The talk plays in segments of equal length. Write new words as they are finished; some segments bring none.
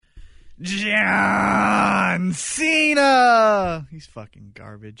John Cena. He's fucking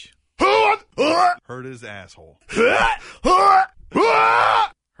garbage. Hurt his asshole. Hurt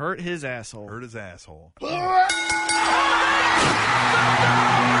his asshole. Hurt his asshole.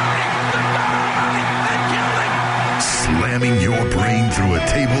 Slamming your brain through a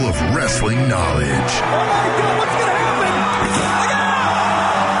table of wrestling knowledge. Oh my God, what's going to happen?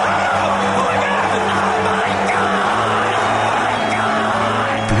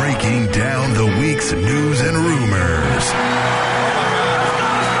 Breaking down the week's news and rumors.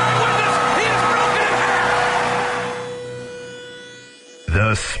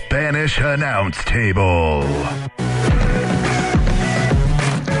 The Spanish Announce Table.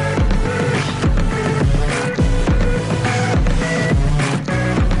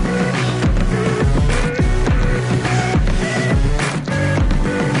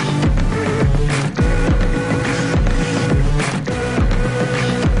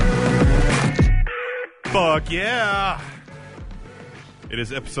 Fuck yeah. It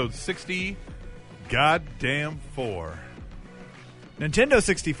is episode 60, goddamn 4 Nintendo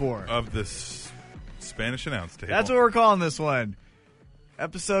 64. of this Spanish Announce Table. That's what we're calling this one.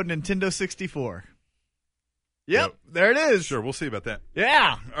 Episode Nintendo 64. Yep, there it is. Sure, we'll see about that.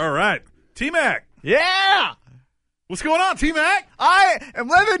 Yeah. All right. T-Mac. Yeah. What's going on, T-Mac? I am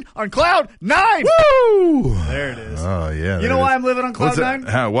living on Cloud 9. Woo! There it is. Oh, yeah. You know why I'm living on Cloud What's that?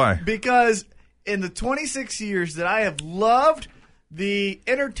 9? How? Why? Because in the 26 years that I have loved the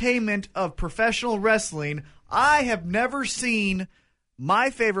entertainment of professional wrestling, I have never seen my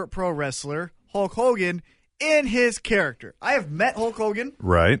favorite pro wrestler, Hulk Hogan, in his character. I have met Hulk Hogan,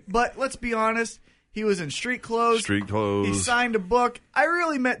 Right. but let's be honest, he was in street clothes. Street clothes. He signed a book. I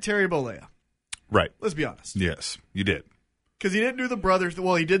really met Terry Bollea. Right. Let's be honest. Yes, you did. Because he didn't do the brothers.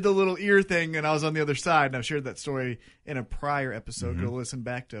 Well, he did the little ear thing, and I was on the other side, and I've shared that story in a prior episode. Go listen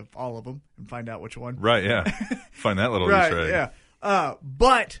back to all of them and find out which one. Right, yeah. Find that little Right, Easter egg. yeah.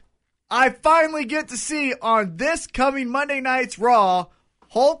 But I finally get to see on this coming Monday night's Raw,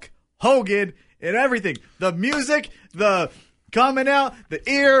 Hulk Hogan and everything. The music, the coming out, the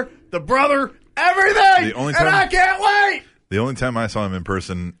ear, the brother, everything! The only and time- I can't wait! The only time I saw him in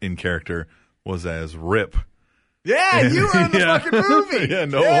person, in character, was as Rip. Yeah, you were in the fucking movie. Yeah,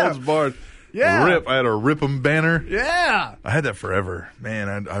 no holds barred. Yeah. Rip. I had a Rip 'em banner. Yeah. I had that forever.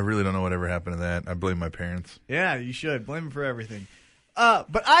 Man, I really don't know whatever happened to that. I blame my parents. Yeah, you should. Blame him for everything.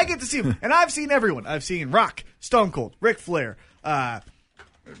 But I get to see him. And I've seen everyone. I've seen Rock, Stone Cold, Ric Flair,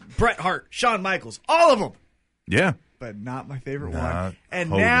 Bret Hart, Shawn Michaels, all of them. Yeah. But not my favorite Not one. And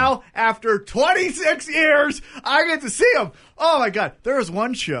Hogan. now, after 26 years, I get to see him. Oh, my God. There was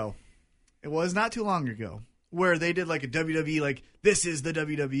one show. It was not too long ago where they did like a WWE, like, this is the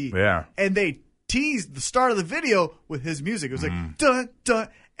WWE. Yeah. And they teased the start of the video with his music. It was like, dun, dun.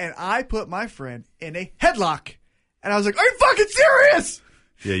 And I put my friend in a headlock. And I was like, are you fucking serious?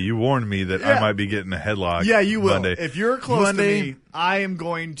 Yeah, you warned me that Yeah. I might be getting a headlock. Yeah, you will. Monday. If you're close Monday, to me, I am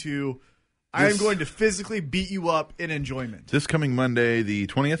going to physically beat you up in enjoyment. This coming Monday, the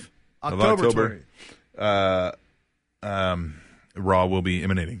 20th of October October, 20th. Raw will be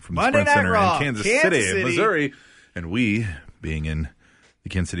emanating from the Monday Sprint Night Center Raw, in Kansas Kansas City, City. Missouri. And we, being in the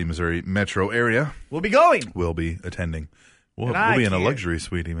Kansas City, Missouri metro area, We'll be going. will be attending. We'll And I be in a can't- luxury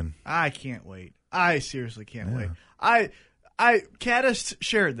suite even. I can't wait. I seriously can't wait. Caddis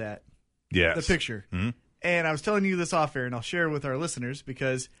shared that, Yes. the picture. Mhm. And I was telling you this off air, and I'll share it with our listeners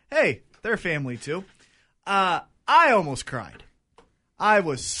because, hey, they're family too. I almost cried. I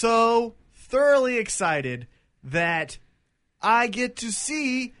was so thoroughly excited that I get to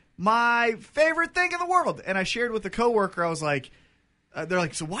see my favorite thing in the world. And I shared with a coworker, I was like, they're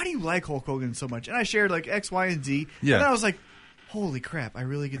like, so why do you like Hulk Hogan so much? And I shared like X, Y, and Z. Yeah. And then I was like, holy crap, I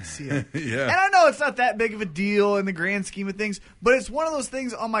really get to see it. Yeah. And I know it's not that big of a deal in the grand scheme of things, but it's one of those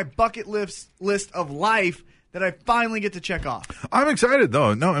things on my bucket list of life that I finally get to check off. I'm excited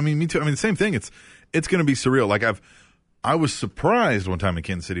though. No, I mean me too. I mean the same thing. It's going to be surreal. Like I was surprised one time in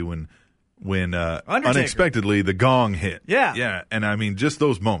Kansas City when unexpectedly the gong hit. Yeah. Yeah. And I mean just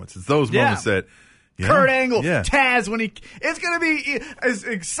those moments. It's those Yeah. moments that Kurt Angle, Yeah. Taz, it's going to be as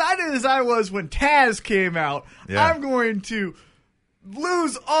excited as I was when Taz came out. Yeah. I'm going to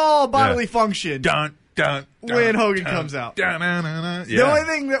lose all bodily function Dun, dun, dun, when Hogan dun, comes out. dun, dun, dun, dun. The only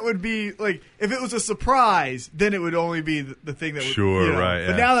thing that would be, like, if it was a surprise, then it would only be the thing that would... Sure, you know. right,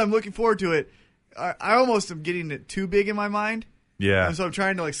 But yeah. now that I'm looking forward to it, I almost am getting it too big in my mind. Yeah. And so I'm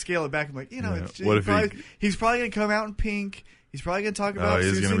trying to, like, scale it back. I'm like, Yeah. it's, What if he's probably going to come out in pink. He's probably going to talk about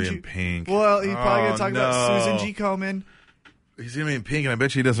he's Susan gonna be G. in pink. Well, he's probably going Oh, to talk about Susan G. Komen. He's going to be in pink and I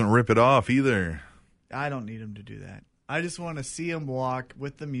bet you he doesn't rip it off either. I don't need him to do that. I just want to see him walk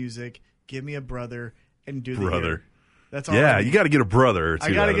with the music, give me a brother, and do the Brother. ear. That's all. Yeah, I need. you got to get a brother or two. I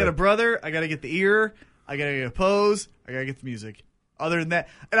got to out of get it. a brother. I got to get the ear. I got to get a pose. I got to get the music. Other than that,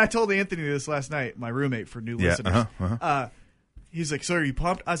 and I told Anthony this last night, my roommate for new listeners. He's like, so are you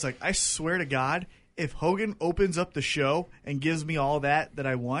pumped? I was like, I swear to God, if Hogan opens up the show and gives me all that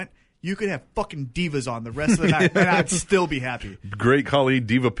I want, you could have fucking divas on the rest of the night, and I'd still be happy. Great Khali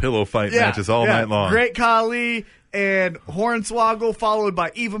Diva pillow fight matches all night long. Great Khali and Hornswoggle, followed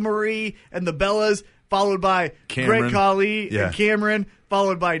by Eva Marie and the Bellas, followed by Cameron. Great Khali and Cameron,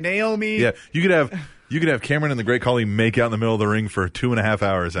 followed by Naomi. Yeah, you could have Cameron and the Great Khali make out in the middle of the ring for 2.5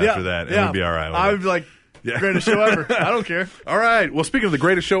 hours after that, and we'd be all right with I it. would be like, greatest show ever. I don't care. All right. Well, speaking of the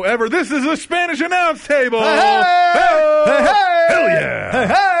greatest show ever, this is the Spanish Announce Table. Hey! Hey! Hey! Hell yeah. Hey!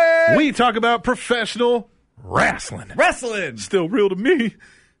 Hey! We talk about professional wrestling. Wrestling. Still real to me.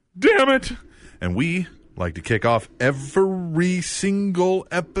 Damn it. And we like to kick off every single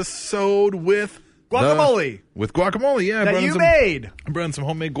episode with Guacamole. With guacamole, yeah. That you made. I brought in some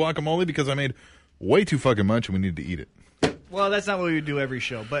homemade guacamole because I made way too fucking much and we need to eat it. Well, that's not what we would do every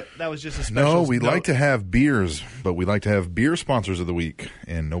show, but that was just a special No, we note. like to have beers, but we like to have beer sponsors of the week.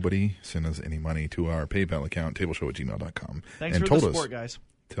 And nobody sent us any money to our PayPal account, tableshow@gmail.com. Thanks and for told the us, support, guys.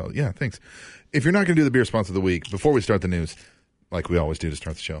 Yeah, thanks. If you're not going to do the beer sponsor of the week, before we start the news, like we always do to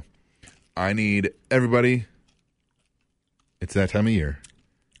start the show, I need everybody. It's that time of year.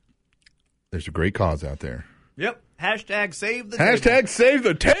 There's a great cause out there. Yep. Hashtag save the Hashtag table. save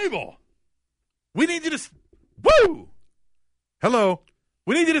the table. We need you to. Woo! Hello.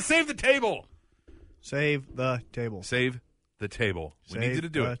 We need you to save the table. Save the table. Save the table. We need you to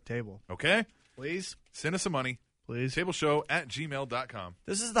do the it. Table. Okay? Please. Send us some money. Please. Tableshow@gmail.com.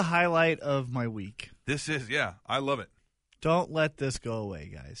 This is the highlight of my week. This is, I love it. Don't let this go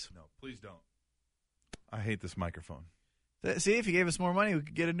away, guys. No, please don't. I hate this microphone. See, if you gave us more money, we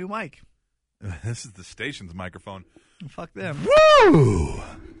could get a new mic. This is the station's microphone. Fuck them. Woo!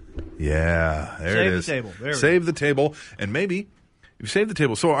 Yeah, there it is. Save the table. There we Save the table. And maybe, if you save the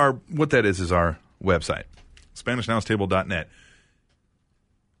table, so what that is our website, SpanishAnnounceTable.net.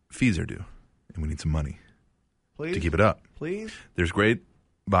 Fees are due, and we need some money Please. to keep it up. Please. There's Great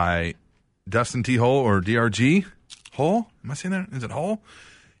by Dustin T. Hull or DRG Hull. Am I saying that? Is it Hull?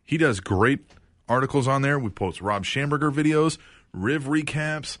 He does great articles on there. We post Rob Schamberger videos, Riv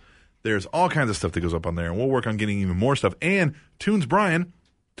recaps. There's all kinds of stuff that goes up on there, and we'll work on getting even more stuff. And Tunes Brian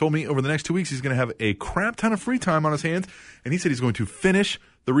told me over the next 2 weeks he's going to have a crap ton of free time on his hands, and he said he's going to finish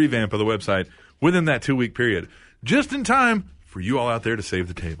the revamp of the website within that 2-week period, just in time for you all out there to save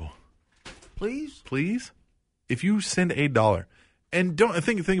the table. Please. Please, if you send $1, and don't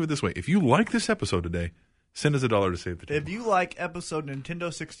think of it this way: if you like this episode today, send us $1 to save the table. If you like episode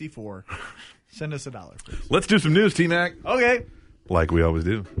Nintendo 64, send us $1, please. Let's do some news, T-Mac. Okay. Like we always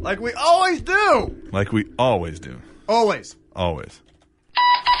do. Like we always do. Like we always do. Always. Always.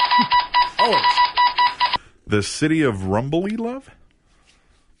 Always. The city of Rumbly Love?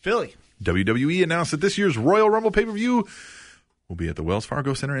 Philly. WWE announced that this year's Royal Rumble pay-per-view will be at the Wells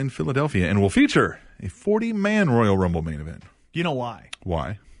Fargo Center in Philadelphia and will feature a 40-man Royal Rumble main event. You know why?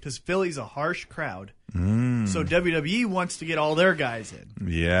 Why? Because Philly's a harsh crowd. So WWE wants to get all their guys in.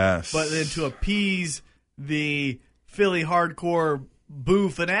 Yes. But then to appease the Philly hardcore boo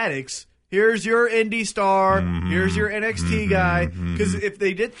fanatics, here's your indie star, here's your NXT guy. Because if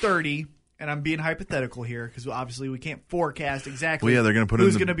they did 30, and I'm being hypothetical here, because obviously we can't forecast exactly they're going to put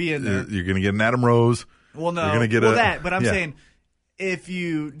who's going to be in there. You're going to get an Adam Rose. Well, no. You're going to get but I'm saying if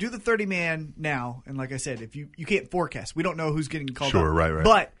you do the 30-man now, and like I said, if you can't forecast, we don't know who's getting called up. Sure, right.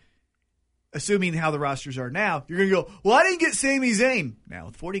 But assuming how the rosters are now, you're going to go, well, I didn't get Sami Zayn. Now,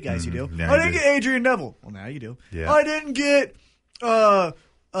 with 40 guys, you do. now I you didn't do. get Adrian Neville. Well, now you do. Yeah. I didn't get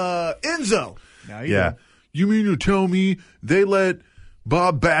Enzo. Now you do. You mean to tell me they let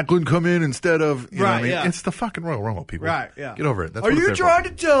Bob Backlund come in instead of, you know what I Right, mean? yeah. It's the fucking Royal Rumble, people. Right, yeah. Get over it. That's Are what it's you there trying for.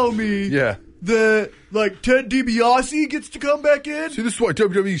 to tell me that, like, Ted DiBiase gets to come back in, See, this is why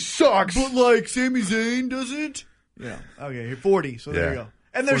WWE sucks. but, like, Sami Zayn doesn't? Yeah. Okay, you're 40, so there Yeah. you go.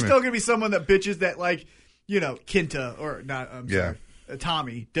 And there's 40 still going to be someone that bitches that, like, you know, Kenta, or not, I'm Yeah. sorry,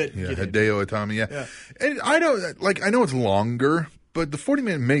 Tommy didn't Yeah, get in. Hideo Itami, yeah. Yeah. And I know it's longer, but the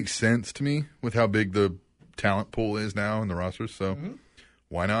 40-man makes sense to me with how big the talent pool is now in the rosters, so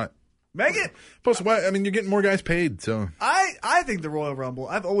why not? Make it. Plus, you're getting more guys paid, so. I think the Royal Rumble,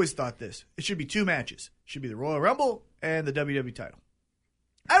 I've always thought this. It should be 2 matches. It should be the Royal Rumble and the WWE title.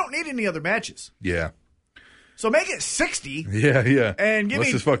 I don't need any other matches. Yeah. So make it 60 Yeah. and give Let's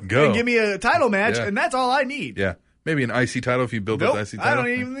me just fucking go. and give me a title match, Yeah. and that's all I need. Yeah. Maybe an IC title if you build up Nope, the IC I title.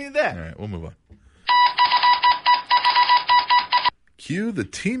 don't even need that. All right, we'll move on. Cue the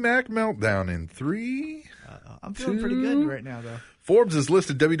T-Mac meltdown in 3. I'm feeling pretty good right now, though. Forbes has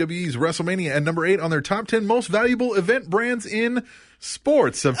listed WWE's WrestleMania at number 8 on their top 10 most valuable event brands in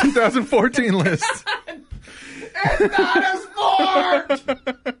sports of 2014 list. It's not a sport!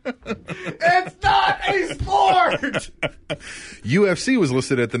 It's not a sport! UFC was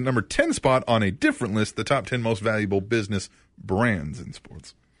listed at the number 10 spot on a different list, the top 10 most valuable business brands in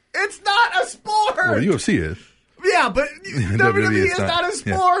sports. It's not a sport! Well, UFC is. Yeah, but WWE is not a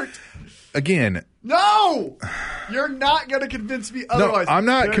sport! Yeah. Again. No! You're not going to convince me otherwise. No, I'm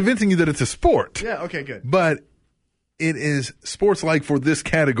not convincing you that it's a sport. Yeah, okay, good. But it is sports-like for this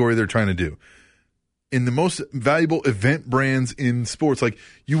category they're trying to do. In the most valuable event brands in sports, like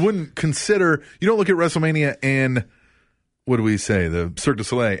you wouldn't consider, you don't look at WrestleMania and what do we say, the Cirque du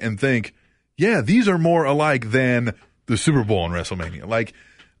Soleil, and think, yeah, these are more alike than the Super Bowl and WrestleMania. Like,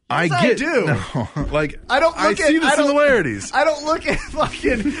 I do. No, like, I see the similarities. I don't look at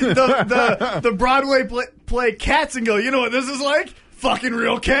fucking the Broadway play Cats and go, you know what this is like? Fucking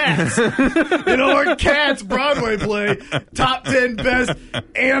real cats. You know what? Cats Broadway play top 10 best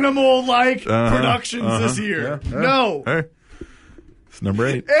animal-like productions this year. Yeah. No. Hey. It's number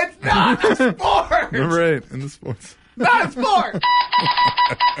 8. It's not a sport. Number 8 in the sports. Not a sport.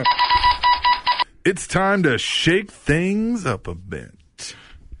 It's time to shake things up a bit.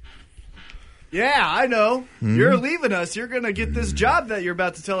 Yeah, I know. You're leaving us. You're going to get this job that you're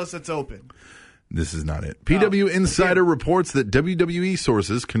about to tell us that's open. This is not it. PW Insider reports that WWE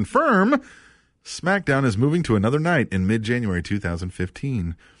sources confirm SmackDown is moving to another night in mid-January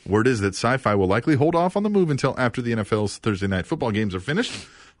 2015. Word is that Sci-Fi will likely hold off on the move until after the NFL's Thursday night football games are finished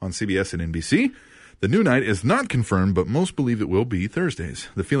on CBS and NBC. The new night is not confirmed, but most believe it will be Thursdays.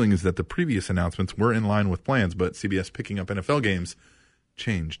 The feeling is that the previous announcements were in line with plans, but CBS picking up NFL games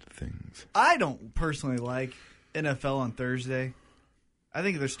changed things. I don't personally like NFL on Thursday. I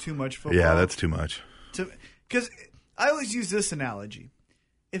think there's too much football. Yeah, that's too much. Because I always use this analogy.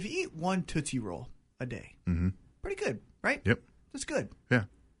 If you eat one Tootsie Roll a day, pretty good, right? Yep. That's good. Yeah.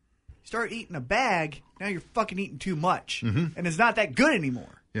 You start eating a bag, now you're fucking eating too much. And it's not that good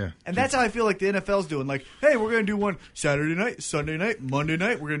anymore. Yeah. And that's how I feel like the NFL's doing. Like, hey, we're going to do one Saturday night, Sunday night, Monday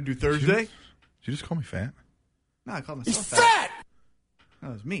night. We're going to do Thursday. Did you just call me fat? No, I called myself fat.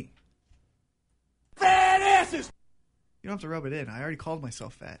 That was me. Fat asses. You don't have to rub it in. I already called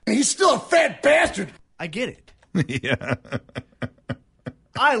myself fat. He's still a fat bastard. I get it. Yeah.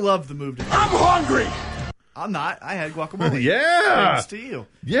 I love the move to I'm hungry. I'm not. I had guacamole. Yeah. Thanks to you.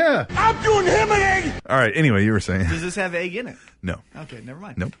 Yeah. I'm doing him an egg. All right. Anyway, you were saying. Does this have egg in it? No. Okay, never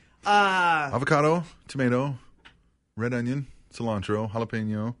mind. Nope. Avocado, tomato, red onion, cilantro,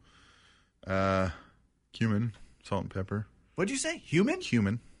 jalapeno, cumin, salt and pepper. What'd you say? Human?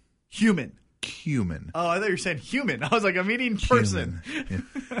 Cumin. Human. Cumin. Oh, I thought you were saying human. I was like, I'm eating person.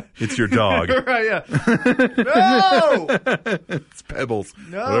 Yeah. It's your dog. Right, yeah. No! It's Pebbles.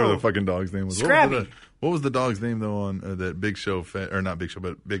 No. Whatever the fucking dog's name was. Scrappy. What was the dog's name, though, on that Big Show, or not Big Show,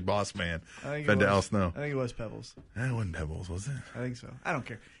 but Big Boss Man? Fed to Al Snow. I think it was Pebbles. It wasn't Pebbles, was it? I think so. I don't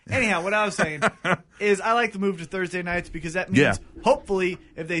care. Anyhow, what I was saying is I like the move to Thursday nights because that means hopefully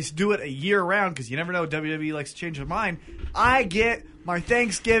if they do it a year round, because you never know, WWE likes to change their mind, I get my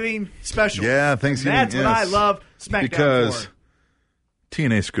Thanksgiving special. Yeah, Thanksgiving. And that's what I love SmackDown because for.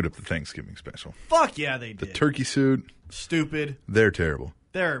 TNA screwed up the Thanksgiving special. Fuck yeah, they did. The turkey suit. Stupid. They're terrible.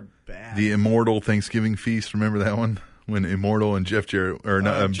 They're bad. The Immortal Thanksgiving feast. Remember that one when Immortal and Jeff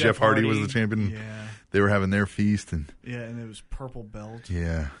Hardy was the champion. Yeah. They were having their feast and and it was purple belt.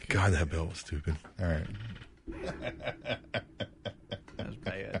 yeah. God, that belt was stupid. All right. That was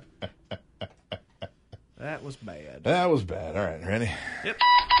bad. That was bad. That was bad. All right, ready? Yep.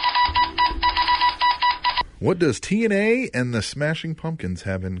 What does TNA and the Smashing Pumpkins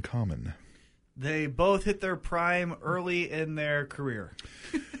have in common? They both hit their prime early in their career.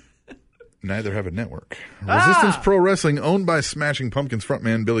 Neither have a network. Resistance Pro Wrestling, owned by Smashing Pumpkins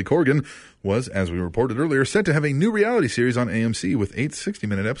frontman Billy Corgan, was, as we reported earlier, set to have a new reality series on AMC with 8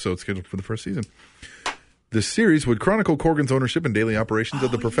 60-minute episodes scheduled for the first season. This series would chronicle Corgan's ownership and daily operations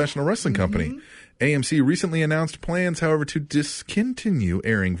of the professional wrestling company. AMC recently announced plans, however, to discontinue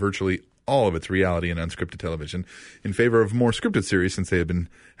airing virtually all of its reality and unscripted television in favor of more scripted series since they have been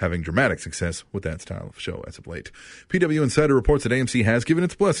having dramatic success with that style of show as of late. PW Insider reports that AMC has given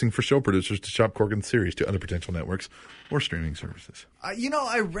its blessing for show producers to shop Corgan's series to other potential networks or streaming services.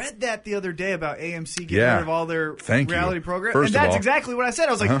 I read that the other day about AMC getting rid of all their reality programs. First and that's of all, exactly what I said.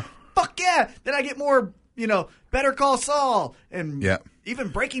 I was like, fuck yeah. Then I get more, Better Call Saul and even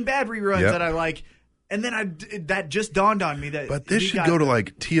Breaking Bad reruns that I like. And then that just dawned on me that. But this should go to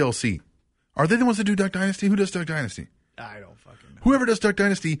like TLC. Are they the ones that do Duck Dynasty? Who does Duck Dynasty? I don't fucking know. Whoever does Duck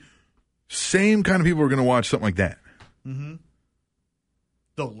Dynasty, same kind of people are going to watch something like that. Mm-hmm.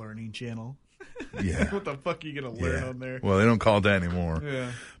 The Learning Channel. Yeah. What the fuck are you going to learn on there? Well, they don't call it that anymore.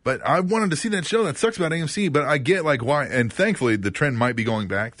 Yeah. But I wanted to see that show. That sucks about AMC, but I get like why. And thankfully, the trend might be going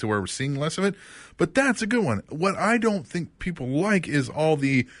back to where we're seeing less of it. But that's a good one. What I don't think people like is all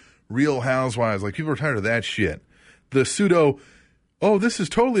the Real Housewives. Like, people are tired of that shit. The pseudo, oh, this is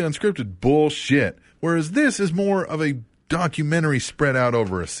totally unscripted bullshit. Whereas this is more of a documentary spread out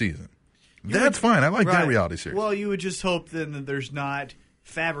over a season. That's fine. I like that reality series. Well, you would just hope then that there's not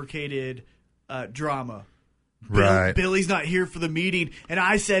fabricated drama. Right. Billy's not here for the meeting, and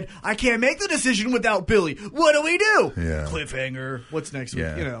I said, I can't make the decision without Billy. What do we do? Yeah. Cliffhanger. What's next week?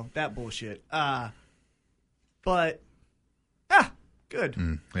 Yeah. You know, that bullshit.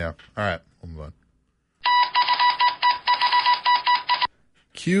 Good. Yeah. All right. We'll move on.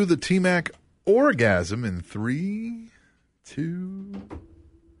 Cue the T-Mac orgasm in 3, 2.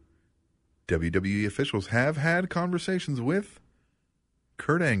 WWE officials have had conversations with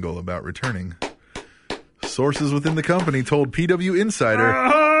Kurt Angle about returning. Sources within the company told PW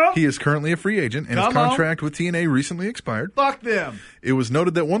Insider he is currently a free agent and his contract with TNA recently expired. Fuck them. It was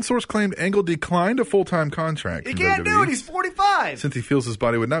noted that one source claimed Angle declined a full-time contract. He from can't do WWE it. He's 45. since he feels his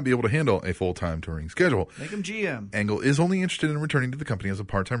body would not be able to handle a full-time touring schedule. Make him GM. Angle is only interested in returning to the company as a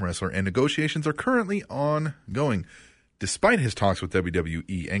part-time wrestler, and negotiations are currently ongoing. Despite his talks with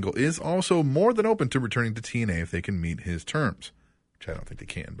WWE, Angle is also more than open to returning to TNA if they can meet his terms. Which I don't think they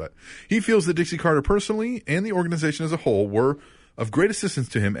can, but he feels that Dixie Carter personally and the organization as a whole were of great assistance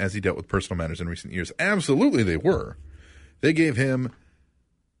to him as he dealt with personal matters in recent years. Absolutely they were. They gave him,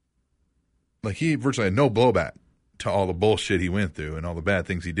 like, he virtually had no blowback to all the bullshit he went through and all the bad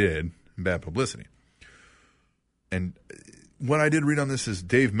things he did and bad publicity. And what I did read on this is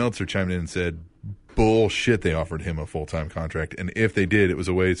Dave Meltzer chimed in and said, bullshit, they offered him a full-time contract. And if they did, it was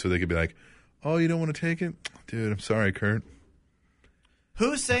a way so they could be like, oh, you don't want to take it? Dude, I'm sorry, Kurt.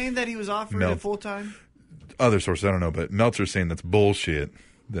 Who's saying that he was offered it full-time? Other sources, I don't know, but Meltzer's saying that's bullshit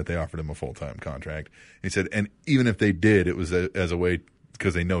that they offered him a full-time contract. He said, and even if they did, it was as a way,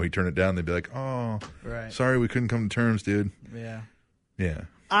 because they know he turned it down, they'd be like, oh, sorry, we couldn't come to terms, dude. Yeah. Yeah.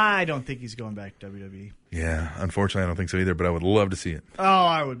 I don't think he's going back to WWE. Yeah, unfortunately, I don't think so either, but I would love to see it. Oh,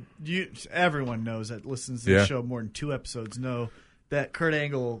 I would. Everyone knows that listens to the show more than 2 episodes know that Kurt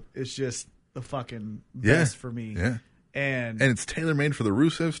Angle is just the fucking best for me. Yeah. And it's tailor-made for the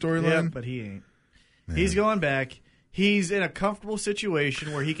Rusev storyline. Yeah, but he ain't. Man. He's going back. He's in a comfortable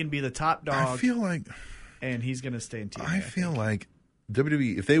situation where he can be the top dog. I feel like... And he's going to stay in TNA. I feel like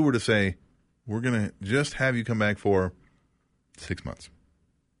WWE, if they were to say, we're going to just have you come back for 6 months.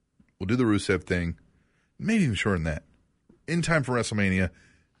 We'll do the Rusev thing. Maybe even shorter than that. In time for WrestleMania,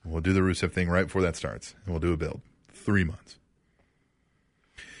 we'll do the Rusev thing right before that starts. And we'll do a build. 3 months.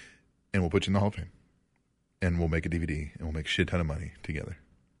 And we'll put you in the Hall of Fame. And we'll make a DVD, and we'll make a shit ton of money together.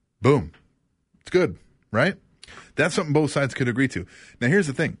 Boom. It's good, right? That's something both sides could agree to. Now, here's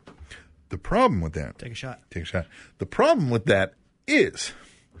the thing. The problem with that... Take a shot. The problem with that is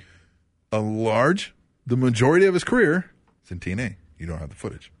the majority of his career is in TNA. You don't have the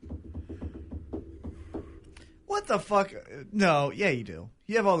footage. What the fuck? No, yeah, you do.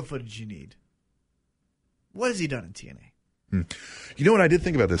 You have all the footage you need. What has he done in TNA? You know what I did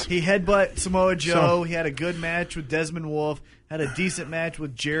think about this? He headbutt Samoa Joe. He had a good match with Desmond Wolfe. Had a decent match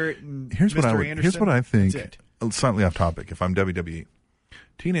with Jarrett and Mr. Anderson. Here's what I think. Slightly off topic. If I'm WWE,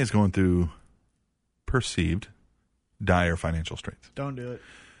 TNA is going through perceived dire financial straits. Don't do it.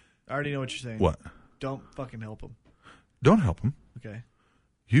 I already know what you're saying. What? Don't fucking help him. Don't help him. Okay.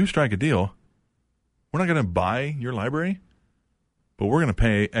 You strike a deal. We're not going to buy your library, but we're going to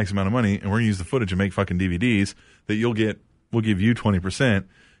pay X amount of money, and we're going to use the footage and make fucking DVDs that you'll get. We'll give you 20%.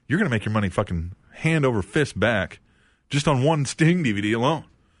 You're going to make your money fucking hand over fist back just on one Sting DVD alone.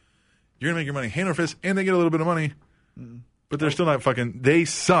 You're going to make your money hand over fist, and they get a little bit of money, but they're still not fucking, they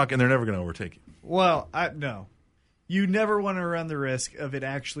suck, and they're never going to overtake you. Well, no. You never want to run the risk of it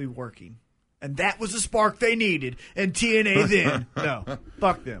actually working. And that was the spark they needed. And TNA then, no.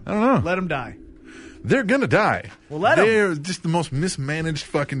 Fuck them. I don't know. Let them die. They're going to die. Well, let them. They're just the most mismanaged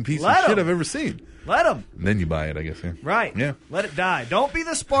fucking piece of shit I've ever seen. Let them. And then you buy it, I guess. Yeah. Right. Yeah. Let it die. Don't be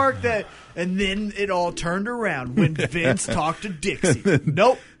the spark that, and then it all turned around when Vince talked to Dixie.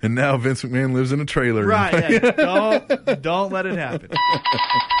 Nope. And now Vince McMahon lives in a trailer. Right. Yeah. Don't let it happen.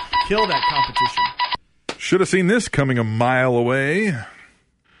 Kill that competition. Should have seen this coming a mile away.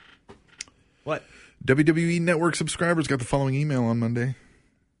 What? WWE Network subscribers got the following email on Monday.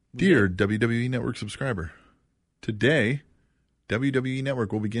 Dear WWE Network subscriber, today, WWE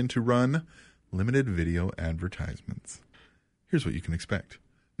Network will begin to run limited video advertisements. Here's what you can expect.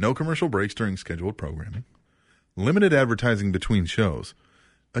 No commercial breaks during scheduled programming. Limited advertising between shows.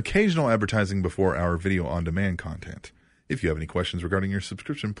 Occasional advertising before our video on demand content. If you have any questions regarding your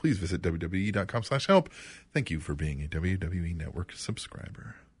subscription, please visit WWE.com/help. Thank you for being a WWE Network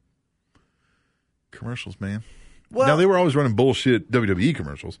subscriber. Commercials, man. Well, now, they were always running bullshit WWE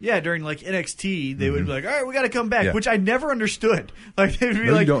commercials. Yeah, during like NXT, they would be like, all right, we got to come back, which I never understood. Like, they'd be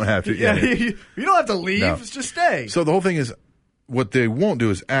No, like, you don't have to. Yeah. you don't have to leave. No. Just stay. So the whole thing is, what they won't do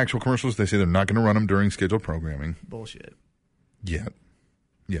is actual commercials. They say they're not going to run them during scheduled programming. Bullshit. Yet.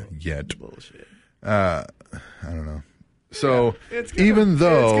 Yeah, yet. Bullshit. I don't know. So It's even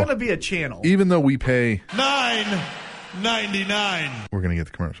though it's going to be a channel. even though we pay $9.99. we're going to get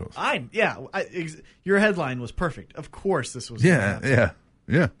the commercials. Your headline was perfect. Of course this was gonna happen.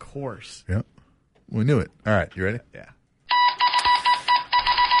 Yeah. Of course. Yeah. We knew it. All right, you ready? Yeah.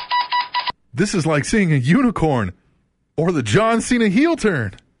 This is like seeing a unicorn or the John Cena heel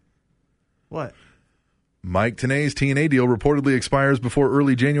turn. What? Mike Tenay's TNA deal reportedly expires before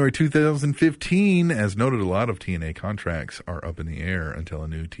early January 2015. As noted, a lot of TNA contracts are up in the air until a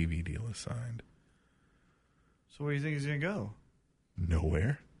new TV deal is signed. So where do you think he's going to go?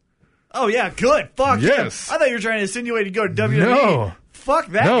 Nowhere. Oh, yeah, good. Fuck Yes. him. I thought you were trying to insinuate he'd go to WWE. No. Fuck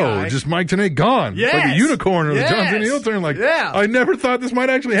that guy. No, just Mike Tenay gone. Yes. Like a unicorn or the John Cena Yes. heel turn. Like, Yeah. I never thought this might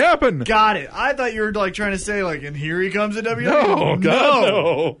actually happen. Got it. I thought you were like trying to say like, and here he comes to WWE. No, God,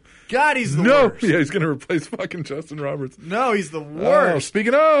 no. God, he's the No. worst. Yeah, he's going to replace fucking Justin Roberts. No, he's the Oh, worst.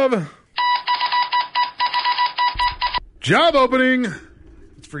 speaking of job opening,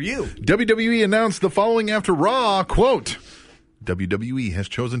 It's for you. WWE announced the following after Raw, quote, WWE has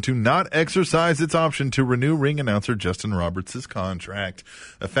chosen to not exercise its option to renew ring announcer Justin Roberts' contract.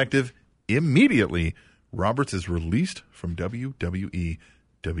 Effective immediately, Roberts is released from WWE.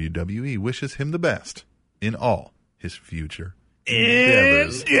 WWE wishes him the best in all his future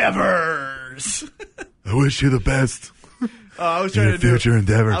endeavors. I wish you the best I was in trying your to do. future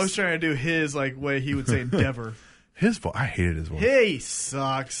endeavors. I was trying to do his like way he would say endeavor. His voice, I hated his voice. He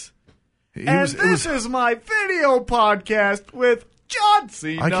sucks. It And was- this is my video podcast with John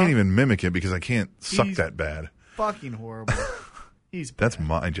Cena. I can't even mimic it because I can't suck He's- that bad. Fucking horrible. He's That's bad.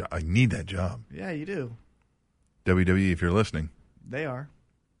 my job. I need that job. Yeah, you do. WWE, if you're listening, They are.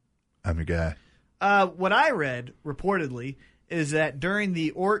 I'm your guy. What I read reportedly is that during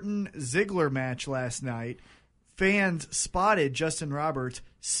the Orton Ziggler match last night, fans spotted Justin Roberts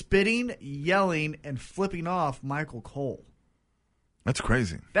spitting, yelling, and flipping off Michael Cole. That's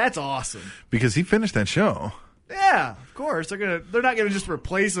crazy That's awesome. because he finished that show. Yeah, of course. They're not gonna just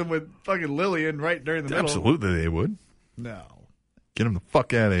replace him with fucking Lillian right during the middle. Absolutely, they would. No. Get him the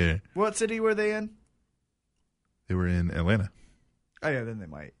fuck out of here. What city were they in? They were in Atlanta. Oh yeah, then they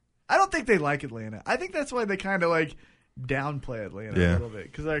might. I don't think they like Atlanta. I think that's why they kind of like downplay Atlanta a Yeah. little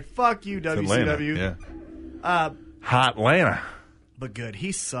bit because they're like, "Fuck you, It's WCW." Atlanta. Yeah. Hot Atlanta. But good,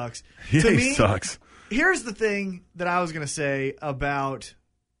 he sucks. Yeah, To he me, sucks. here's the thing that I was gonna say about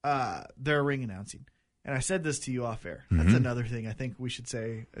their ring announcing, and I said this to you off air. Mm-hmm. That's another thing I think we should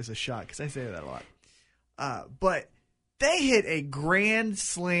say as a shot because I say that a lot. But they hit a grand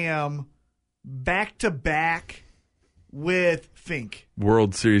slam back to back with Fink.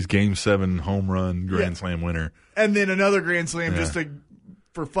 World Series Game 7 home run Grand Yeah. Slam winner. And then another grand slam just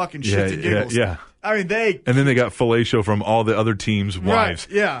for fucking shits Yeah, and giggles. yeah. I mean, they. And then they got fellatio from all the other teams' wives.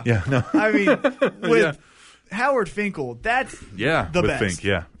 Right, yeah. Yeah, no. I mean, with Yeah. Howard Finkel, that's Yeah, the with best. Fink.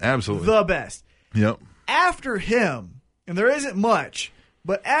 Yeah, absolutely. The best. Yep. After him, and there isn't much,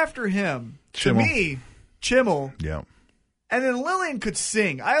 but after him, Chimmel. to me, Chimmel, Yeah. and then Lillian could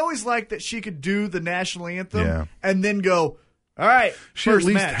sing. I always liked that she could do the national anthem Yeah. and then go, all right, She first at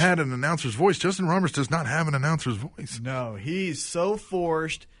least match. had an announcer's voice. Justin Roberts does not have an announcer's voice. No, he's so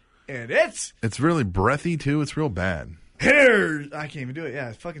forced, and it's It's really breathy, too. It's real bad. here. I can't even do it. Yeah,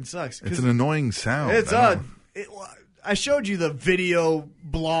 it fucking sucks. 'Cause It's an annoying sound. It's I don't know. I showed you the video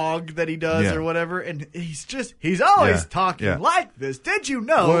blog that he does Yeah. or whatever, and he's always Yeah. talking Yeah. like this. Did you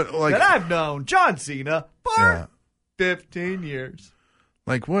know What, like- that I've known John Cena for Yeah. 15 years?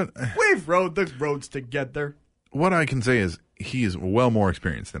 Like, what We've rode the roads together. what I can say is he is well more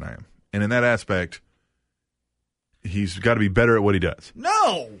experienced than I am. And in that aspect, he's got to be better at what he does.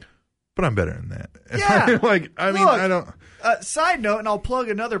 No. But I'm better than that. Yeah. Like, I mean, Look, I don't. Side note, and I'll plug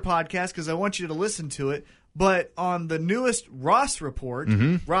another podcast because I want you to listen to it. But on the newest Ross report,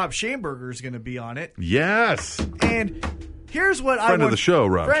 Mm-hmm. Rob Schamberger is going to be on it. Yes. And here's what I Friend want. of the show,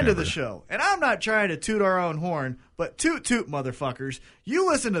 Rob Friend of the Schamberger. show. And I'm not trying to toot our own horn, but toot toot, motherfuckers. You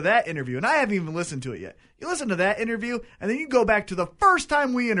listen to that interview, and I haven't even listened to it yet. You listen to that interview, and then you go back to the first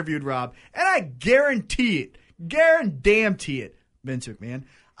time we interviewed Rob, and I guarantee guarantee it, Vince McMahon.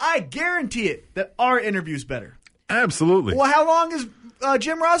 I guarantee it that our interview's better. Absolutely. Well, how long has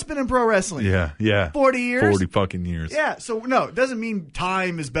Jim Ross been in pro wrestling? Yeah. 40 years? 40 fucking years. Yeah, so no, it doesn't mean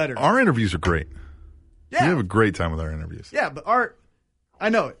time is better. Our interviews are great. Yeah. We have a great time with our interviews. Yeah, but I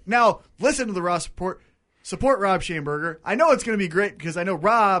know it. Now, listen to the Ross Report. Support Rob Schamberger. I know it's going to be great because I know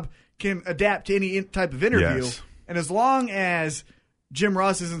Rob can adapt to any type of interview. Yes. And as long as Jim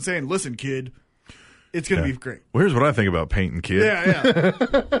Ross isn't saying, listen, kid, it's going to be great. Well, here's what I think about painting, kid. Yeah.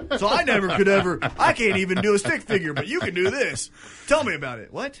 So I never could I can't even do a stick figure, but you can do this. Tell me about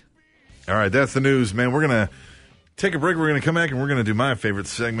it. What? All right, that's the news, man. We're going to take a break. We're going to come back, and we're going to do my favorite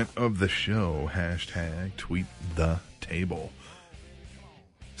segment of the show. # tweet the table.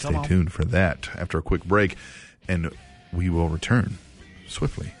 Stay tuned for that after a quick break, and we will return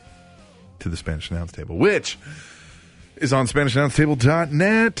swiftly to the Spanish Announce Table, which is on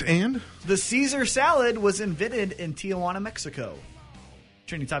SpanishAnnounceTable.net. And the Caesar salad was invented in Tijuana, Mexico.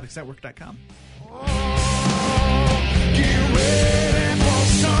 TrainingTopicsNetwork.com. Get ready for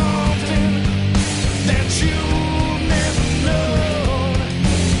something that you never know.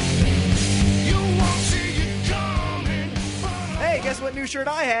 You won't see it coming. Hey, guess what new shirt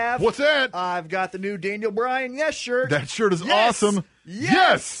I have? what's that? I've got the new Daniel Bryan Yes shirt. That shirt is Yes! awesome.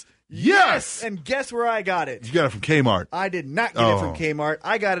 Yes! Yes! And guess where I got it? You got it from Kmart. I did not get it from Kmart.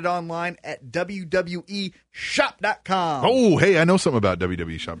 I got it online at WWEshop.com. Oh, hey, I know something about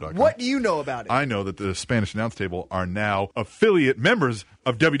WWEshop.com. What do you know about it? I know that the Spanish Announce Table are now affiliate members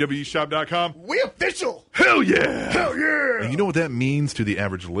of WWEshop.com. We official. Hell yeah! Hell yeah! And you know what that means to the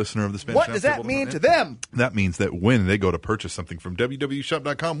average listener of the Spanish What Announce does that Table? mean to them? That means that when they go to purchase something from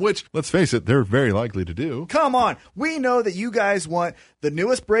WWEshop.com, which, let's face it, they're very likely to do. Come on. We know that you guys want the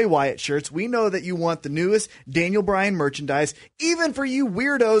newest Bray Wyatt shirts. We know that you want the newest Daniel Bryan merchandise. Even for you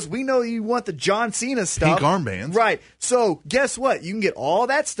weirdos, we know you want the John Cena stuff. Pink armbands. Right. So guess what? You can get all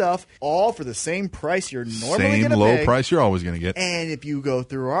that stuff all for the same price you're normally going Same to low pay. price you're always going to get. And if you go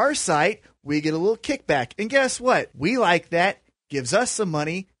through our site, we get a little kickback. And guess what? We like that. Gives us some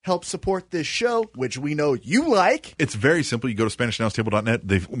money, helps support this show, which we know you like. It's very simple. You go to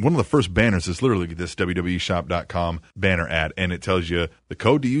SpanishAnnounceTable.net. One of the first banners is literally this WWEshop.com banner ad, and it tells you the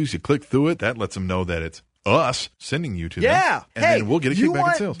code to use. You click through it. That lets them know that it's us sending you to them. Yeah. And hey, then we'll get a you kickback in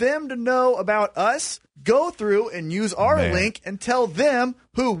want sales. them to know about us? Go through and use our Man. link and tell them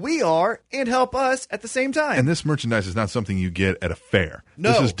who we are and help us at the same time. And this merchandise is not something you get at a fair.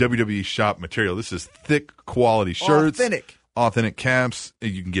 No. This is WWE shop material. This is thick quality shirts. Authentic caps.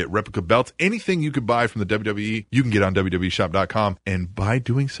 You can get replica belts. Anything you could buy from the WWE, you can get on WWEshop.com. And by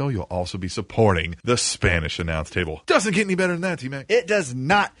doing so, you'll also be supporting the Spanish Announce Table. Doesn't get any better than that, T-Mac. It does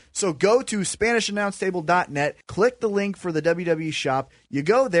not. So go to SpanishAnnounceTable.net, click the link for the WWE shop. You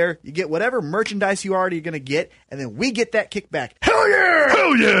go there, you get whatever merchandise you already going to get, and then we get that kickback. Hell yeah!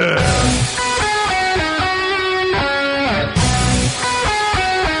 Hell yeah!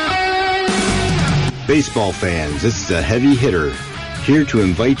 Baseball fans, this is a heavy hitter here to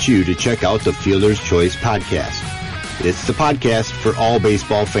invite you to check out the Fielder's Choice podcast. It's the podcast for all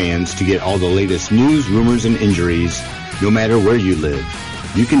baseball fans to get all the latest news, rumors, and injuries, no matter where you live.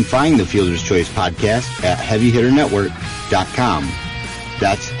 You can find the Fielder's Choice podcast at HeavyHitterNetwork.com.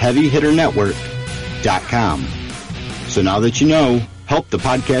 That's HeavyHitterNetwork.com. So now that you know, help the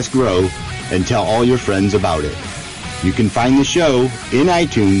podcast grow and tell all your friends about it. You can find the show in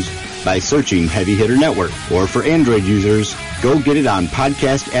iTunes by searching Heavy Hitter Network. Or for Android users, go get it on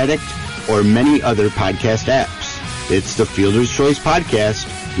Podcast Addict or many other podcast apps. It's the Fielder's Choice Podcast,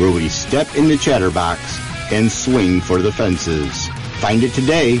 where we step in the chatterbox and swing for the fences. Find it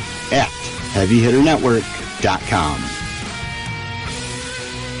today at HeavyHitterNetwork.com.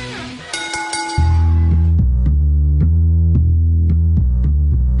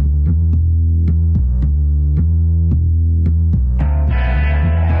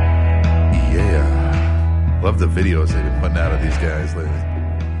 Love the videos they've been putting out of these guys lately.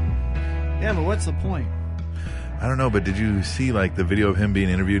 Yeah, but what's the point? I don't know, but did you see like the video of him being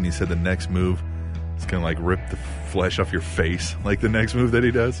interviewed and he said the next move is going to like rip the flesh off your face, like the next move that he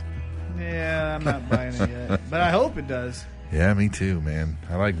does? Yeah, I'm not buying it yet. But I hope it does. Yeah, me too, man.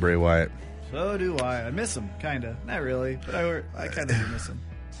 I like Bray Wyatt. So do I. I miss him, kind of. Not really, but I kind of do miss him.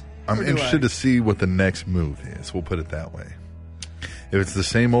 I'm Or do interested I? to see what the next move is. We'll put it that way. If it's the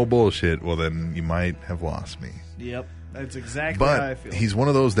same old bullshit, well, then you might have lost me. Yep. That's exactly how I But feel. he's one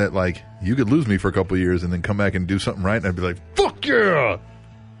of those that, like, you could lose me for a couple of years and then come back and do something right, and I'd be like, fuck yeah!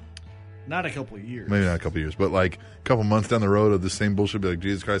 Not a couple of years. Maybe not a couple of years, but like a couple months down the road of the same bullshit, be like,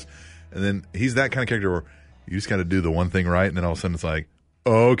 Jesus Christ. And then he's that kind of character where you just got to do the one thing right, and then all of a sudden it's like,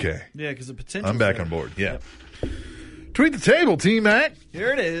 oh, okay. Yeah, because the potential. I'm back on board. Yeah. Yep. Tweet the table, T-Mac.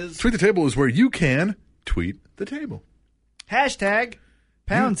 Here it is. Tweet the table is where you can tweet the table. Hashtag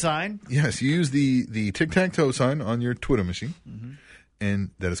 #. Yes, you use the tic-tac-toe sign on your Twitter machine,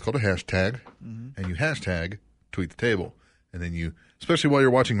 and that is called a hashtag, and you hashtag tweet the table. And then you, especially while you're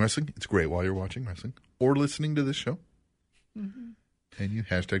watching wrestling, it's great while you're watching wrestling or listening to this show, and you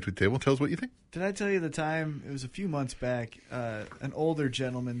hashtag tweet the table. Tell us what you think. Did I tell you the time, it was a few months back, an older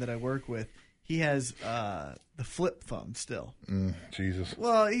gentleman that I work with, he has the flip phone still. Jesus.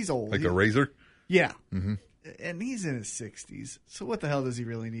 Well, he's old. Like the Razor? Yeah. Mm-hmm. And he's in his 60s. So what the hell does he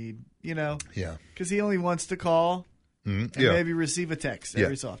really need? You know? Yeah. Because he only wants to call and maybe receive a text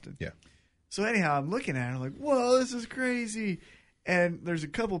every so often. Yeah. So anyhow, I'm looking at it. I'm like, whoa, this is crazy. And there's a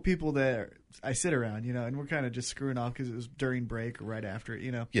couple people that I sit around, you know, and we're kind of just screwing off because it was during break or right after it,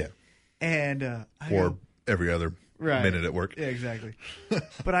 you know? Yeah. And or every other minute at work. Yeah, exactly.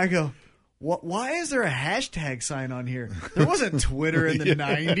 But I go, why is there a hashtag sign on here? There wasn't Twitter in the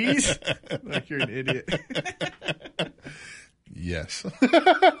 90s. Like, you're an idiot. Yes.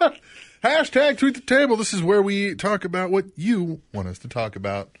 Hashtag tweet the table. This is where we talk about what you want us to talk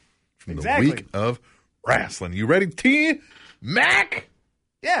about from the week of wrestling. You ready, T-Mac?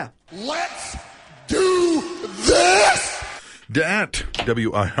 Yeah. Let's do this! At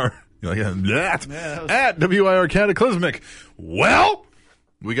W-I-R. At W-I-R Cataclysmic. Well,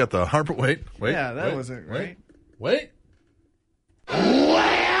 we got the Harper. Wait. Yeah, that wasn't right. Wait.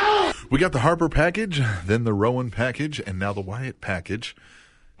 Well, we got the Harper package, then the Rowan package, and now the Wyatt package.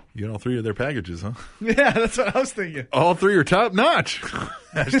 You got all three of their packages, huh? Yeah, that's what I was thinking. All three are top notch.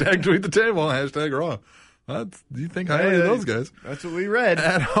 Hashtag tweet the table. Hashtag Raw. Do you think highly of those guys? That's what we read.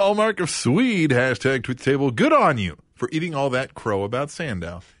 At Hallmark of Swede. Hashtag tweet the table. Good on you for eating all that crow about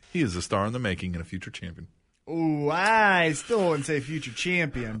Sandow. He is a star in the making and a future champion. Ooh, I still wouldn't say future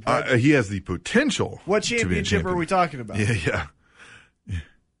champion. But He has the potential. what to be a championship champion. are we talking about?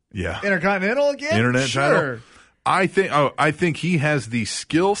 Yeah. Intercontinental again? Internet sure. title. I think he has the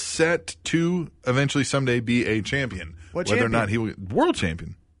skill set to eventually someday be a champion. What Whether champion? or not he will world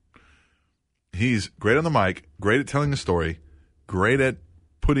champion. He's great on the mic, great at telling the story, great at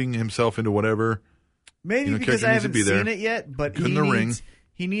putting himself into whatever. Maybe because character I needs to haven't be there. seen it yet, but Good in the ring.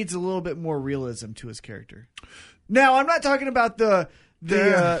 He needs a little bit more realism to his character. Now, I'm not talking about the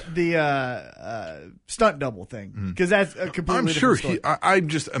stunt double thing because that's a completely I'm different sure story. I'm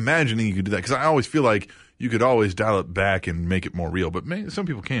just imagining you could do that because I always feel like you could always dial it back and make it more real, but some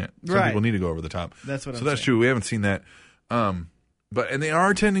people can't. Some Right. people need to go over the top. That's what so I'm that's saying. true. We haven't seen that, and they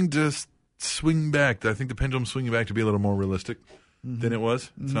are tending to swing back. I think the pendulum's swinging back to be a little more realistic than it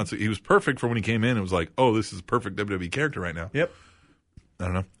was. It's not. So, he was perfect for when he came in. It was like, oh, this is a perfect WWE character right now. Yep. I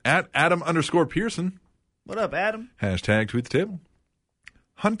don't know. At Adam_Pearson. What up, Adam? Hashtag tweet the table.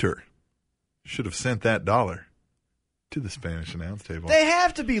 Hunter should have sent that $1 to the Spanish announce table. They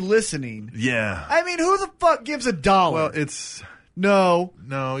have to be listening. Yeah. I mean, who the fuck gives $1? Well, it's no.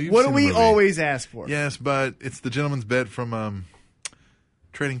 you've What seen do the we movie. always ask for? Yes, but it's the gentleman's bet from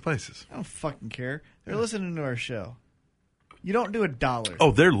Trading Places. I don't fucking care. They're listening to our show. You don't do $1.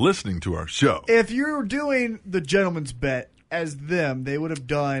 Oh, they're listening to our show. If you were doing the gentleman's bet as them, they would have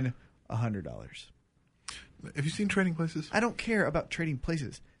done $100. Have you seen Trading Places? I don't care about Trading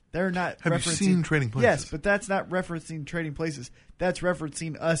Places. They're not Have you referencing. seen Trading Places? Yes, but that's not referencing Trading Places. That's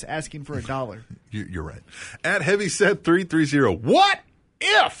referencing us asking for $1. You're right. At Heavyset330, what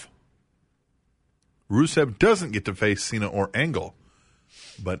if Rusev doesn't get to face Cena or Angle,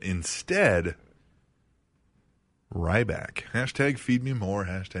 but instead Ryback? Hashtag feed me more.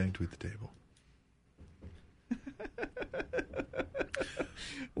 Hashtag tweet the table.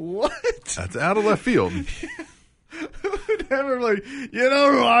 What? That's out of left field. Never like, you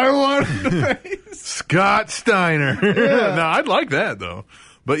know who I want to face? Scott Steiner. No, I'd like that though.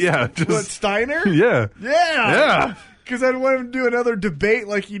 But yeah, just What, Steiner? yeah. Yeah. Because I'd want him to do another debate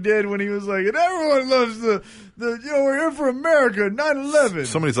like he did when he was like, and everyone loves the we're here for America, 9/11.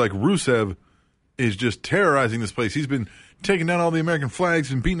 Somebody's like, Rusev is just terrorizing this place. He's been taking down all the American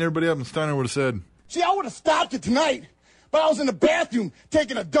flags and beating everybody up, and Steiner would have said, See, I would have stopped it tonight, but I was in the bathroom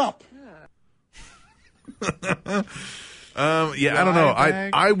taking a dump. yeah, I don't know. Ryback?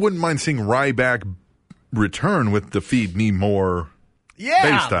 I wouldn't mind seeing Ryback return with the feed me more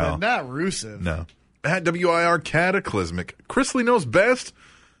yeah, base style. but not Rusev. No. At WIR Cataclysmic. Chris Lee knows best?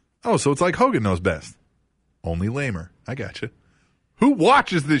 Oh, so it's like Hogan knows best. Only lamer. I gotcha. Who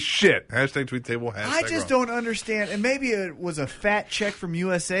watches this shit? Hashtag tweet table. Hashtag I just Raw. don't understand. And maybe it was a fat check from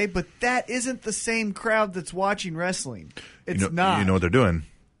USA, but that isn't the same crowd that's watching wrestling. It's not. You know what they're doing?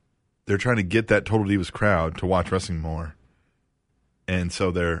 They're trying to get that Total Divas crowd to watch wrestling more. And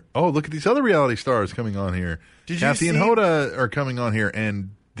so they're, look at these other reality stars coming on here. Did you Kathy and see- Hoda are coming on here,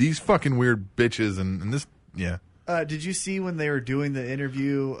 and these fucking weird bitches, and this, yeah. Did you see when they were doing the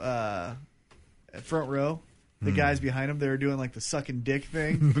interview at front row? The guys behind them, they were doing like the sucking dick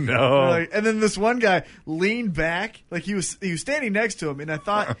thing. No. Like, and then this one guy leaned back, like he was standing next to him, and I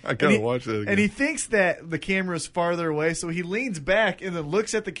thought I gotta watch that again. And he thinks that the camera's farther away, so he leans back and then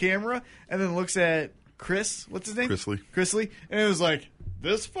looks at the camera, and then looks at Chris. What's his name? Chrisley. And it was like,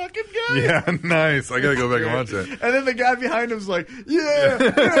 this fucking guy. Yeah, nice. I gotta go back and watch that. And then the guy behind him's like, yeah,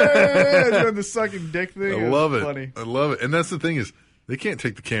 doing the sucking dick thing. I love it. Funny. I love it. And that's the thing is, they can't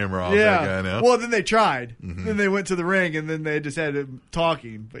take the camera off that guy now. Well, then they tried. Then they went to the ring, and then they just had him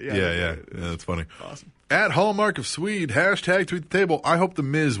talking. But yeah, that's funny. Awesome. At Hallmark of Swede, hashtag tweet the table. I hope the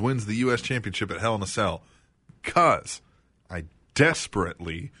Miz wins the U.S. Championship at Hell in a Cell, because I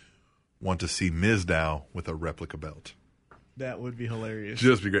desperately want to see Mizdow with a replica belt. That would be hilarious.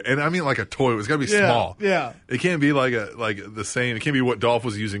 Just be great. And I mean like a toy. It's got to be Yeah, small. yeah. It can't be like the same. It can't be what Dolph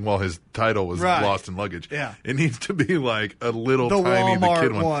was using while his title was Right. lost in luggage. Yeah. It needs to be like a little The tiny the Walmart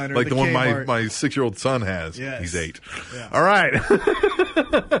kid one or like the the one Kmart. my 6-year-old son has. Yes. He's 8. Yeah. All right.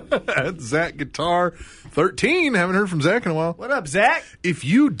 That's Zach Guitar 13. Haven't heard from Zach in a while. What up, Zach? If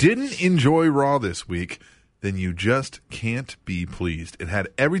you didn't enjoy Raw this week, then you just can't be pleased. It had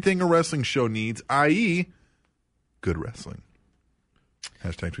everything a wrestling show needs, i.e., good wrestling.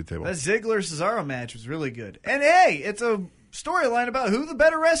 Hashtag tweet table. That Ziggler-Cesaro match was really good. And hey, it's a storyline about who the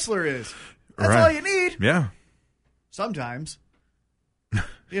better wrestler is. That's Right. all you need. Yeah. Sometimes.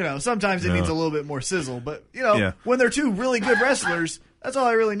 Sometimes it Yeah. needs a little bit more sizzle. But, Yeah. when they're two really good wrestlers, that's all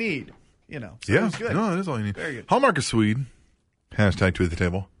I really need. So Yeah. it's good. No, that is all you need. Very good. Hallmark of Swede. Hashtag tweet the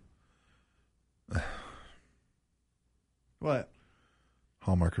table. What?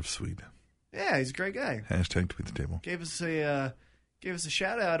 Hallmark of Swede. Yeah, he's a great guy. Hashtag tweet the table. Gave us a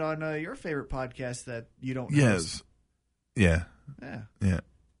shout out on your favorite podcast that you don't Yes. host. Yeah. Yeah, Yeah.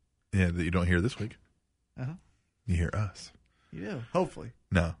 Yeah, that you don't hear this week. Uh-huh. You hear us. you do. Hopefully.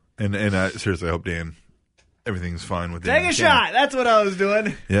 No. And seriously, I hope Dan, everything's fine with Take Dan. a shot. That's what I was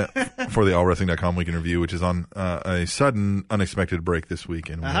doing. Yeah, for the AllWrestling.com week in review, which is on a sudden, unexpected break this week,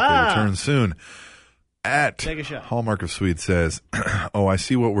 and we hope they return soon. Take a shot. Hallmark of Swede says, "Oh, I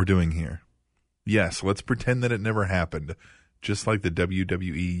see what we're doing here. Yes, let's pretend that it never happened, just like the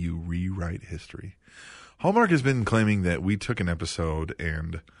WWE. You rewrite history." Hallmark has been claiming that we took an episode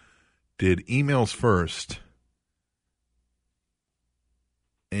and did emails first,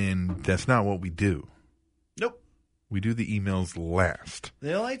 and that's not what we do. Nope. We do the emails last.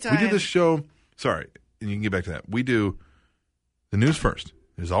 The only time We do this show. Sorry, and you can get back to that. We do the news first.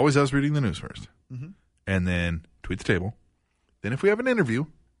 There's always us reading the news 1st, and then tweet the table. Then, if we have an interview,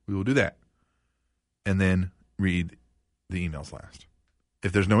 we will do that, and then read the emails last.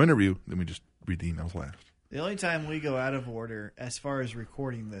 If there's no interview, then we just read the emails last. The only time we go out of order as far as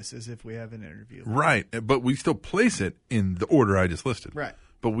recording this is if we have an interview. Right, but we still place it in the order I just listed. Right.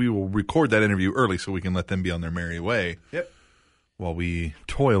 But we will record that interview early so we can let them be on their merry way. Yep. While we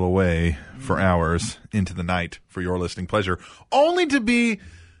toil away for hours into the night for your listening pleasure, only to be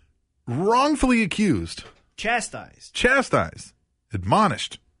wrongfully accused, chastised,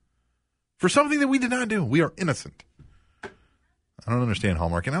 admonished for something that we did not do. We are innocent. I don't understand,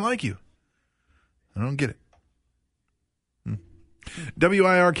 Hallmark, and I like you. I don't get it.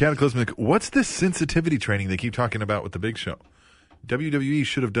 WIR Cataclysmic, what's this sensitivity training they keep talking about with the Big Show? WWE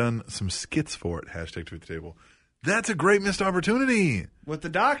should have done some skits for it. Hashtag tweet the table. That's a great missed opportunity. With the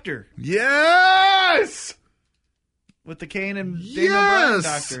doctor. Yes! With the Kane and Daniel Yes! Bryan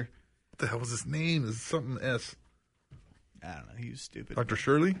doctor. What the hell was his name? Is something S? I don't know. He was stupid. Dr.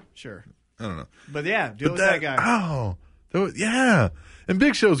 Shirley? Sure. I don't know. But yeah, do it with that guy. Oh, yeah. And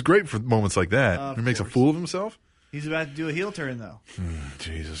Big Show's great for moments like that. Of He makes a course. fool of himself. He's about to do a heel turn, though.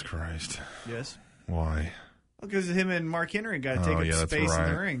 Jesus Christ. Yes. Why? Because him and Mark Henry got to take up yeah, that's space in right.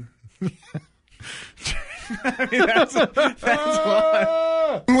 the ring. I mean, that's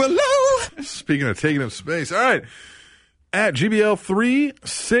why. Speaking of taking up space. All right. At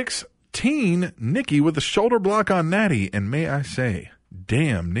GBL316, Nikki with a shoulder block on Natty. And may I say,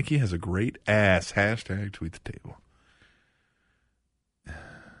 damn, Nikki has a great ass. Hashtag tweet the table.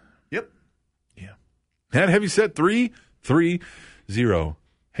 Yep. Yeah. At Heavyset 330.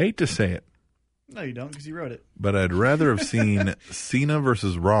 Hate to say it, No, you don't, because you wrote it. but I'd rather have seen Cena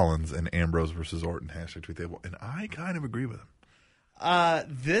versus Rollins and Ambrose versus Orton. Hashtag tweet the table. And I kind of agree with him.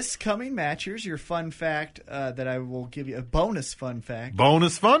 This coming match, here's your fun fact that I will give you, a bonus fun fact.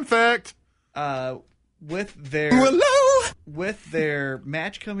 Bonus fun fact. With their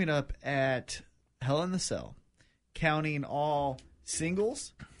match coming up at Hell in the Cell, counting all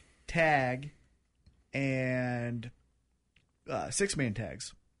singles, tag, and 6-man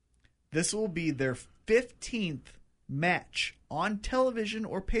tags. This will be their 15th match on television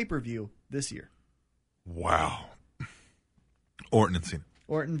or pay-per-view this year. Wow. Orton and Cena.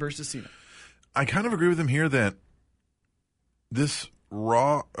 Orton versus Cena. I kind of agree with him here that this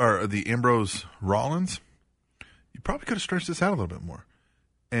Raw, or the Ambrose Rollins, you probably could have stretched this out a little bit more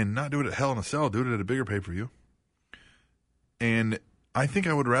and not do it at Hell in a Cell, do it at a bigger pay-per-view. And I think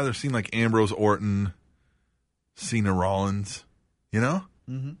I would rather seen like Ambrose Orton, Cena Rollins, you know?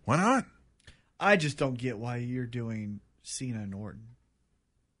 Mm-hmm. Why not? I just don't get why you're doing Cena and Orton.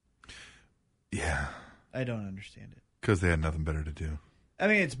 Yeah. I don't understand it. Because they had nothing better to do. I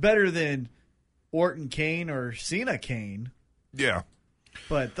mean, it's better than Orton Kane or Cena Kane. Yeah.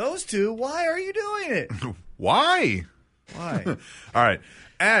 But those two, why are you doing it? Why? Why? All right.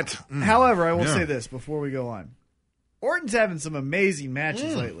 However, I will say this before we go on. Orton's having some amazing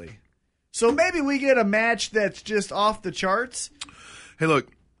matches lately. So maybe we get a match that's just off the charts. Hey, look.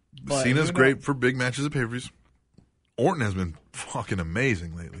 But Cena's great for big matches at pay-per-views. Orton has been fucking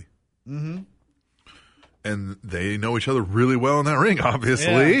amazing lately. Mm-hmm. And they know each other really well in that ring,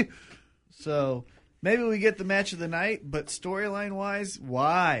 obviously. Yeah. So maybe we get the match of the night, but storyline-wise,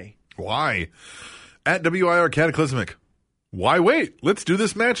 why? Why? At WIR Cataclysmic, why wait? Let's do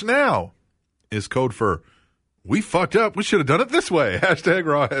this match now. Is code for, we fucked up. We should have done it this way. Hashtag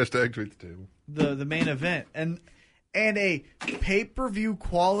Raw, hashtag Tweet the Table. The main event. And a pay-per-view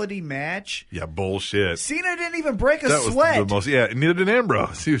quality match. Yeah, bullshit. Cena didn't even break a That sweat. was the most, yeah, neither did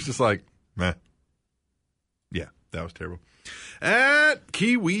Ambrose. He was just like, meh. Yeah, that was terrible. At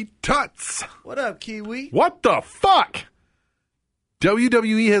Kiwi Tuts. What up, Kiwi? What the fuck?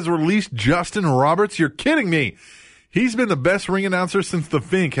 WWE has released Justin Roberts? You're kidding me. He's been the best ring announcer since the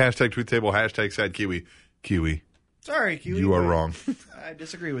Fink. Hashtag Tweet Table, hashtag Sad Kiwi. Kiwi. Sorry, Kiwi. You are wrong. I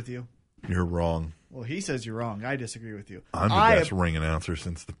disagree with you. You're wrong. Well, he says you're wrong. I disagree with you. I'm the best ring announcer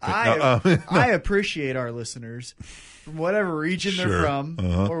since the Fink. I appreciate our listeners from whatever region they're Sure. from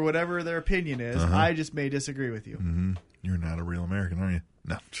or whatever their opinion is. I just may disagree with you. Mm-hmm. You're not a real American, are you?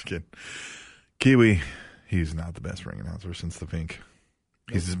 No, just kidding. Kiwi, he's not the best ring announcer since the Fink.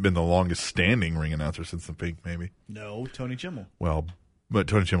 He's been the longest standing ring announcer since the Fink, maybe. No, Tony Chimmel. Well, but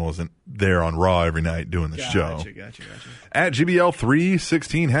Tony Chimmel isn't there on Raw every night doing the show. Gotcha. At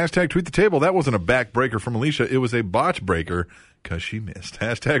GBL316, hashtag Tweet the Table. That wasn't a backbreaker from Alicia. It was a botch breaker because she missed.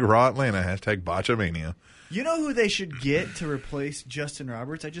 Hashtag Raw Atlanta. Hashtag Botchamania. You know who they should get to replace Justin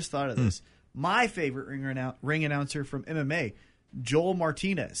Roberts? I just thought of this. My favorite ring announcer from MMA, Joel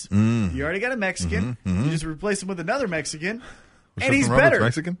Martinez. You already got a Mexican. You just replace him with another Mexican, and he's Roberts better.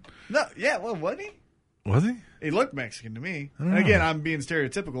 Mexican? No, yeah, well, wasn't he? Was he? He looked Mexican to me. And again, I'm being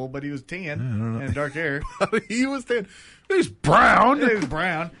stereotypical, but he was tan and dark hair. He was there. He's brown. He was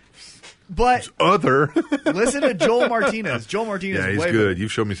brown. But Other. listen to Joel Martinez. Joel Martinez Yeah, is he's way good.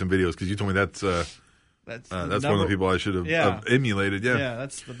 You've shown me some videos because you told me that's That's one of the people I should have emulated. Yeah,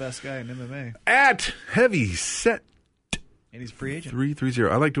 that's the best guy in MMA. At Heavy Set And he's a free agent.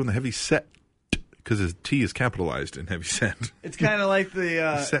 330. I like doing the Heavy Set because his T is capitalized in Heavy Set. It's kind of like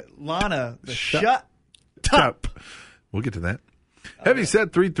the Set. Lana, the Shut shut up. We'll get to that. Heavy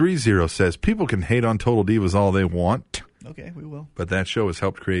Set 330 says people can hate on Total Divas all they want, Okay, we will. but that show has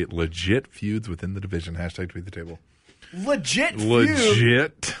helped create legit feuds within the division. Hashtag Tweet the Table. Legit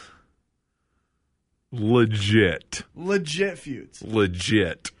feud. Legit feuds.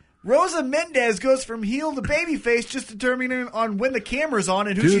 Legit. Rosa Mendez goes from heel to babyface just determining on when the camera's on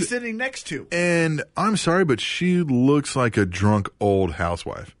and who Dude. she's sitting next to. And I'm sorry, but she looks like a drunk old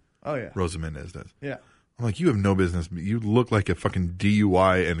housewife. Oh, yeah. Rosa Mendez does. Yeah. I'm like, you have no business. You look like a fucking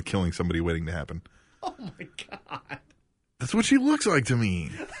DUI and killing somebody waiting to happen. Oh, my God. That's what she looks like to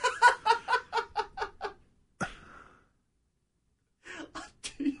me.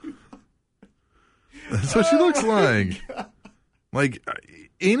 That's what she looks like. Like,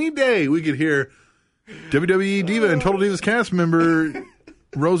 any day we could hear WWE Diva and Total Divas cast member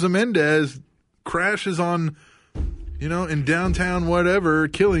Rosa Mendez crashes on, in downtown whatever,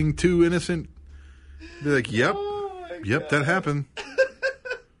 killing two innocent. Be like, yep, that happened.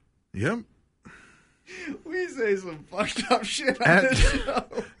 Yep. We say some fucked up shit on this show.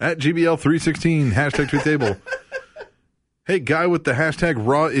 At GBL316, hashtag Tweet Table. Hey, guy with the hashtag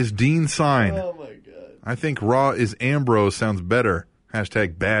Raw is Dean sign. Oh, my God. I think Raw is Ambrose sounds better.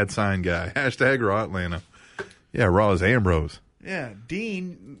 Hashtag bad sign guy. Hashtag Raw Atlanta. Yeah, Raw is Ambrose. Yeah,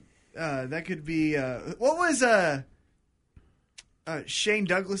 Dean, that could be, what was Shane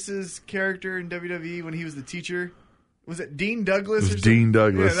Douglas's character in WWE when he was the teacher? Was it Dean Douglas? It was Dean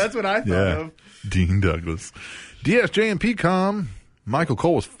Douglas. Yeah, that's what I thought of. Dean Douglas. DSJ and PCOM. Michael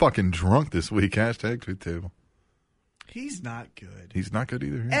Cole was fucking drunk this week. Hashtag tweet the table. He's not good. He's not good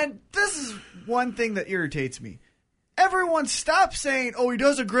either. And this is one thing that irritates me. Everyone stop saying, oh, he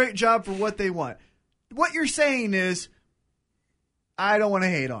does a great job for what they want. What you're saying is, I don't want to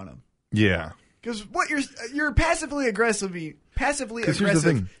hate on him. Yeah. Because what you're passively aggressive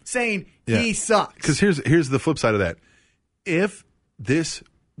thing. saying he sucks. Because here's the flip side of that. If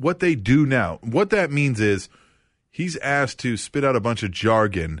what they do now, what that means is he's asked to spit out a bunch of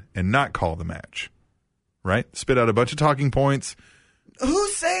jargon and not call the match. Right? Spit out a bunch of talking points.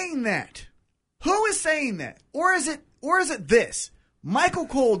 Who's saying that? Who is saying that? Or is it this? Michael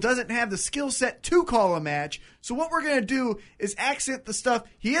Cole doesn't have the skill set to call a match, so what we're going to do is accent the stuff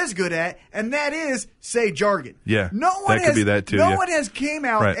he is good at, and that is say jargon. Yeah, could be that too. No one has came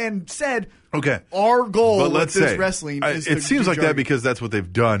out and said, okay, our goal but with this wrestling is it to seems do like jargon. that because that's what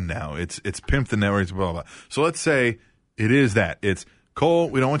they've done now. It's pimped the networks, blah, blah, blah. So let's say it is that. It's, Cole,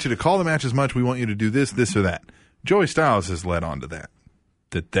 we don't want you to call the match as much. We want you to do this, this, or that. Joey Styles has led on to that.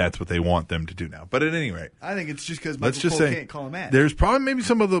 That's what they want them to do now. But at any rate, I think it's just because Michael Cole can't call a match. There's probably maybe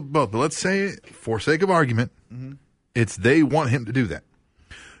some of the both. But let's say, for sake of argument, it's they want him to do that.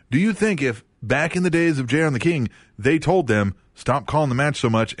 Do you think if back in the days of JR and the King, they told them, stop calling the match so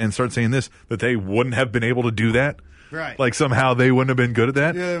much and start saying this, that they wouldn't have been able to do that? Right. Like somehow they wouldn't have been good at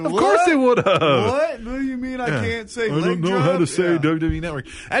that? Yeah, of course they would have. What? What do you mean I can't say I don't leg know drop? how to say Yeah. WWE Network.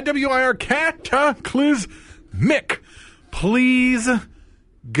 At WIR Cataclysmic, please,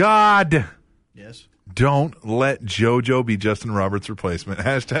 God, Yes. don't let JoJo be Justin Roberts' replacement.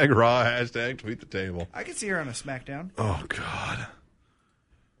 Hashtag Raw, hashtag tweet the table. I can see her on a SmackDown. Oh, God.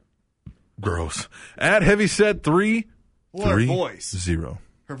 Gross. At Heavyset 330. Well, her voice. Zero.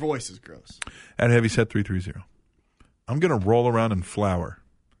 Her voice is gross. At Heavyset 330. I'm going to roll around in flour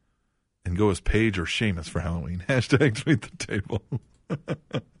and go as Paige or Sheamus for Halloween. Hashtag tweet the table.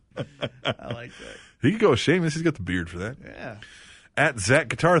 I like that. He could go with Sheamus. He's got the beard for that. Yeah. At Zach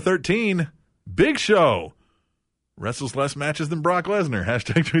Guitar 13, Big Show wrestles less matches than Brock Lesnar.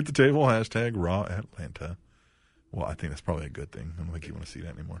 Hashtag tweet the table. Hashtag Raw Atlanta. Well, I think that's probably a good thing. I don't think you want to see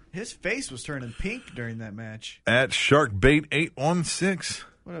that anymore. His face was turning pink during that match. At Sharkbait 816,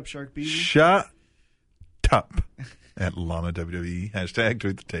 What up, Shark B? shut up. At Lana WWE. Hashtag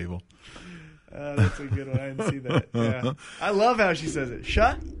tweet the table. That's a good one. I didn't see that. Yeah. I love how she says it.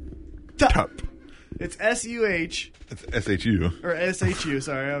 Shut up. Top. It's S-U-H It's SHU. or S-H-U.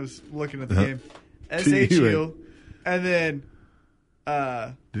 Sorry, I was looking at the game. T-U-A. S-H-U. And then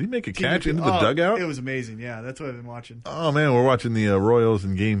Did he make a catch into the dugout? It was amazing. Yeah, that's what I've been watching. Oh, man, we're watching the Royals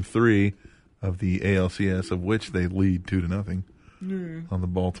in Game 3 of the ALCS, of which they lead 2-0 on the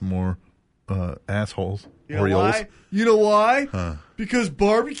Baltimore assholes. You know Orioles. why? You know why? Because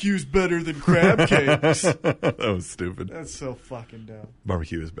barbecue's better than crab cakes. That was stupid. That's so fucking dumb.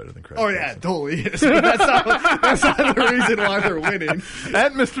 Barbecue is better than crab Oh, cakes. yeah, it totally is. But that's not the reason why they're winning.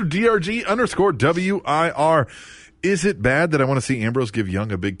 At Mr. DRG_WIR. Is it bad that I want to see Ambrose give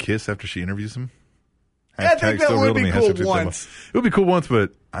Young a big kiss after she interviews him? I think that Still would real to be me. cool Hashtag tweet once. table. It would be cool once,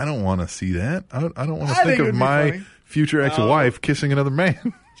 but I don't want to see that. I don't want to I think think it of would be my funny. future ex-wife kissing another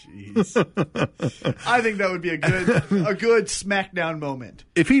man. Jeez. I think that would be a good SmackDown moment.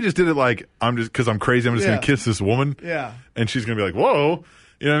 If he just did it like, because I'm crazy, I'm just Yeah. going to kiss this woman. Yeah. And she's going to be like, whoa.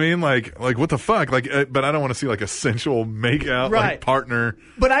 You know what I mean? Like what the fuck? But I don't want to see like a sensual make-out Right. like partner.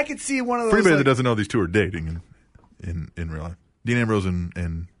 But I could see one of those. For anybody like, that doesn't know, these two are dating in real life. Dean Ambrose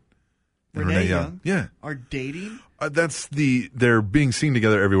and Renee Young Yeah. are dating. They're being seen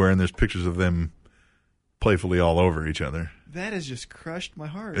together everywhere, and there's pictures of them playfully all over each other. That has just crushed my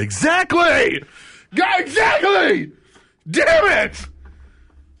heart. Exactly! Exactly! Damn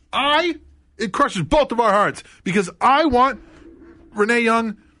it! It crushes both of our hearts because I want Renee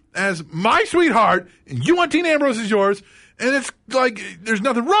Young as my sweetheart, and you want Dean Ambrose as yours, and it's like, there's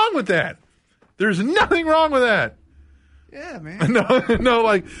nothing wrong with that. There's nothing wrong with that. Yeah, man. No,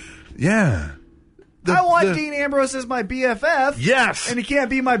 like, yeah. I want Dean Ambrose as my BFF. Yes. And he can't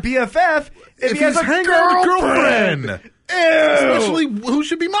be my BFF if he has he's a hanging out with a girlfriend. girlfriend. Ew. Especially who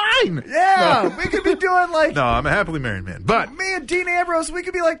should be mine. Yeah, we could be doing like No, I'm a happily married man. But me and Dean Ambrose. We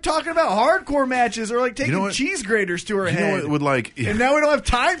could be like talking about hardcore matches or like taking You know what? cheese graters to her you know head. what would like... And now we don't have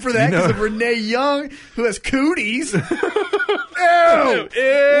time for that You know- because of Renee Young, who has cooties. Ew. Ew.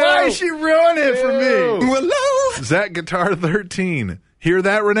 Why is she ruining it for me? Hello? Zach Guitar 13. Hear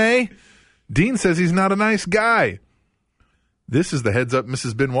that, Renee? Dean says he's not a nice guy. This is the heads up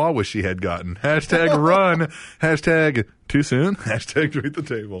Mrs. Benoit wish she had gotten. Hashtag run. Hashtag too soon. Hashtag tweet the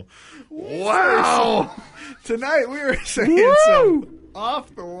table. Wow. Tonight we were saying Woo! some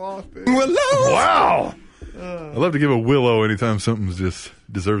off the wall things. Wow. I love to give a willow anytime something just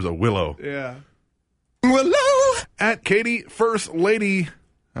deserves a willow. Yeah. Willow at Katie First Lady.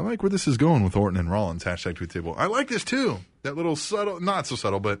 I like where this is going with Orton and Rollins. Hashtag tweet table. I like this too. That little subtle, not so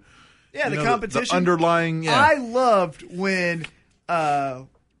subtle, but Yeah, you the know, competition. the underlying. Yeah, I loved when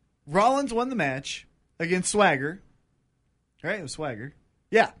Rollins won the match against Swagger. Right? It was Swagger.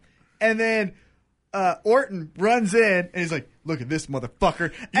 Yeah. And then Orton runs in and he's like, look at this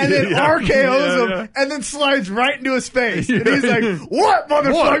motherfucker. And then RKO's him and then slides right into his face. And he's like, what,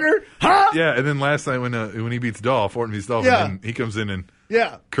 motherfucker? Huh? yeah. And then last night when he beats Dolph, Orton beats Dolph, Yeah. and then he comes in and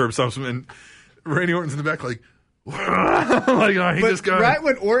Yeah. curb stomps him, and Randy Orton's in the back like, like I hate But this guy. right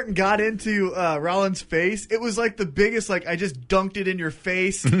when Orton got into Rollins' face, it was like the biggest, like, I just dunked it in your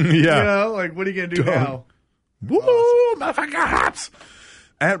face. Yeah. You know? Like, what are you going to do now? Woo, motherfucker hops.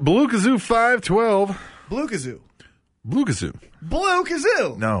 At Blue Kazoo 512. Blue Kazoo. Blue Kazoo. Blue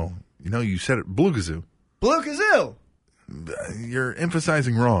Kazoo. No, you said it. Blue Kazoo. Blue Kazoo. You're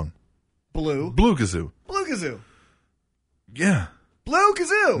emphasizing wrong. Blue. Blue Kazoo. Blue Kazoo. Yeah. Blue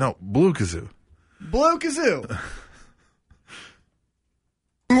Kazoo. No, Blue Kazoo. Blue Kazoo.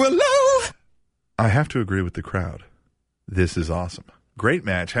 Hello. I have to agree with the crowd. This is awesome. Great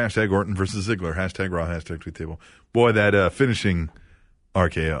match. Hashtag Orton versus Ziggler. Hashtag Raw. Hashtag Tweet Table. Boy, that finishing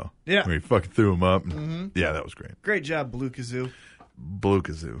RKO. Yeah. Where he fucking threw him up. Yeah, that was great. Great job, Blue Kazoo. Blue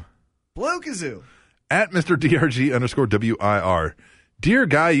Kazoo. Blue Kazoo. At Mr. DRG_WIR. Dear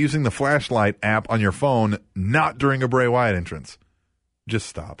guy using the flashlight app on your phone, not during a Bray Wyatt entrance. Just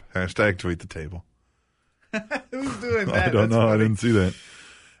stop. Hashtag Tweet the Table. Who's doing that? I don't That's know. I funny. didn't see that.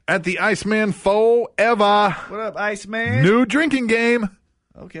 At the Iceman Forever. What up, Iceman? New drinking game.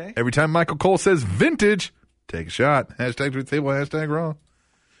 Okay. Every time Michael Cole says vintage, take a shot. Hashtag Tweet the Table. Hashtag Raw.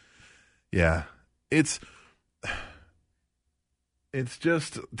 Yeah. It's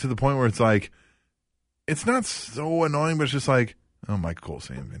just to the point where it's like, it's not so annoying, but it's just like, oh, Michael Cole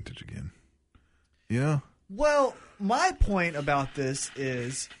saying vintage again. You know? Well, my point about this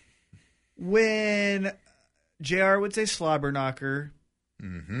is when JR would say slobber knocker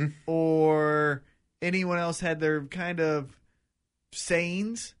or anyone else had their kind of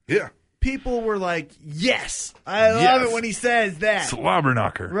sayings, Yeah. people were like, yes, I love it when he says that. Slobber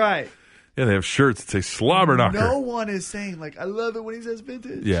knocker. Right. Yeah, they have shirts that say slobber knocker. No one is saying, like, I love it when he says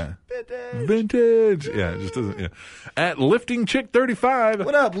vintage. Yeah. Vintage. Vintage. Yeah, it just doesn't. Yeah. At Lifting Chick 35.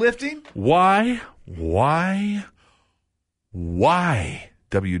 What up, lifting? Why?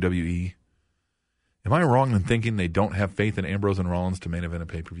 WWE? Am I wrong in thinking they don't have faith in Ambrose and Rollins to main event a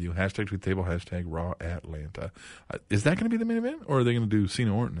pay-per-view? Hashtag Tweet Table. Hashtag Raw Atlanta. Is that going to be the main event, or are they going to do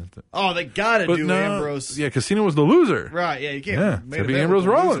Cena Orton? Oh, they got to do Ambrose. Yeah, because Cena was the loser. Right, yeah, you can't. Yeah, main it's gotta be event Ambrose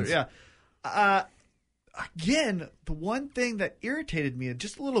with the loser, Rollins. Yeah. Again, the one thing that irritated me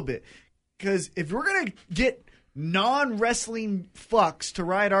just a little bit, because if we're going to get non-wrestling fucks to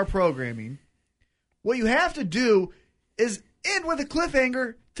write our programming, what you have to do is end with a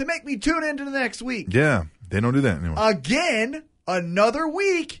cliffhanger to make me tune into the next week. Yeah, they don't do that anymore. Again, another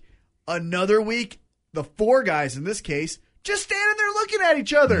week, the four guys in this case, just standing there looking at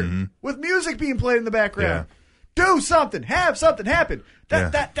each other with music being played in the background. Yeah. Do something. Have something happen. Yeah.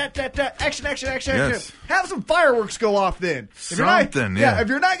 Action. Yes. Have some fireworks go off then. If you're Something, yeah. If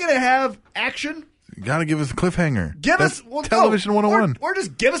you're not going to have action, You got to give us a cliffhanger. give That's us well, Television no, 101. Or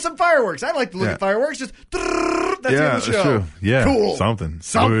just give us some fireworks. I'd like to look Yeah. at fireworks. Just that's the end Yeah, of the that's show. true. Yeah, Cool. something.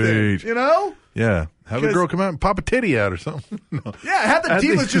 Something. Sweet. You know? Yeah. Have a 'Cause- girl come out and pop a titty out or something. No. Yeah, have the I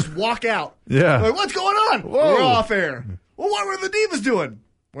think- divas just walk out. Yeah. Like, what's going on? Whoa. We're off air. Well, what were the divas doing?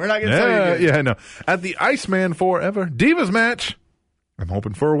 We're not going to tell you. Again. Yeah, no. At the Iceman Forever Divas match, I'm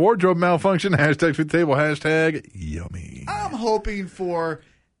hoping for a wardrobe malfunction. Hashtag Tweet the Table. Hashtag yummy. I'm hoping for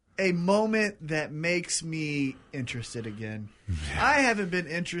a moment that makes me interested again. I haven't been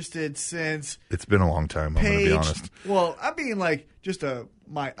interested since It's been a long time, I'm going to be Paige. honest. Well, I'm being like just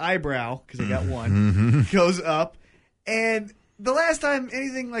my eyebrow, because I got Mm-hmm. one, goes up. And the last time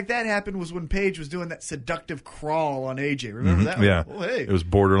anything like that happened was when Paige was doing that seductive crawl on AJ. Remember that? Yeah. Oh, hey. It was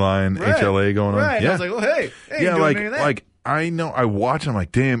borderline Right. HLA going on. Right. Yeah. I was like, oh, hey. Hey, yeah, doing like, any of that. like I know, I watch, I'm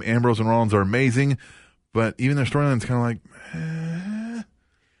like, damn, Ambrose and Rollins are amazing. But even their storyline's kind of like,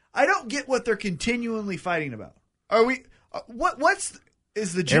 I don't get what they're continually fighting about. Are we?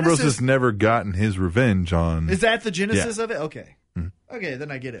 Is the genesis? Ambrose has never gotten his revenge on. Is that the genesis Yeah. of it? Okay. Okay,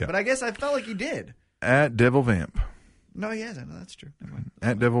 then I get it. Yeah. But I guess I felt like he did. At Devil Vamp. No, he hasn't. No, that's true. Never mind.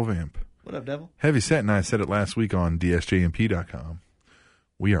 At Devil Vamp. What up, Devil? Heavyset and I said it last week on DSJMP.com.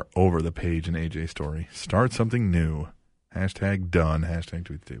 We are over the Paige and AJ story. Start something new. Hashtag done. Hashtag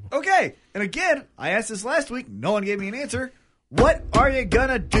Tweet the Table. Okay. And again, I asked this last week. No one gave me an answer. What are you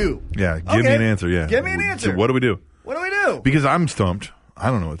gonna do? Yeah, give me an answer. Yeah, Give me an answer. So what do we do? What do we do? Because I'm stumped. I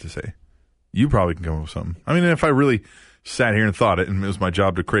don't know what to say. You probably can come up with something. I mean, if I really sat here and thought it, and it was my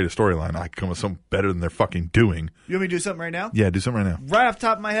job to create a storyline, I could come up with something better than they're fucking doing. You want me to do something right now? Yeah, do something right now. Right off the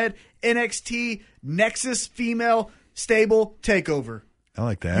top of my head, NXT Nexus female stable takeover. I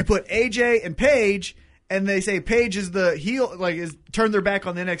like You that. put AJ and Paige, and they say Paige is the heel, like is turned their back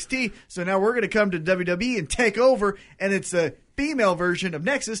on the NXT. So now we're going to come to WWE and take over, and it's a female version of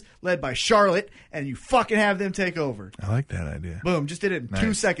Nexus led by Charlotte, and you fucking have them take over. I like that idea. Boom! Just did it in Nice.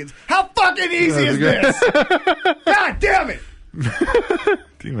 2 seconds. How fucking easy is this? God damn it!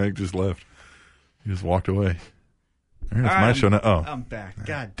 T-Mac just left. He just walked away. All right, it's All my right, show now. Oh, I'm back.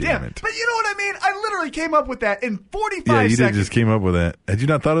 God damn damn it. it! But you know what I mean? I literally came up with that in 45 yeah, you seconds. did just came up with that. Had you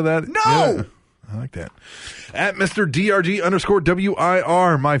not thought of that? No! Yeah, I like that. At Mr.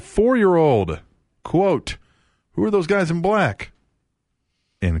 DRG_WIR, my 4-year-old, quote, who are those guys in black?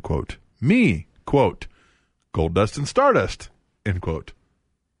 End quote. Me, quote, Gold Dust and Stardust, end quote.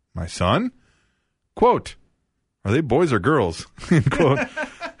 My son, quote, are they boys or girls? End quote.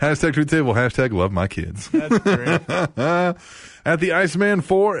 Hashtag tweet table, hashtag love my kids. That's great. At the Iceman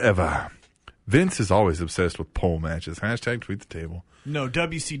Forever. Vince is always obsessed with pole matches. Hashtag tweet the table. No,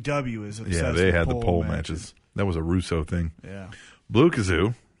 WCW is obsessed Yeah, they with had the pole matches. That was a Russo thing. Yeah. Blue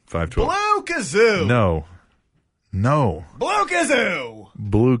Kazoo, 512. Blue Kazoo. No. Blue Kazoo.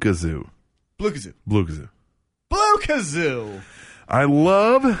 Blue Kazoo. Blue Kazoo. Blue Kazoo. Blue Kazoo. I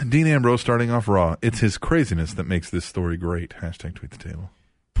love Dean Ambrose starting off Raw. It's his craziness that makes this story great. Hashtag tweet the table.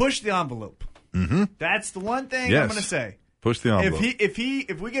 Push the envelope. Mm-hmm. That's the one thing Yes. I'm going to say. Push the envelope.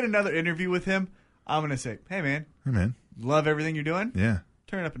 If we get another interview with him, I'm going to say, hey man, Hey, man. love everything you're doing. Yeah.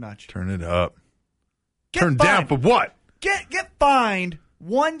 Turn it up a notch. Turn it up. Get Turn down fined. for what? Get fined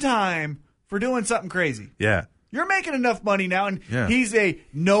one time for doing something crazy. Yeah. You're making enough money now, and Yeah. he's a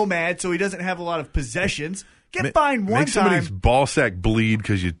nomad, so he doesn't have a lot of possessions. Get fined one Make somebody's time, ball sack bleed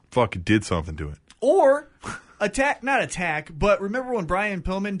because you fucking did something to it. or not attack, but remember when Brian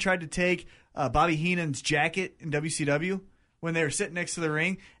Pillman tried to take Bobby Heenan's jacket in WCW when they were sitting next to the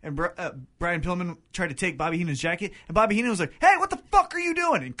ring, and Brian Pillman tried to take Bobby Heenan's jacket, and Bobby Heenan was like, hey, what the fuck are you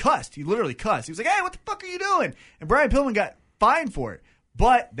doing? And cussed. He literally cussed. He was like, hey, what the fuck are you doing? And Brian Pillman got fined for it,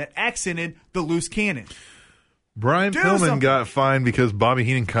 but that accented the loose cannon. Brian Do Pillman something. got fined because Bobby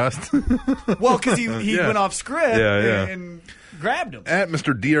Heenan cussed. Well, because he Yeah. went off script Yeah. and grabbed him. At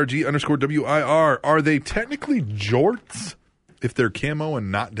Mr. DRG_WIR, are they technically jorts if they're camo and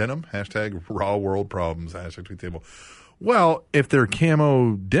not denim? Hashtag raw world problems. Hashtag tweet table. Well, if they're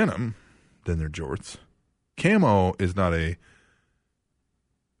camo denim, then they're jorts. Camo is not a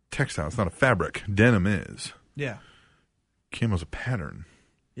textile. It's not a fabric. Denim is. Yeah. Camo's a pattern.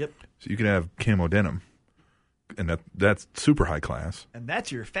 Yep. So you can have camo denim, and that's super high class. And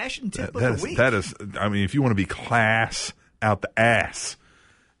that's your fashion tip of That the is, week. that is, I mean, if you want to be class out the ass,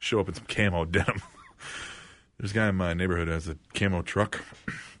 show up in some camo denim. There's a guy in my neighborhood who has a camo truck.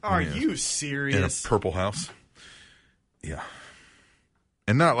 Are Yeah. you In a serious? purple house. Yeah.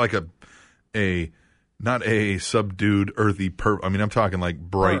 And not like not a subdued earthy purple. I mean, I'm talking like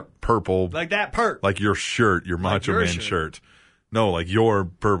bright purple, Like that perk. like your shirt, your Macho your Man shirt. shirt. No, like your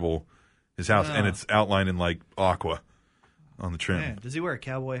purple, his house, and Oh. it's outlined in like aqua on the trim. Man, does he wear a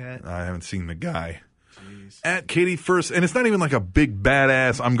cowboy hat? I haven't seen the guy. At Katie First, and it's not even like a big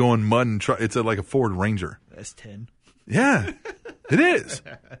badass, I'm going mud and truck. It's like a Ford Ranger. That's 10. Yeah, it is.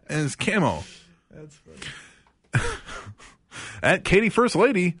 And it's camo. That's funny. At Katie First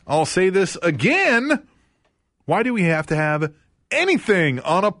Lady, I'll say this again. Why do we have to have anything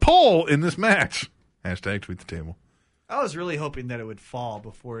on a pole in this match? Hashtag tweet the table. I was really hoping that it would fall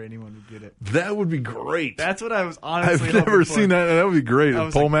before anyone would get it. That would be great. That's what I was honestly I've never hoping for. seen that. That would be great. I A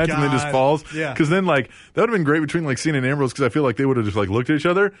was pole like, match and then just God. falls. Yeah. Because then, like, that would have been great between, like, Cena and Ambrose because I feel like they would have just, like, looked at each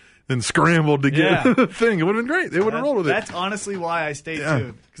other then scrambled to get Yeah. the thing. It would have been great. They would have rolled with it. That's honestly why I stayed Yeah.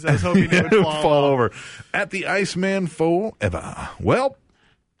 tuned. Because I was hoping it would fall, fall off. over. At the Iceman Forever. Well,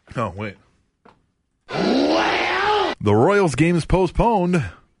 oh, wait. The Royals game is postponed,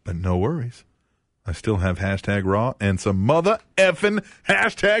 but no worries. I still have hashtag Raw and some mother effing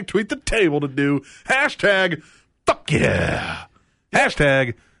hashtag tweet the table to do. Hashtag fuck yeah.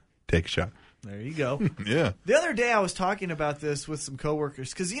 Hashtag take a shot. There you go. Yeah. The other day I was talking about this with some coworkers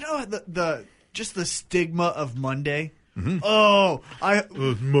because you know the just the stigma of Monday. Oh,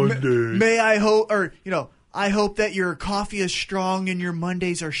 Monday. May I hope, or I hope that your coffee is strong and your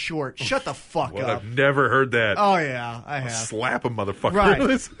Mondays are short. Shut the fuck Well, up. I've never heard that. Oh yeah, I have. Slap a motherfucker.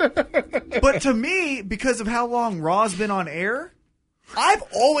 Right. But to me, because of how long Raw's been on air, I've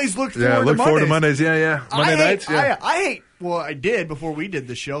always looked forward Yeah, to look Mondays. forward to Mondays. Yeah, yeah. Monday nights. Yeah. I hate Well, I did before we did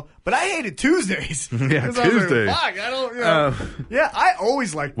the show, but I hated Tuesdays. Yeah, 'Cause I was like, Tuesday. fuck, I don't. You know. Yeah, I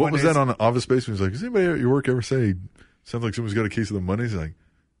always liked What was Mondays. that on Office Space? He was like, does anybody at your work ever say, sounds like someone's got a case of the Mondays? He's like,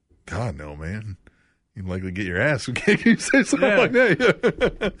 God, no, man. You'd likely get your ass. Can't you say something Yeah. like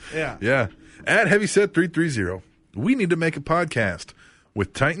that? Yeah. Yeah. At Heavyset330, we need to make a podcast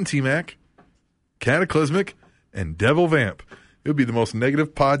with Titan T-Mac, Cataclysmic, and Devil Vamp. It would be the most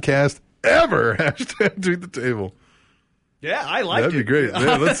negative podcast ever. Hashtag Tweet the Table. Yeah, I liked That'd it. be great.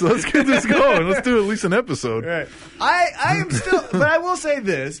 Yeah, let's get this going. Let's do at least an episode. Right. I am still, but I will say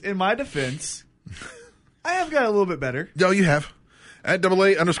this in my defense, I have got a little bit better. No, you have. At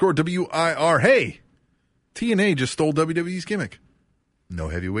AA_WIR. Hey, TNA just stole WWE's gimmick. No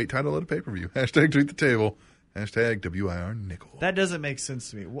heavyweight title at a pay-per-view. Hashtag Tweet the Table. Hashtag WIR Nickel. That doesn't make sense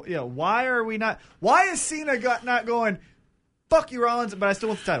to me. Yeah, why are we not? Why is Cena not going? Fuck you, Rollins, but I still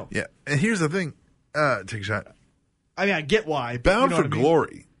want the title. Yeah, and here's the thing. Take a shot. I mean, I get why. But Bound you know for what I mean?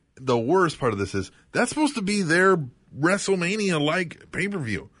 Glory. The worst part of this is that's supposed to be their WrestleMania-like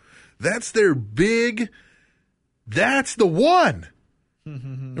pay-per-view. That's their big. That's the one.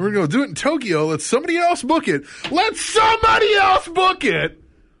 And we're going to do it in Tokyo. Let somebody else book it. Let somebody else book it.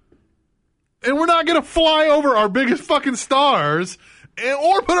 And we're not going to fly over our biggest fucking stars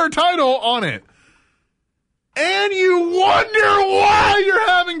or put our title on it. And you wonder why you're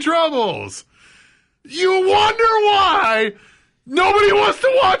having troubles. You wonder why nobody wants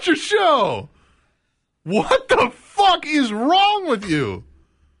to watch your show. What the fuck is wrong with you?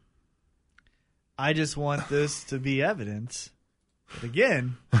 I just want this to be evidence. But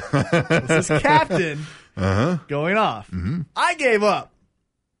again, this is Captain going off. Mm-hmm. I gave up.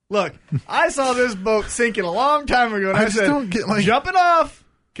 Look, I saw this boat sinking a long time ago, and I I just said, don't get, like- jumping off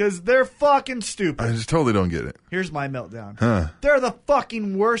because they're fucking stupid. I just totally don't get it. Here's my meltdown. Huh. They're the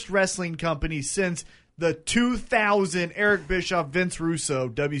fucking worst wrestling company since the 2000 Eric Bischoff, Vince Russo,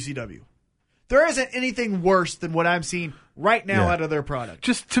 WCW. There isn't anything worse than what I'm seeing right now Yeah. out of their product.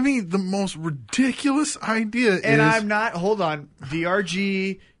 Just to me, the most ridiculous idea is. And I'm not, hold on,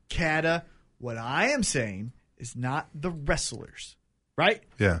 DRG, Kata, what I am saying is not the wrestlers, right?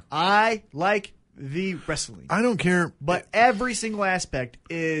 Yeah. I like the wrestling. I don't care. But every single aspect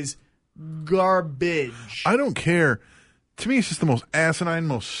is garbage. I don't care. To me, it's just the most asinine,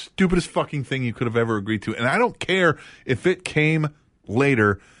 most stupidest fucking thing you could have ever agreed to. And I don't care if it came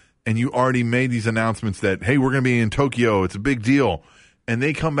later and you already made these announcements that, hey, we're going to be in Tokyo. It's a big deal. And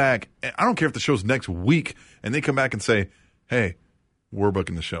they come back. And I don't care if the show's next week. And they come back and say, hey, we're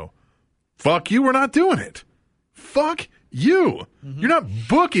booking the show. Fuck you. We're not doing it. Fuck you. You're not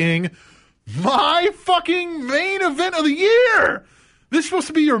booking my fucking main event of the year. This is supposed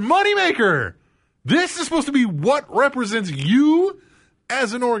to be your moneymaker. This is supposed to be what represents you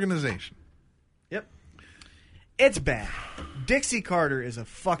as an organization. Yep. It's bad. Dixie Carter is a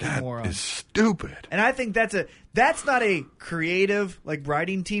fucking moron. Is stupid. And I think that's not a creative like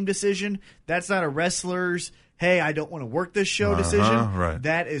writing team decision. That's not a wrestler's, hey, I don't want to work this show decision. right.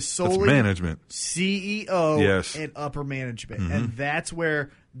 That is That's solely management. CEO Yes. and upper management. And that's where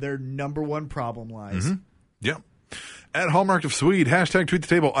their number one problem lies. Yep. At Hallmark of Swede, hashtag Tweet the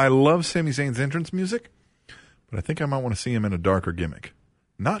Table. I love Sami Zayn's entrance music, but I think I might want to see him in a darker gimmick.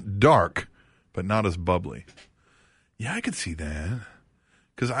 Not dark, but not as bubbly. Yeah, I could see that.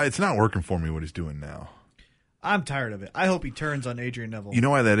 Because it's not working for me what he's doing now. I'm tired of it. I hope he turns on Adrian Neville. You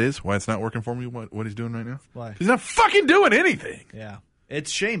know why that is? Why it's not working for me what he's doing right now? Why? He's not fucking doing anything. Yeah.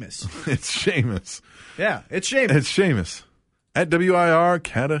 It's Sheamus. It's Sheamus. Yeah, it's Sheamus. It's Sheamus. At WIR,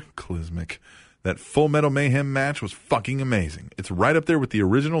 Cataclysmic. That Full Metal Mayhem match was fucking amazing. It's right up there with the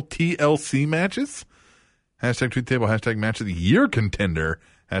original TLC matches. Hashtag Tweet the Table. Hashtag Match of the Year contender.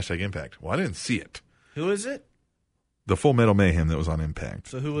 Hashtag Impact. Well, I didn't see it. Who is it? The Full Metal Mayhem that was on Impact.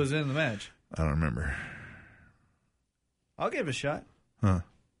 So who was in the match? I don't remember. I'll give it a shot. Huh.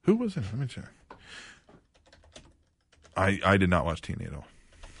 Who was it? Let me check. I did not watch TNA at all.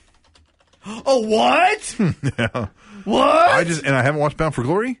 Oh, what? Yeah. What? I haven't watched Bound for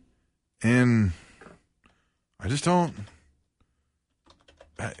Glory, and I just don't.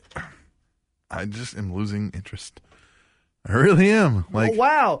 I just am losing interest. I really am. Like, oh,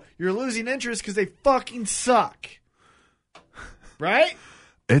 wow. You're losing interest because they fucking suck. Right?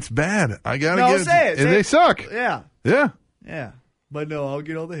 it's bad. I gotta No, get say it. And Say they it. suck. Yeah. Yeah. Yeah. But no, I'll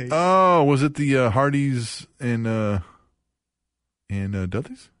get all the hate. Oh, was it the Hardys and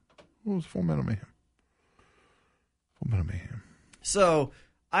Dudleys? What was Full Metal Mayhem? Full Metal Mayhem. So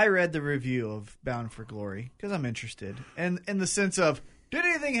I read the review of Bound for Glory because I'm interested. And in the sense of, did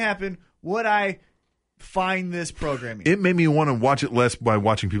anything happen? Would I find this programming? It made me want to watch it less by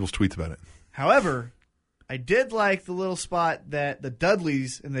watching people's tweets about it. However, I did like the little spot that the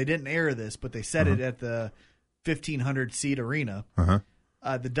Dudleys, and they didn't air this, but they said it at the 1,500 seat arena.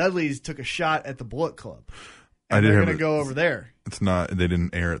 The Dudleys took a shot at the Bullet Club. And they're going to go over there. It's not. They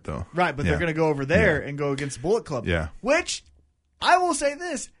didn't air it though. Right, but they're going to go over there and go against Bullet Club. Yeah. Which I will say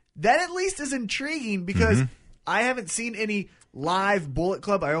this: that at least is intriguing because I haven't seen any live Bullet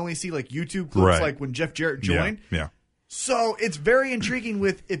Club. I only see like YouTube clips, like when Jeff Jarrett joined. Yeah. So it's very intriguing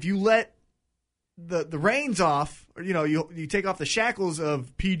with if you let the reins off, you take off the shackles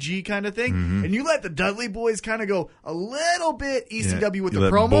of PG kind of thing, and you let the Dudley boys kind of go a little bit ECW with you the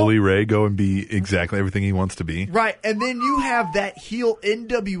let promo. Bully Ray go and be exactly everything he wants to be. Right, and then you have that heel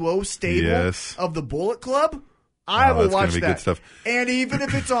NWO stable of the Bullet Club. I will watch that. Good stuff. And even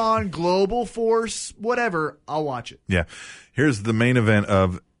if it's on Global Force, whatever, I'll watch it. Yeah. Here's the main event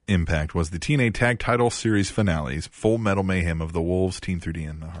of Impact was the TNA Tag Title Series finales, Full Metal Mayhem of the Wolves, Team 3D,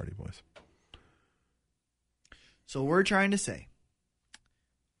 and the Hardy Boys. So we're trying to say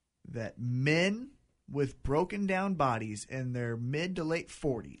that men with broken down bodies in their mid to late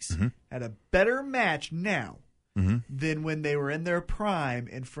 40s had a better match now than when they were in their prime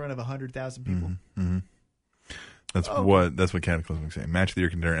in front of 100,000 people. That's what Cataclysm is saying. Match of the year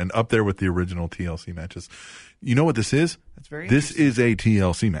contender, and up there with the original TLC matches. You know what this is? That's very. This is a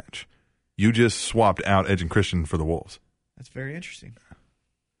TLC match. You just swapped out Edge and Christian for the Wolves. That's very interesting.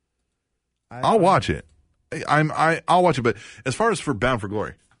 I'll watch it. I'll watch it. But as far as for Bound for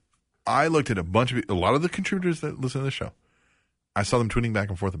Glory, I looked at a lot of the contributors that listen to the show. I saw them tweeting back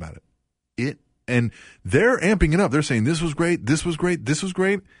and forth about it. And they're amping it up. They're saying this was great, this was great, this was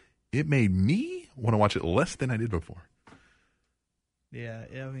great. It made me want to watch it less than I did before. Yeah,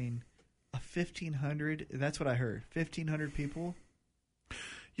 I mean, a 1,500. That's what I heard. 1,500 people.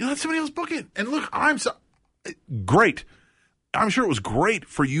 You let somebody else book it. And look, great. I'm sure it was great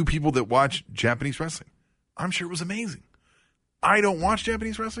for you people that watch Japanese wrestling. I'm sure it was amazing. I don't watch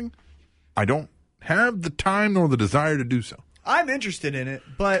Japanese wrestling. I don't have the time nor the desire to do so. I'm interested in it,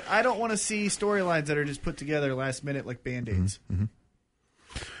 but I don't want to see storylines that are just put together last minute like Band-Aids.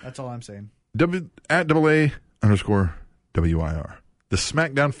 That's all I'm saying. @AA_WIR. The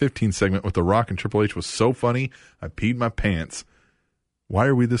SmackDown 15 segment with The Rock and Triple H was so funny, I peed my pants. Why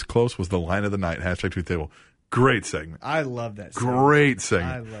are we this close was the line of the night. #TweetTable. Great segment. I love that segment. Great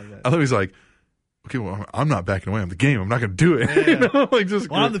segment. I love that. I thought he was like, okay, well, I'm not backing away on the game. I'm not going to do it. Yeah.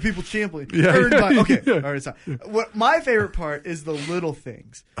 I'm the people's champion. Okay. All right. So, my favorite part is the little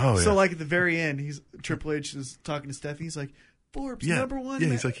things. Oh, yeah. So, like at the very end, Triple H is talking to Stephanie. He's like, Forbes, number one. Yeah,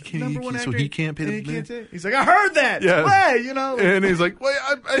 he's like, so he can't pay the. He's like, I heard that. Yeah. Hey, And he's like, wait,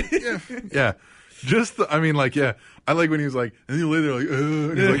 yeah. Just, I like when he was like, and he lay there like,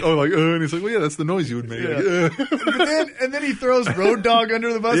 and he's like, and he's like, well, yeah, that's the noise you would make. Yeah. And then he throws Road Dogg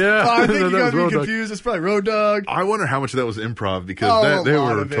under the bus. Yeah. I think you got me confused. It's probably Road Dogg. I wonder how much of that was improv because they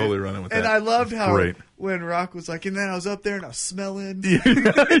were totally running with that. And I loved how great. When Rock was like, and then I was up there and I was smelling. It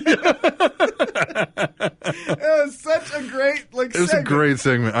was such a great segment. It was a great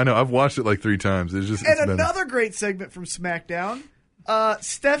segment. I know. I've watched it like 3 times. It's another great segment from SmackDown.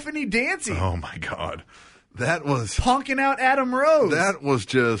 Stephanie dancing. Oh my God. That was punking out Adam Rose. That was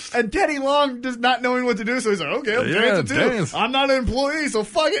just and Teddy Long just not knowing what to do, so he's like, "Okay, I'm dancing too. Dance. I'm not an employee, so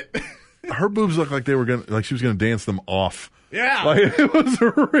fuck it." Her boobs looked like she was gonna dance them off. Yeah, like it was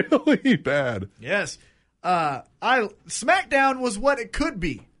really bad. Yes, SmackDown was what it could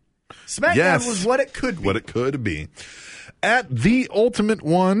be. SmackDown was what it could be. What it could be. At the Ultimate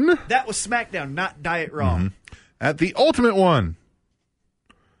One, that was SmackDown, not Diet Raw. At the Ultimate One,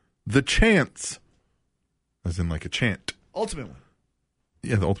 the Chance. As in like a chant. Ultimate One.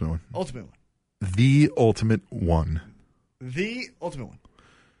 Yeah, the Ultimate One. Ultimate One. The Ultimate One. The Ultimate One.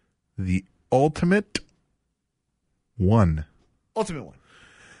 The Ultimate One. Ultimate One.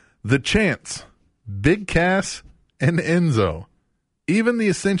 The Chance. Big Cass and Enzo. Even the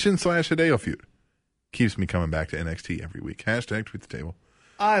Ascension / Hideo feud. Keeps me coming back to NXT every week. #TweetTheTable.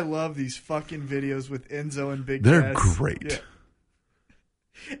 I love these fucking videos with Enzo and Big They're Cass. Great. Yeah.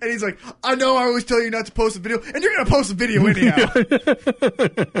 And he's like, I know I always tell you not to post a video, and you're going to post a video anyhow.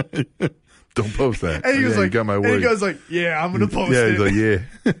 Don't post that. And he was like, you got my word. And he goes like, yeah, I'm going to post it. He's like, yeah.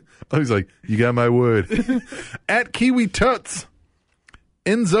 He's like, you got my word. At Kiwi Tuts,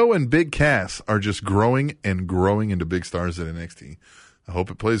 Enzo and Big Cass are just growing and growing into big stars at NXT. I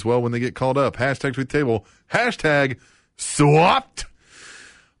hope it plays well when they get called up. #TweetTable. #swapped.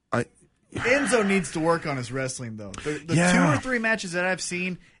 Enzo needs to work on his wrestling, though. The 2 or 3 matches that I've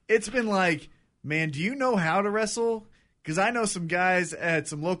seen, it's been like, man, do you know how to wrestle? Because I know some guys at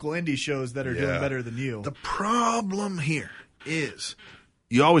some local indie shows that are doing better than you. The problem here is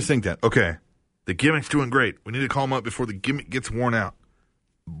you always think that, okay, The gimmick's doing great. We need to call him up before the gimmick gets worn out.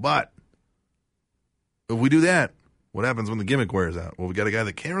 But if we do that, what happens when the gimmick wears out? Well, we got a guy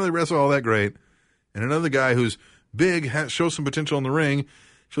that can't really wrestle all that great, and another guy who's big, shows some potential in the ring,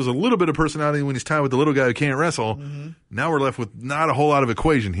 shows a little bit of personality when he's tied with the little guy who can't wrestle. Mm-hmm. Now we're left with not a whole lot of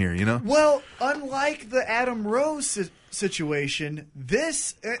equation here, you know? Well, unlike the Adam Rose situation,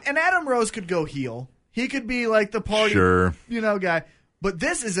 and Adam Rose could go heel. He could be like the party, guy. But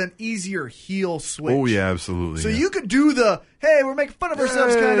this is an easier heel switch. Oh, yeah, absolutely. So you could do the, hey, we're making fun of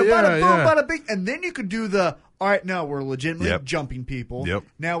ourselves kind of, bada boom, bada bing. And then you could do the, all right, now we're legitimately jumping people. Yep.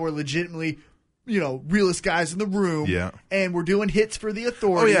 Now we're legitimately, realest guys in the room. Yeah. And we're doing hits for the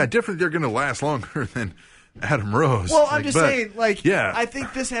authority. Oh, yeah, different. They're going to last longer than Adam Rose. Well, I'm just saying, I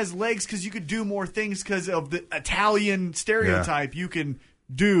think this has legs because you could do more things because of the Italian stereotype. You can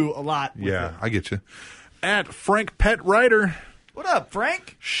do a lot with it. I get you. At Frank Pet Writer. What up,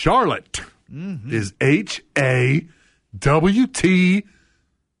 Frank? Charlotte is HAWT.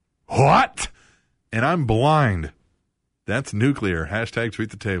 What? And I'm blind. That's nuclear. Hashtag tweet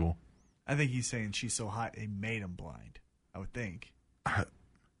the table. I think he's saying she's so hot it made him blind. I would think. Yeah,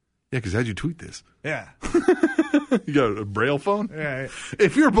 because how'd you tweet this? Yeah. You got a Braille phone? Yeah.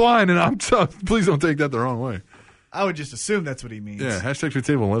 If you're blind and I'm tough, please don't take that the wrong way. I would just assume that's what he means. Yeah, hashtag tweet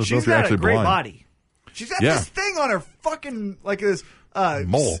the table and let us know She's if you're got actually a great blind. body. She's got this thing on her fucking, like this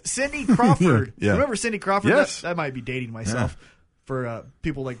mole. Cindy Crawford. Yeah. Remember Cindy Crawford? Yes. That might be dating myself for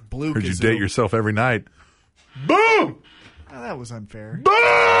people like Blue. Heard you Kazoo. date yourself every night. Boom! Oh, that was unfair.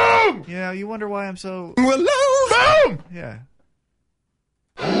 Boom! Yeah, you wonder why I'm so... Boom! Yeah.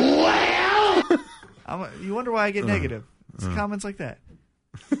 You wonder why I get negative. It's comments like that.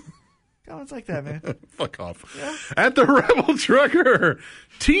 Comments like that, man. Fuck off. Yeah. At the Rebel Trucker,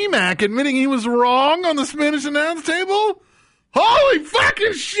 T-Mac admitting he was wrong on the Spanish announce table? Holy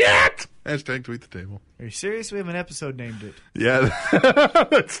fucking shit! Hashtag tweet the table. Are you serious? We have an episode named it. Yeah,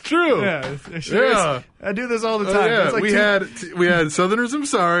 that's true. Yeah, serious? I do this all the time. Yeah. It's like we had Southerners I'm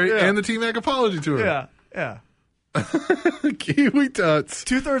Sorry and the T-Mac apology tour. Yeah. Kiwi Tuts.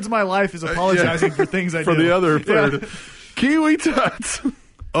 2/3 of my life is apologizing for things I for do. the other third. Yeah. Kiwi Tuts.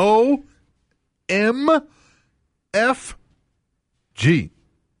 OMFG.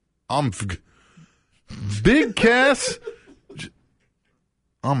 Umfg. Big Cass.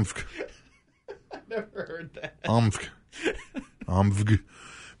 Umfg. Never heard that. Umfg.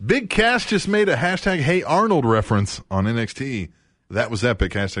 Big Cass just made a hashtag Hey Arnold reference on NXT. That was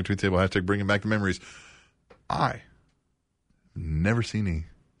epic. Hashtag tweet table. Hashtag bringing back the memories. I never seen a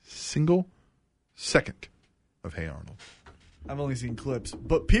single second of Hey Arnold. I've only seen clips,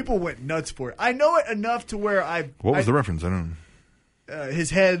 but people went nuts for it. I know it enough to where What was the reference? I don't know. His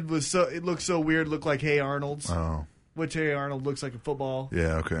head was it looked so weird, looked like Hey Arnold's. Oh. Which Hey Arnold looks like a football.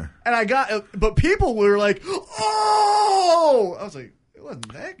 Yeah, okay. And but people were like, oh! I was like, it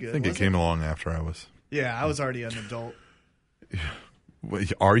wasn't that good. I think it came along after I was. Yeah, I was already an adult.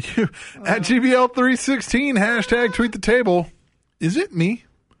 Wait, are you? At GBL316, hashtag tweet the table. Is it me?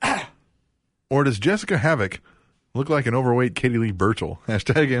 Or does Jessica Havoc look like an overweight Katie Lee Burchill?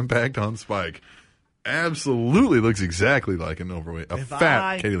 Hashtag impact on Spike. Absolutely looks exactly like an overweight,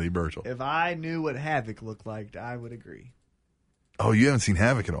 fat Katie Lee Burchill. If I knew what Havoc looked like, I would agree. Oh, you haven't seen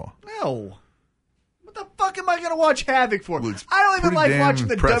Havoc at all? No. What the fuck am I going to watch Havoc for? Looks I don't even like pretty watching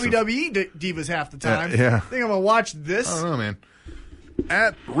the impressive. WWE divas half the time. Yeah. I think I'm going to watch this. I don't know, man.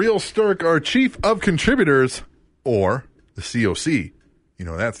 At Real Sturk, our chief of contributors, or the COC. You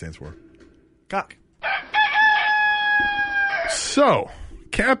know what that stands for. Cock. So,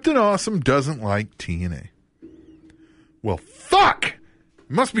 Captain Awesome doesn't like TNA. Well, fuck! It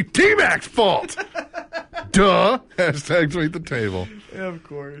must be T-Mac's fault! Duh! Hashtag tweet the table. Yeah, of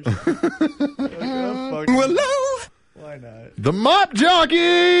course. Hello? Why not? The Mop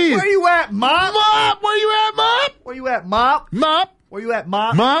Jockey! Where you at, Mop? Mop! Where you at, Mop? Where you at, Mop? Mop! Where you at,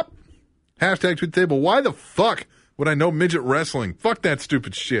 Mop? Mop! Hashtag tweet the table. Why the fuck would I know midget wrestling? Fuck that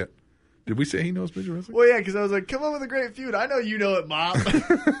stupid shit. Did we say he knows midget wrestling? Well, yeah, because I was like, come up with a great feud. I know you know it, Mop.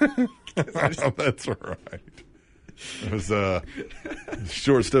 Oh, that's right. It was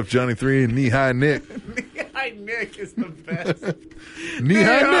short stuff Johnny 3 and Knee High Nick. Knee High Nick is the best. Knee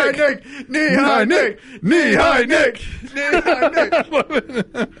High Nick. Knee High Nick. Knee High Nick. Knee High Nick.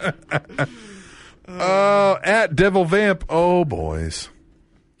 At Devil Vamp. Oh, boys.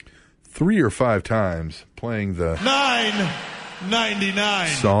 3 or 5 times playing the $9.99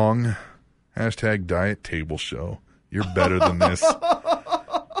 song. Hashtag Diet Table Show. You're better than this.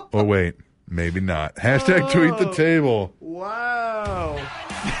 Oh, wait. Maybe not. Hashtag tweet the table. Wow.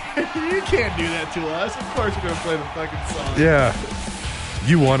 You can't do that to us. Of course we're going to play the fucking song. Yeah.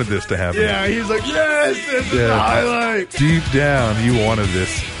 You wanted this to happen. Yeah, he's like, yes, this is the Yeah. highlight. Deep down, you wanted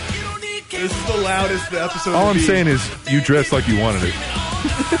this. This is the loudest the episode All will I'm be. saying is you dressed like you wanted it.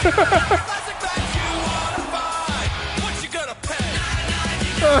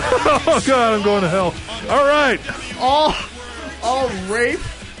 Oh, God, I'm going to hell. All right. all rape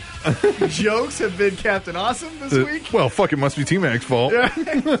jokes have been Captain Awesome this week. Well, fuck, it must be T-Mac's fault.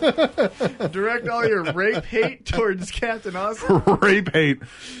 Direct all your rape hate towards Captain Awesome. Rape hate.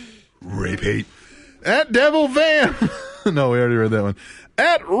 Rape hate. At Devil Van. No, we already read that one.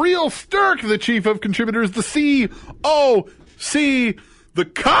 At Real Sturk, the chief of contributors, the C-O-C, the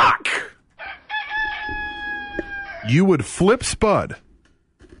cock. You would flip Spud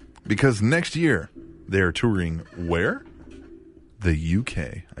because next year they're touring where? The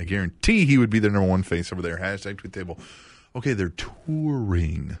UK. I guarantee he would be their number one face over there. Hashtag tweet table. Okay, they're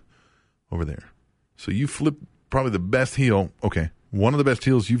touring over there. So you flip probably the best heel. Okay, one of the best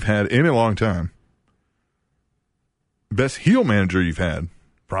heels you've had in a long time. Best heel manager you've had,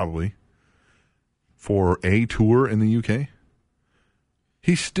 probably, for a tour in the UK.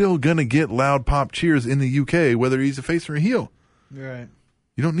 He's still going to get loud pop cheers in the UK, whether he's a face or a heel. Right.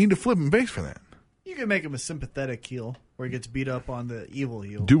 You don't need to flip and base for that. You can make him a sympathetic heel where he gets beat up on the evil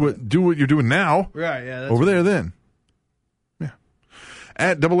heel. Do what you're doing now. Right, yeah. That's Over there then. Yeah.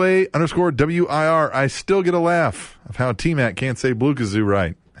 At AA_WIR, I still get a laugh of how T-Mac can't say Blue Kazoo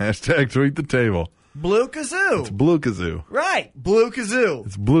right. Hashtag tweet the table. Blue Kazoo. It's Blue Kazoo. Right. Blue Kazoo.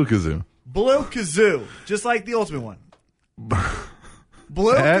 It's Blue Kazoo. Blue Kazoo. Just like the Ultimate one.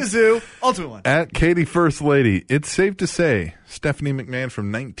 Blue At- Kazoo, Ultimate one. At Katie First Lady, it's safe to say Stephanie McMahon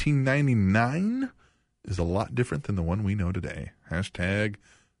from 1999 is a lot different than the one we know today. Hashtag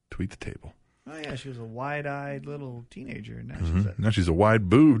tweet the table. Oh, yeah, she was a wide-eyed little teenager. And now Mm-hmm. she's a... Now she's a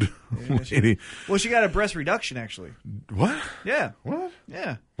wide-boobed lady. Well, she got a breast reduction, actually. What? Yeah. What?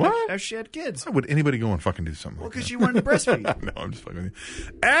 Yeah. What? After she had kids. Why would anybody go and fucking do something Well, like because that? she wanted to breastfeed. No, I'm just fucking with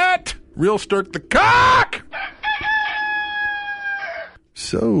you. At Real Sturk the Cock!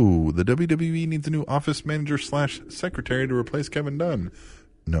 So, the WWE needs a new office manager / secretary to replace Kevin Dunn.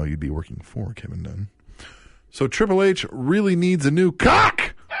 No, you'd be working for Kevin Dunn. So, Triple H really needs a new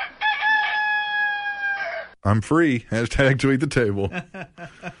cock! I'm free. Hashtag tweet the table.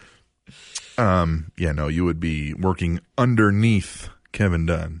 Yeah, no, you would be working underneath Kevin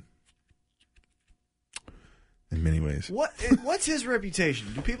Dunn. In many ways. What's his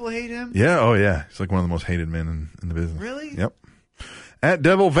reputation? Do people hate him? Yeah, oh yeah. He's like one of the most hated men in the business. Really? Yep. At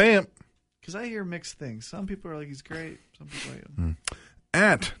Devil Vamp. Because I hear mixed things. Some people are like, he's great. Some people hate him.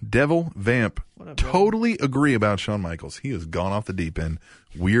 At Devil Vamp. What up, brother? Totally agree about Shawn Michaels. He has gone off the deep end.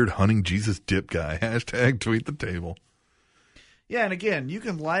 Weird hunting Jesus dip guy. Hashtag tweet the table. Yeah, and again, you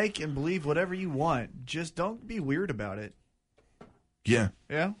can like and believe whatever you want. Just don't be weird about it. Yeah.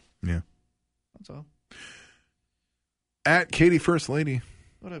 Yeah? Yeah. That's all. At Katie First Lady.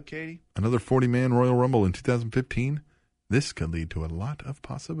 What up, Katie? Another 40-man Royal Rumble in 2015. This could lead to a lot of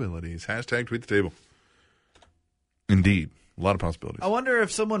possibilities. Hashtag tweet the table. Indeed. A lot of possibilities. I wonder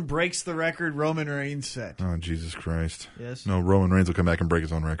if someone breaks the record Roman Reigns set. Oh, Jesus Christ. Yes? No, Roman Reigns will come back and break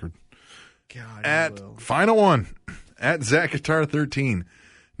his own record. God, he At will. final one, at Zach Guitar 13,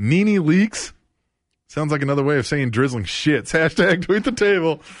 Nene Leaks. Sounds like another way of saying drizzling shits. Hashtag tweet the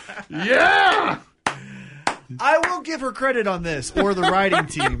table. Yeah! I will give her credit on this, or the writing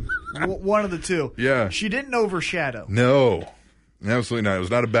team. One of the two. Yeah. She didn't overshadow. No, absolutely not. It was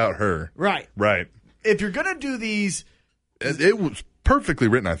not about her. Right. Right. If you're going to do these... It was perfectly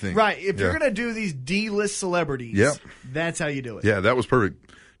written, I think. Right. If you're Yeah. going to do these D-list celebrities, Yep. that's how you do it. Yeah, that was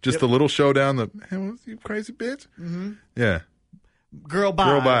perfect. Just the little showdown, hey, what's you crazy bitch? Mm-hmm. Yeah. Girl bye.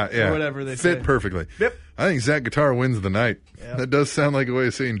 Girl bye. Yeah. Or whatever they say. Fit perfectly. Yep. I think Zach Guitar wins the night. Yep. That does sound like a way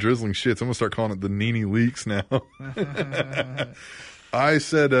of saying drizzling shits. I'm going to start calling it the Nene Leaks now. I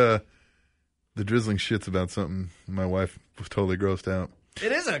said the drizzling shits about something. My wife was totally grossed out.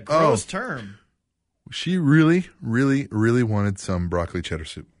 It is a gross term. She really, really, really wanted some broccoli cheddar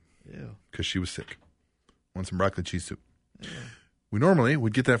soup Ew. because she was sick. Want some broccoli cheese soup. Yeah. We normally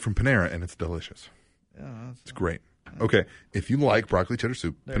would get that from Panera, and it's delicious. Yeah, that's It's great. Okay, if you like broccoli cheddar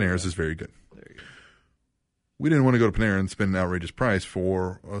soup, There you Panera's go. is very good. There you go. We didn't want to go to Panera and spend an outrageous price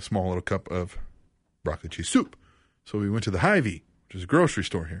for a small little cup of broccoli cheese soup. So we went to the Hy-Vee, which is a grocery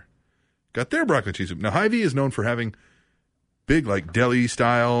store here. Got their broccoli cheese soup. Now, Hy-Vee is known for having big, like,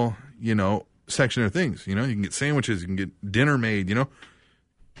 deli-style, section of things. You can get sandwiches. You can get dinner made,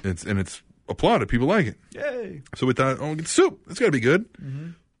 It's applauded. People like it. Yay. So we thought, get soup. It's got to be good. Mm-hmm.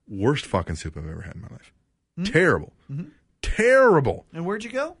 Worst fucking soup I've ever had in my life. Mm-hmm. Terrible. Mm-hmm. Terrible. And where'd you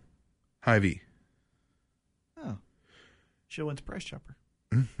go? Hy-Vee. Oh. Should have went to Price Chopper.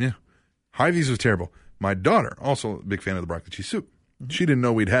 Yeah. Hy-Vee's was terrible. My daughter, also a big fan of the broccoli cheese soup. She didn't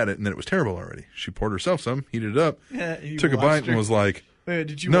know we'd had it and that it was terrible already. She poured herself some, heated it up, You took a watched bite her. and was like, Wait,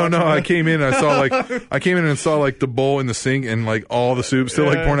 did you no, watch no, her? I came in and I saw the bowl in the sink and like all the soup still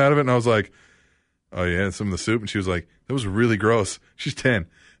like pouring out of it. And I was like, oh yeah, some of the soup. And she was like, that was really gross. She's 10.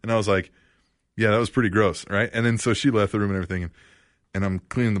 And I was like, yeah, that was pretty gross. Right. And then so she left the room and everything. And I'm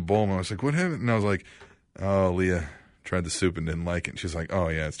cleaning the bowl and I was like, what happened? And I was like, oh, Leah tried the soup and didn't like it. And she's like, oh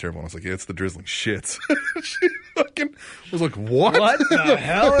yeah, it's terrible. And I was like, yeah, it's the drizzling shits. She fucking was like, what? What the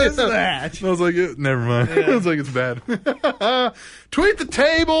hell is that? And I was like, never mind. I was like, it's bad. Tweet the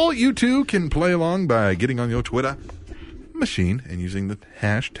table. You too can play along by getting on your Twitter machine and using the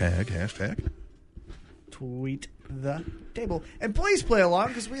hashtag. Tweet the table. And please play along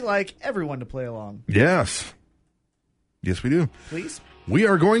because we like everyone to play along. Yes. Yes, we do. Please. We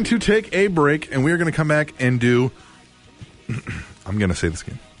are going to take a break and we are going to come back and do I'm going to say this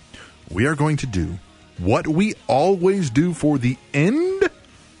again. We are going to do what we always do for the end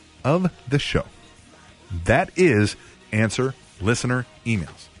of the show. That is answer listener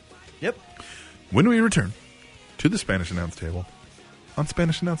emails. Yep. When we return to the Spanish Announce Table on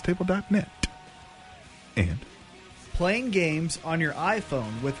SpanishAnnounceTable.net. And Playing games on your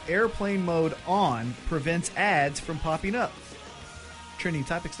iPhone with airplane mode on prevents ads from popping up.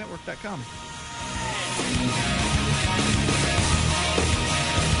 TrendingTopicsNetwork.com.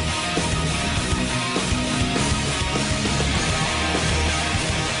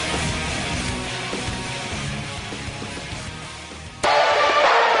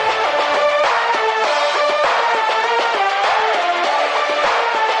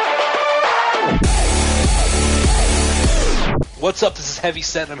 What's up? This is Heavy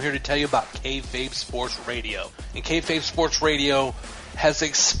Set, and I'm here to tell you about Kayfabe Sports Radio. And Kayfabe Sports Radio has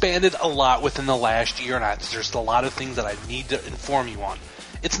expanded a lot within the last year, and there's a lot of things that I need to inform you on.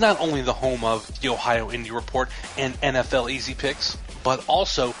 It's not only the home of the Ohio Indie Report and NFL Easy Picks, but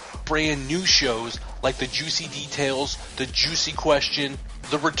also brand new shows like the Juicy Details, the Juicy Question,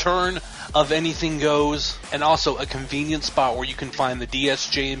 the return of Anything Goes, and also a convenient spot where you can find the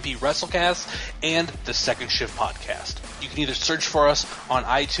DSJMP WrestleCast and the Second Shift Podcast. You can either search for us on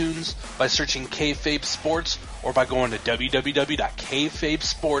iTunes by searching Kayfabe Sports or by going to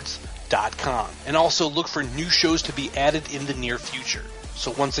www.kayfabesports.com. And also look for new shows to be added in the near future.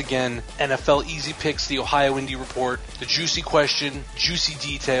 So once again, NFL Easy Picks, the Ohio Indie Report, the Juicy Question, Juicy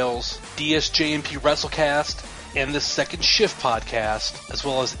Details, DSJMP WrestleCast, and the Second Shift Podcast, as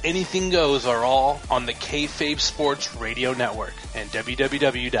well as Anything Goes, are all on the Kayfabe Sports Radio Network and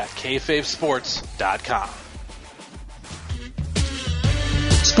www.kayfabesports.com.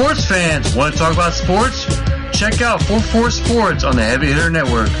 Sports fans, want to talk about sports? Check out 4-4 Sports on the Heavy Hitter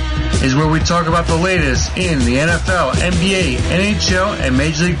Network. Is where we talk about the latest in the NFL, NBA, NHL, and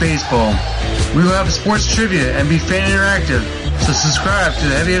Major League Baseball. We will have sports trivia and be fan interactive, so subscribe to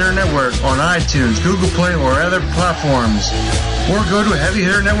the Heavy Hitter Network on iTunes, Google Play, or other platforms. Or go to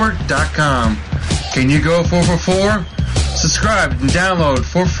HeavyHitterNetwork.com. Can you go 4-for-4? Subscribe and download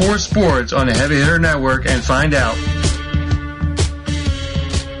 4-4 Sports on the Heavy Hitter Network and find out.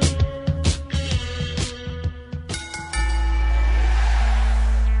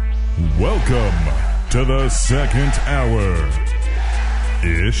 Welcome to the second hour-ish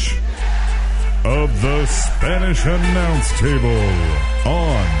of the Spanish Announce Table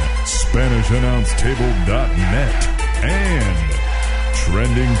on SpanishAnnounceTable.net and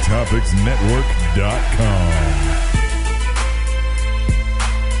TrendingTopicsNetwork.com.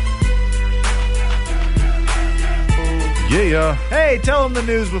 yeah. Hey, tell them the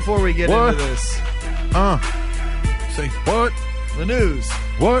news before we get What? into this. Say what? The news.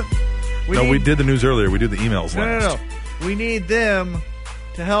 What? We We need- did the news earlier. We did the emails last. No. We need them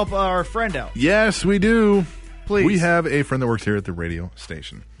to help our friend out. Yes, we do. Please. We have a friend that works here at the radio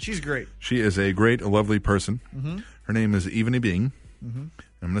station. She's great. She is a great, lovely person. Mm-hmm. Her name is Evany Bing. I'm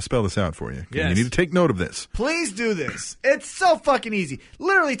going to spell this out for you. Okay? Yes. You need to take note of this. Please do this. It's so fucking easy.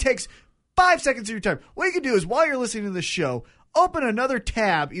 Literally takes 5 seconds of your time. What you can do is while you're listening to this show, open another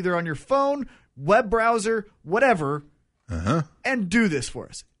tab either on your phone, web browser, whatever, and do this for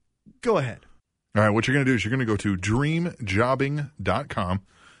us. Go ahead. All right, what you're going to do is you're going to go to dreamjobbing.com,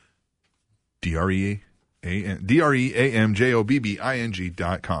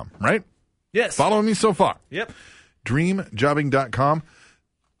 DreamJobbing.com, right? Yes. Following me so far. Yep. Dreamjobbing.com.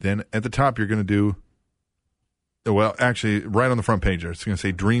 Then at the top, you're going to do, well, actually, right on the front page there, it's going to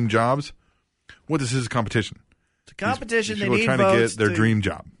say Dream Jobs. What this is a competition. It's a competition. These They people are need trying votes to get their dream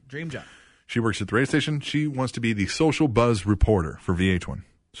job. Dream job. She works at the radio station. She wants to be the social buzz reporter for VH1.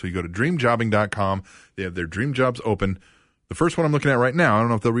 So you go to dreamjobbing.com. They have their dream jobs open. The first one I'm looking at right now, I don't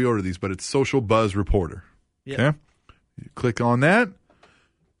know if they'll reorder these, but it's Social Buzz Reporter. Yep. Okay? You click on that.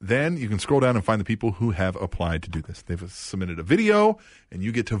 Then you can scroll down and find the people who have applied to do this. They've submitted a video, and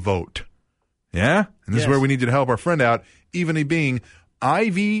you get to vote. Yeah? And this is Yes. where we need you to help our friend out, Evany Bing,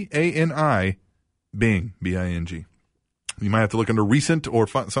 Ivani Bing, B-I-N-G. You might have to look under recent or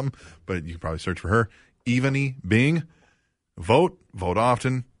something, but you can probably search for her. Evany Bing. Vote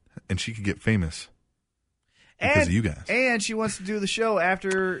often, and she could get famous because of you guys. And she wants to do the show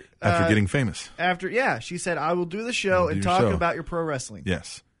after Getting famous. She said, I will do the show Do and your talk show. about your pro wrestling.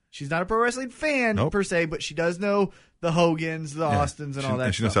 Yes. She's not a pro wrestling fan Nope. per se, but she does know the Hogans, the Austins, and all that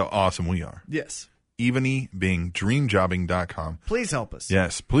And she knows stuff. how awesome we are. Yes. Evany Bing, dreamjobbing.com. Please help us.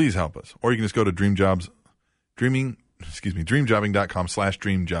 Yes, please help us. Or you can just go to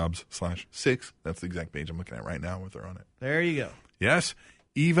dreamjobs/dreamjobs/6. That's the exact page I'm looking at right now with her on it. There you go. Yes,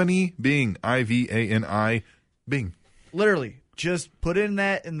 Evany Bing, Ivani Bing. Literally, just put in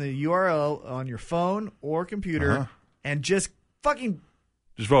that in the URL on your phone or computer and just fucking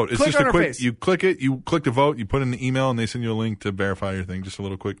Just vote. It's Click just on a her quick. face. You click it. You click to vote. You put in the email, and they send you a link to verify your thing. Just a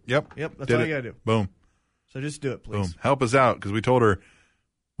little quick. Yep. Yep, that's Did all it. you gotta do. Boom. So just do it, please. Boom. Help us out because we told her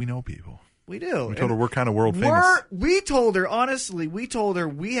we know people. We do. We told her And we're kind of world famous. we told her, honestly, we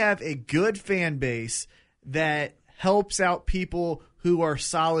have a good fan base that helps out people who are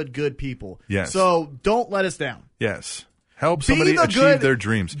solid, good people. Yes. So don't let us down. Yes. Help somebody achieve their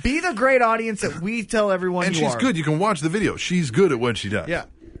dreams. Be the great audience that we tell everyone And you she's are. good. You can watch the video. She's good at what she does. Yeah.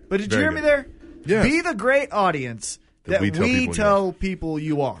 But did you Very hear me good. there? Yes. Be the great audience that we tell people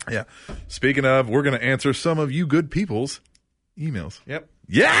you are. Yeah. Speaking of, we're going to answer some of you good people's emails. Yep.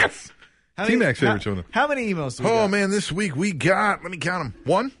 Yes. How T-Mac's favorite show. How many emails do we Oh, got? man, this week we got, let me count them.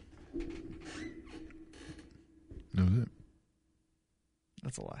 1. That was it.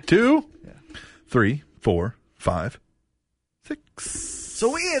 That's a lie. 2. Yeah. 3, 4, 5, 6.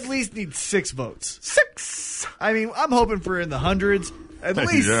 So we at least need 6 votes. 6. I mean, I'm hoping for in the hundreds. At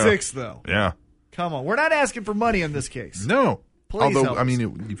least Yeah. 6, though. Yeah. Come on. We're not asking for money in this case. No. Please Although, help I us.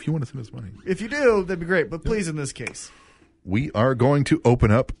 mean, if you want to send us money, If you do, that'd be great. But please, in this case. we are going to open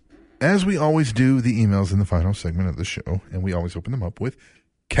up, as we always do, the emails in the final segment of the show, and we always open them up with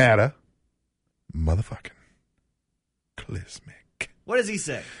Kata motherfucking Klismic. What does he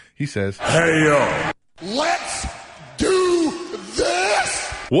say? He says, "Hey yo, Let's do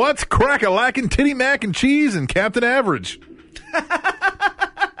this! what's crack-a-lackin' titty mac and cheese and Captain Average?"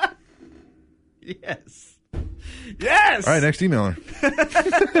 Yes. Yes! All right, next emailer.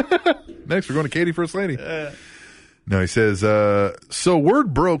 Next, we're going to Katie, First Lady. No, he says, so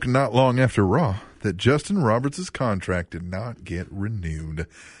word broke not long after Raw that Justin Roberts' contract did not get renewed.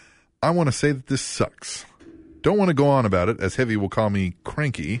 I want to say that this sucks. Don't want to go on about it, as Heavy will call me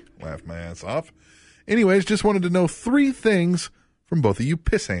cranky. Laugh my ass off. Anyways, just wanted to know 3 things from both of you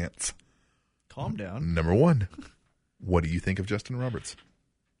piss ants. Calm down. Number 1, what do you think of Justin Roberts?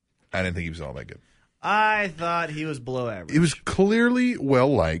 I didn't think he was all that good. I thought he was below average. He was clearly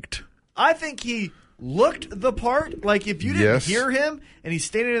well-liked. I think he looked the part. Like, if you didn't Yes. hear him and he's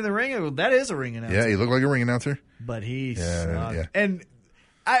standing in the ring, I go, that is a ring announcer. Yeah, he looked like a ring announcer. But he Yeah, sucked. yeah. And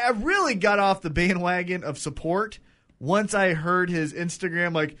I really got off the bandwagon of support once I heard his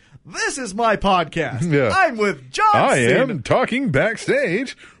Instagram, like, this is my podcast. Yeah. I'm with John I Cena. am talking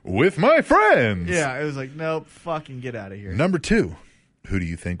backstage with my friends. Yeah, it was like, nope, fucking get out of here. Number 2, who do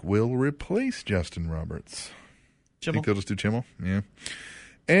you think will replace Justin Roberts? Chimmel. Think they'll just do Chimmel? Yeah.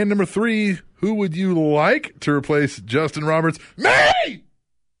 And number 3, who would you like to replace Justin Roberts? Me!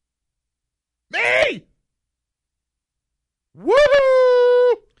 Me! Woo!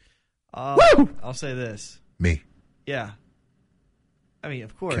 Woo! I'll say this. Me. Yeah. I mean,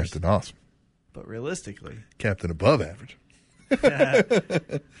 of course. Captain Awesome. But realistically. Captain Above Average.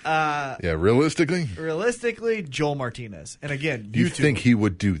 Yeah, realistically, Joel Martinez. And again, do you YouTube. think he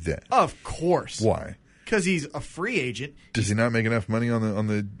would do that? Of course. Why? Because he's a free agent. Does he not make enough money on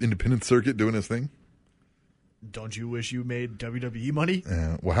the independent circuit doing his thing? Don't you wish you made WWE money?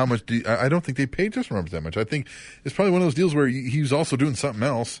 Well, how much do you, I don't think they paid Justin Roberts that much. I think it's probably one of those deals where he's also doing something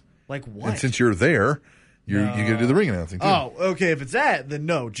else. Like what? And since you're there, you got to do the ring announcing too. Oh, okay. If it's that, then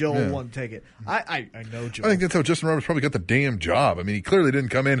no, Joel Yeah. won't take it. I know Joel. I think that's how Justin Roberts probably got the damn job. I mean, he clearly didn't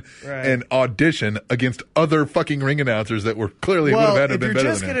come in Right. and audition against other fucking ring announcers that were clearly would well, have had to if been you're better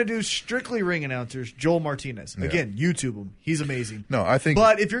just than going him. to do strictly ring announcers, Joel Martinez. Again, YouTube him. He's amazing. No, I think.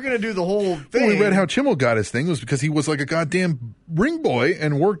 But if you're going to do the whole thing. Well, we read how Chimmel got his thing was because he was like a goddamn ring boy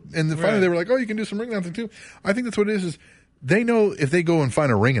and worked. And then finally Right. they were like, "Oh, you can do some ring announcing too." I think that's what it is. Is they know if they go and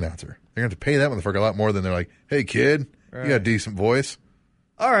find a ring announcer, they're going to have to pay that motherfucker a lot more than they're like, "Hey, kid, you got a Right. decent voice."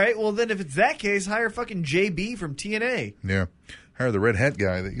 All right, well then if it's that case, hire fucking JB from TNA. Yeah. Hire the red hat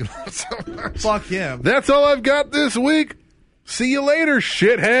guy that you love so much. Fuck him. That's all I've got this week. See you later,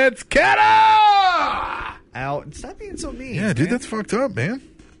 shitheads. Kata! Out. Stop being so mean. Yeah, dude, man. that's fucked up, man.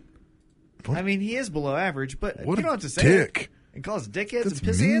 I mean, he is below average, but What you a don't have to say dick. it. And call us dickheads That's and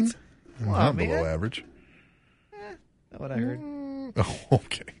piss mean. hands? Come on, Not man. below average. That's what I heard. Oh,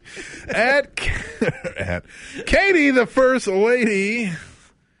 okay. at Katie, the first lady.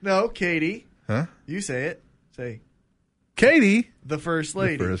 No, Katie. Huh? You say it. Say Katie, the first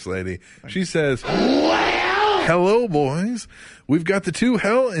lady. the first lady. She says, hello, boys. We've got the 2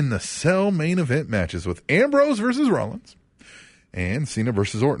 Hell in the Cell main event matches with Ambrose versus Rollins and Cena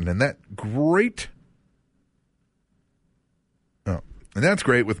versus Orton. And that's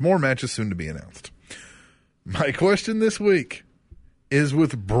great with more matches soon to be announced. My question this week is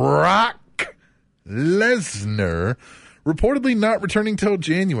with Brock Lesnar reportedly not returning till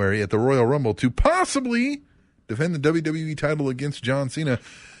January at the Royal Rumble to possibly defend the WWE title against John Cena.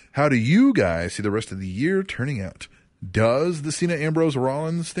 How do you guys see the rest of the year turning out? Does the Cena Ambrose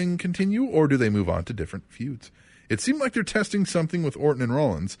Rollins thing continue, or do they move on to different feuds? It seemed like they're testing something with Orton and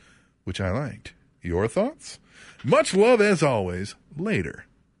Rollins, which I liked. Your thoughts? Much love as always. Later.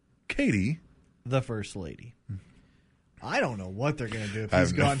 Katie. The first lady. I don't know what they're going to do if I he's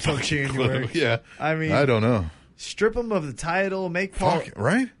have no gone till fucking January. clue. Yeah. I mean, I don't know. strip him of the title, make Paul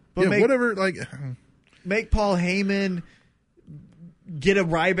Right? But Yeah, make- whatever. Like, make Paul Heyman get a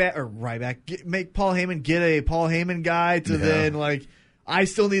make Paul Heyman get a Paul Heyman guy to then like I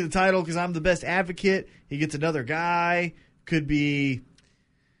still need the title because I'm the best advocate. He gets another guy. Could be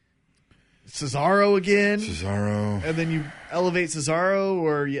Cesaro again. Cesaro. And then you elevate Cesaro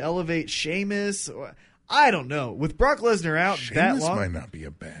or you elevate Sheamus. Or, I don't know. With Brock Lesnar out that Sheamus long. might not be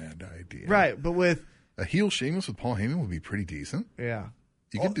a bad idea. Right, but with A heel Sheamus with Paul Heyman would be pretty decent. yeah.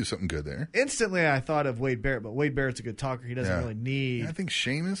 You could do something good there. Instantly I thought of Wade Barrett, but Wade Barrett's a good talker. He doesn't Yeah. really need Yeah, I think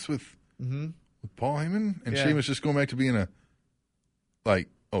Sheamus with Paul Heyman and Yeah. Sheamus just going back to being a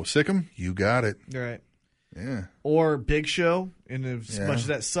sick him. You got it. right. Yeah. Or Big Show, and as Yeah. much as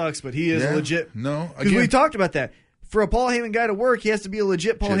that sucks, but he is Yeah. legit. No, Because we again- talked about that. For a Paul Heyman guy to work, he has to be a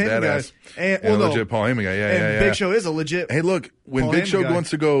legit Paul Shit, Heyman badass. guy. And, And well, a no, legit Paul Heyman guy. Yeah, and yeah, yeah. Big Show is a legit. Hey, look, when Paul Big Heyman Show guy. wants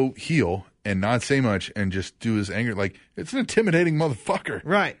to go heel and not say much and just do his anger, like, it's an intimidating motherfucker.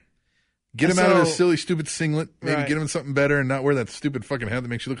 Right. Get him And out of his so- silly, stupid singlet. Maybe Right. get him in something better and not wear that stupid fucking hat that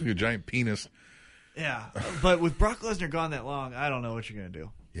makes you look like a giant penis. Yeah. But with Brock Lesnar gone that long, I don't know what you're going to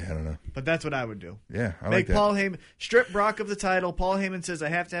do. Yeah, I don't know. But that's what I would do. Yeah, I like Make that. Paul Heyman, strip Brock of the title. Paul Heyman says, I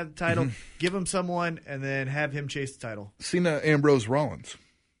have to have the title. Mm-hmm. Give him someone, and then have him chase the title. Cena, Ambrose, Rollins.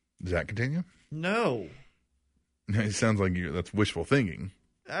 Does that continue? No. It sounds like that's wishful thinking.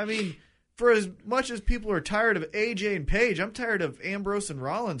 I mean, for as much as people are tired of AJ and Paige, I'm tired of Ambrose and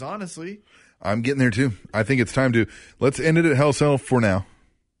Rollins, honestly. I'm getting there too. I think it's time to let's end it at Hell Cell for now.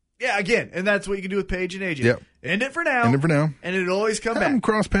 Yeah, again, and that's what you can do with Paige and AJ. Yep. End it for now. End it for now. And it'll always come Have them back.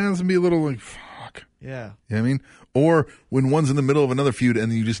 cross paths and be a little like fuck. Yeah. You know what I mean? Or when one's in the middle of another feud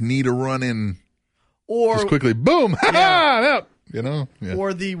and you just need to run in Or just quickly, boom, ha ha, out. You know? Yeah.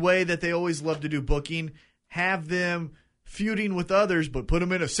 or the way that they always love to do booking, have them feuding with others, but put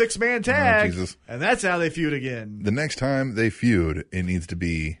them in a 6-man tag. Jesus. And that's how they feud again. The next time they feud, it needs to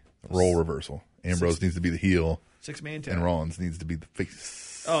be role reversal. Ambrose needs to be the heel, 6-man tag. and Rollins needs to be the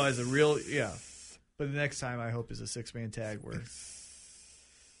face. Oh, as a real, yeah. But the next time I hope is a 6-man tag where.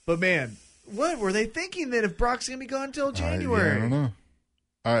 But man, what were they thinking then if Brock's going to be gone until January? I don't know.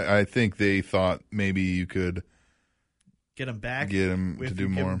 I think they thought maybe you could Get him back? get him if to do you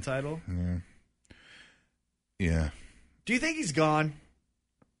give more. him the title? Yeah, Do you think he's gone?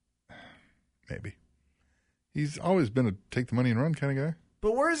 maybe. He's always been a take the money and run kind of guy.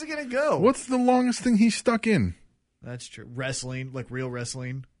 But where is it going to go? What's the longest thing he's stuck in? That's true. Wrestling, like real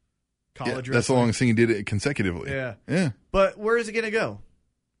wrestling. Yeah, College wrestling. that's the longest thing he did it consecutively. Yeah. Yeah. But where is it going to go?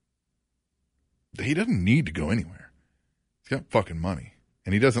 He doesn't need to go anywhere. He's got fucking money.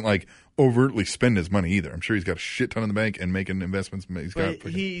 And he doesn't like overtly spend his money either. I'm sure he's got a shit ton in the bank and making investments. He's got But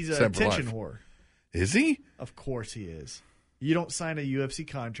fucking he's a set for attention life. whore. Is he? Of course he is. You don't sign a UFC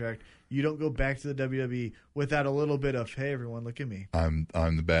contract. You don't go back to the WWE without a little bit of, hey, everyone, look at me. I'm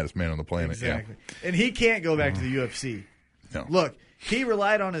the baddest man on the planet. Exactly. And he can't go back to the UFC. Yeah. No. Look, he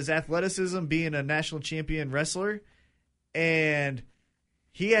relied on his athleticism, being a national champion wrestler, and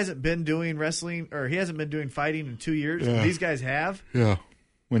he hasn't been doing wrestling, or he hasn't been doing fighting in 2 years. Yeah. These guys have. Yeah.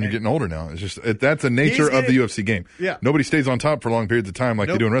 when you're getting older now. It's just that's the nature of the UFC game. Yeah. Nobody stays on top for long periods of time like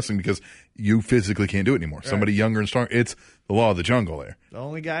they do in wrestling because you physically can't do it anymore. Somebody younger and stronger. It's the law of the jungle there. The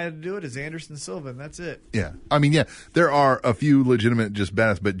only guy to do it is Anderson Silva, and that's it. Yeah. I mean, yeah, there are a few legitimate just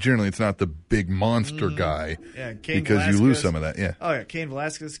badass, but generally it's not the big monster guy Yeah, Cain because Velasquez. you lose some of that. Yeah. Oh, yeah. Cain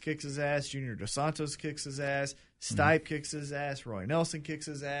Velasquez kicks his ass. Junior Dos Santos kicks his ass. Stipe kicks his ass. Roy Nelson kicks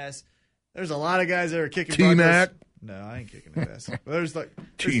his ass. There's a lot of guys that are kicking T-Mac. Brock Lesnar. No, I ain't kicking his ass. There's like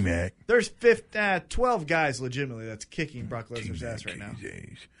T-Mac. There's 12 guys legitimately that's kicking Brock Lesnar's ass right now.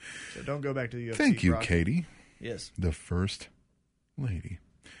 So don't go back to the UFC. Thank you, Brock. Katie. Yes. The first lady.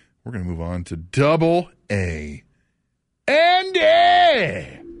 We're going to move on to Double A.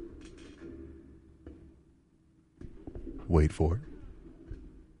 Andy! Wait for it.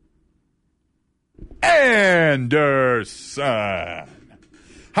 Anderson.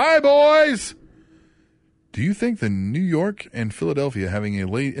 Hi, boys. Do you think the New York and Philadelphia having a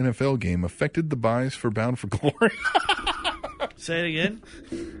late NFL game affected the buys for Bound for Glory? Say it again.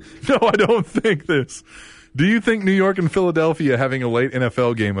 No, I don't think this. Do you think New York and Philadelphia having a late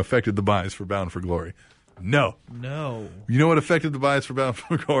NFL game affected the buys for Bound for Glory? No. No. You know what affected the buys for Bound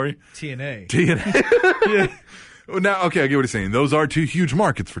for Glory? TNA. TNA. Now, okay, I get what he's saying. Those are two huge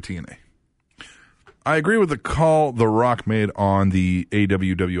markets for TNA. I agree with the call The Rock made on the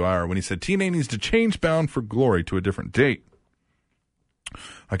AWWIR when he said TNA needs to change Bound for Glory to a different date.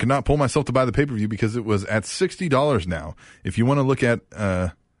 I could not pull myself to buy the pay-per-view because it was at $60 now. If you want to look at...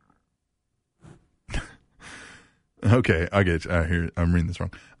 okay, I get you. Here, I'm reading this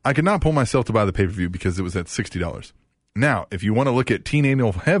wrong. I could not pull myself to buy the pay-per-view because it was at $60. Now, if you want to look at Teen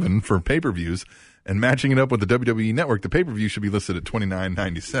Anal Heaven for pay-per-views and matching it up with the WWE Network, the pay-per-view should be listed at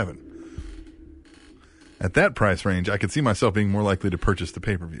 $29.97. At that price range, I could see myself being more likely to purchase the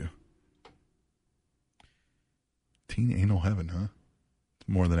pay-per-view. Teen Anal Heaven, huh?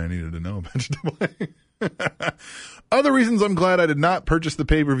 More than I needed to know about WWE. Other reasons I'm glad I did not purchase the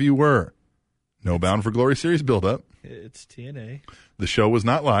pay-per-view were no Bound for Glory series build-up. It's TNA. The show was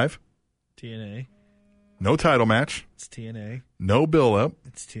not live. TNA. No title match. It's TNA. No build-up.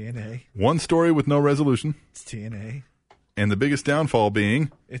 It's TNA. One story with no resolution. It's TNA. And the biggest downfall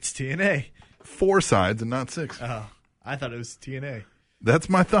being It's TNA. 4 sides and not 6. Oh, I thought it was TNA. That's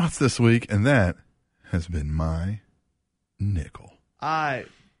my thoughts this week, and that has been my nickel.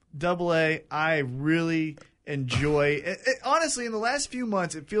 Double A, I really enjoy honestly, in the last few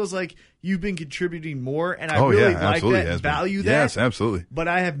months, it feels like you've been contributing more, and I really like that and value that. Yes, absolutely. But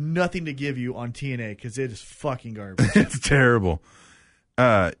I have nothing to give you on TNA because it is fucking garbage. It's terrible.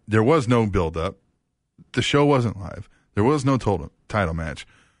 There was no build-up. The show wasn't live. There was no title match.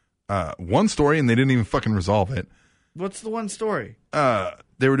 One story, and they didn't even fucking resolve it. What's the one story?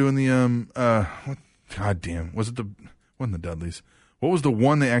 They were doing the God damn, wasn't the Dudleys? What was the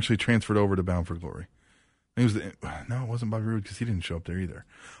one they actually transferred over to Bound for Glory? It was it wasn't Bobby Roode because he didn't show up there either.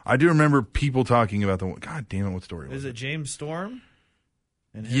 I do remember people talking about the one. God damn it, what story was it? Is it James Storm?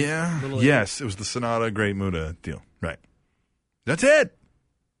 And Yes, it was the Sonata Great Muta deal. Right. That's it.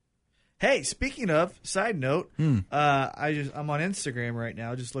 Hey, speaking of, side note, I'm on Instagram right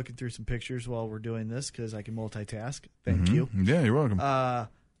now, just looking through some pictures while we're doing this because I can multitask. Thank you. Yeah, you're welcome.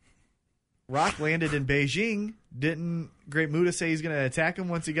 Rock landed in Beijing. Didn't Great Muta say he's going to attack him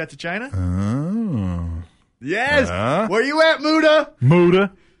once he got to China? Oh. Yes. Where you at, Muta?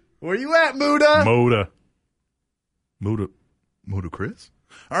 Muta. Where you at, Muta? Muta Chris?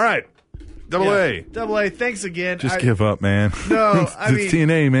 All right. Double A. Double A, thanks again. Just give up, man. No, it's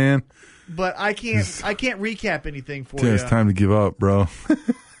TNA, man. But I can't recap anything for you. It's time to give up, bro.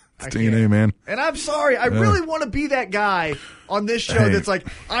 It's TNA, man. And I'm sorry. I really want to be that guy on this show that's like,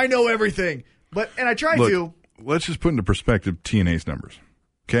 I know everything. And I try to. Let's just put into perspective TNA's numbers.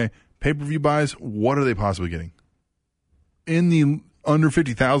 Okay? Pay-per-view buys, what are they possibly getting? In the under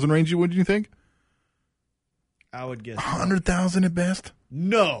 50,000 range, wouldn't you think? I would guess 100,000 at best?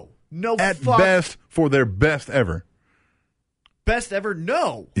 No. At best, for their best ever. Best ever?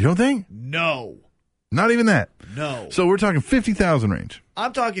 No. You don't think? No. Not even that? No. So we're talking 50,000 range.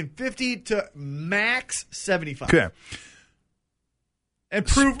 I'm talking 50 to max 75. Okay. And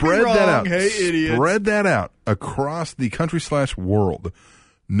prove me wrong, that out. hey idiots. Spread that out across the country/world.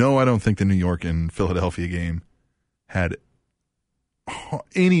 No, I don't think the New York and Philadelphia game had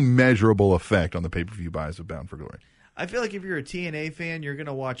any measurable effect on the pay-per-view buys of Bound for Glory. I feel like if you're a TNA fan, you're going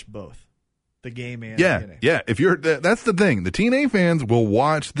to watch both. The game and TNA. Yeah. If you're, that's the thing. The TNA fans will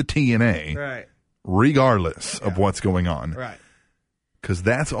watch the TNA. Right. Regardless of what's going on. Right. Because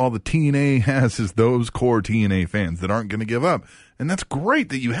that's all the TNA has is those core TNA fans that aren't going to give up. And that's great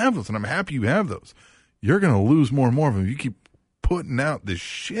that you have those, and I'm happy you have those. You're going to lose more and more of them if you keep putting out this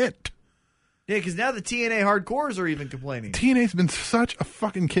shit. Yeah, because now the TNA hardcores are even complaining. TNA's been such a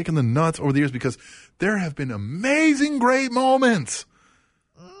fucking kick in the nuts over the years because there have been amazing, great moments.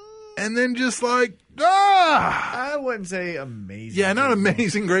 And then just like, I wouldn't say amazing. Yeah, not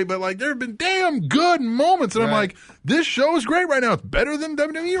amazing, great, but like there have been damn good moments. And I'm like, this show is great right now. It's better than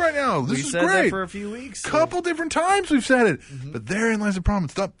WWE right now. This We is said great. that for a few weeks. Couple different times we've said it. But therein lies the problem.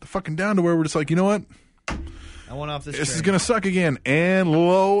 It's not fucking down to where we're just like, you know what? I went off this This train. is going to suck again. And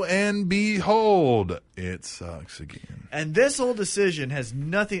lo and behold, it sucks again. And this whole decision has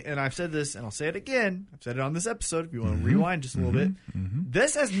nothing, and I've said this, and I'll say it again. I've said it on this episode if you want to rewind just a little bit.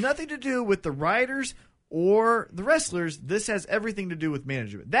 This has nothing to do with the writers or the wrestlers. This has everything to do with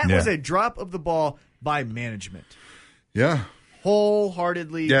management. That was a drop of the ball by management. Yeah.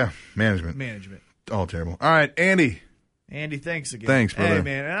 Wholeheartedly. Yeah. Management. All terrible. All right, Andy. Andy, thanks again. Thanks, brother. Hey,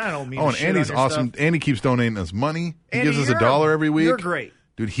 man, and I don't mean Oh, to and shit Andy's on your awesome. stuff. Andy keeps donating us money. He Andy, gives us you're $1 every week. You're great.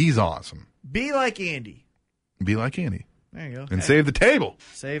 Dude, he's awesome. Be like Andy. Be like Andy. There you go. And save the table.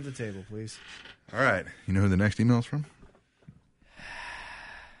 Save the table, please. All right. You know who the next email's from?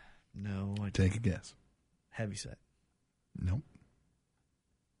 No, I Take a guess. Heavyset. Nope.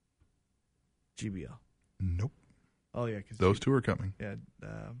 GBL. Nope. Oh, yeah. Cause Those two are coming. Yeah.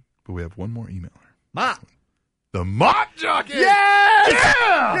 But we have one more emailer. Ma. The Mop Jockey! Yes!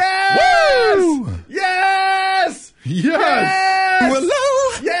 Yeah! Yes! Woo! Yes! Yes! Yes!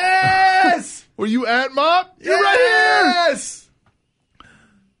 Hello? Yes! Were you at Mop? You're right Yes! here!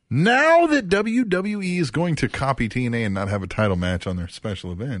 Now that WWE is going to copy TNA and not have a title match on their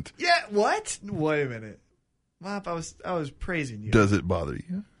special event, Yeah, what? Wait a minute. Mop, I was praising you. does it bother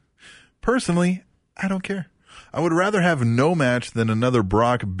you? Personally, I don't care. I would rather have no match than another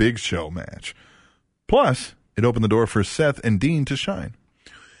Brock Big Show match. Plus, it opened the door for Seth and Dean to shine.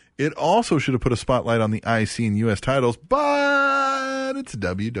 It also should have put a spotlight on the IC and US titles, but it's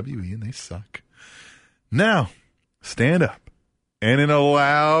WWE and they suck. Now, stand up and in a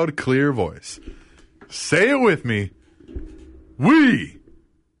loud, clear voice, say it with me. We,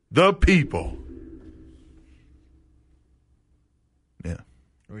 the people. Yeah,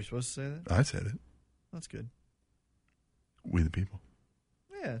 Are we supposed to say that? I said it. That's good. We, the people.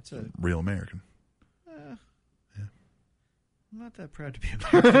 Yeah, it's a... Real American. I'm not that proud to be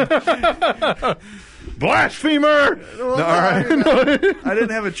American. Blasphemer! Well, No, all right. I didn't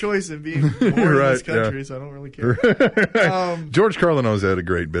have a choice in being born in Right, this country, yeah. so I don't really care. George Carlin always had a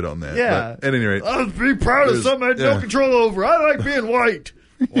great bit on that. Yeah. But at any rate. I was be proud of There's- something I had yeah. no control over. I like being white.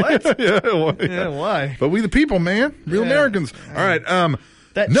 What? yeah, well, Yeah, why? But we the people, man. Real Yeah. Americans. All right.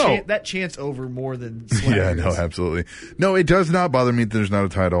 That that chants over more than slackers. Yeah, no, absolutely. No, it does not bother me that there's not a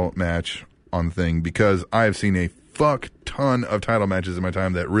title match on the thing because I have seen a fuck ton of title matches in my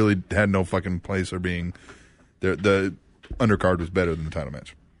time that really had no fucking place or being. The undercard was better than the title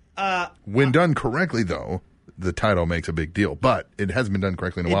match. When done correctly, though, the title makes a big deal. But it hasn't been done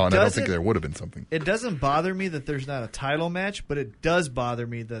correctly in a while, and I don't think there would have been something. It doesn't bother me that there's not a title match, but it does bother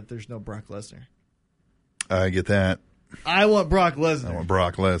me that there's no Brock Lesnar. I get that. I want Brock Lesnar. I want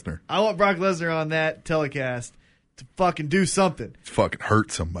Brock Lesnar. I want Brock Lesnar on that telecast to fucking do something. Fucking hurt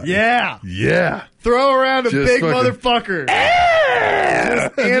somebody. Yeah. Yeah. Throw around a Just big fucking- motherfucker.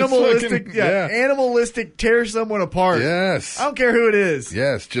 Just Animalistic, fucking- yeah, animalistic, tear someone apart. Yes. I don't care who it is.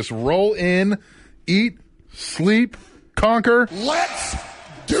 Yes. Just roll in, eat, sleep, conquer, Let's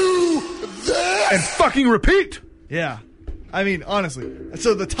do this! and fucking repeat. Yeah. I mean, honestly.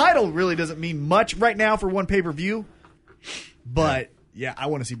 So the title really doesn't mean much right now for one pay-per-view. But, yeah, I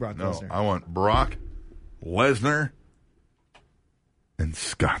want to see Brock No, Lesnar. I want Brock, Lesnar, and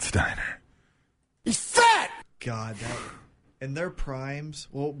Scott Steiner. He's fat! God, that... In their primes...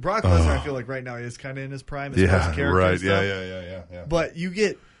 Well, Brock Lesnar, I feel like right now is kind of in his prime. As far as Yeah, character right. and stuff. Yeah. But you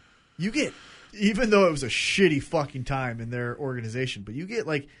get... Even though it was a shitty fucking time in their organization, but you get,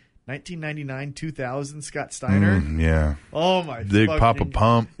 like, 1999, 2000 Scott Steiner. Yeah. Oh, my Big fucking... Papa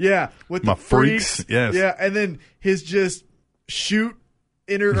Pump. Yeah, with My the freaks. freaks, yes. Yeah, and then his just shoot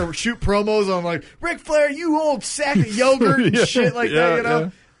promos on like Ric Flair, you old sack of yogurt and Yeah, shit like yeah, that, you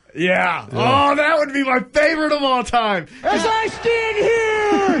know? Yeah. Oh, that would be my favorite of all time. As I stand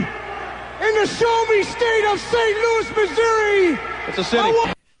here in the show me state of St. Louis, Missouri. It's a city.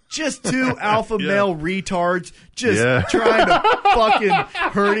 Just two alpha male retards just Yeah. trying to fucking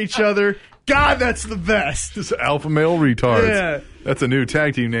hurt each other. God, that's the best. Just alpha male retards. Yeah. That's a new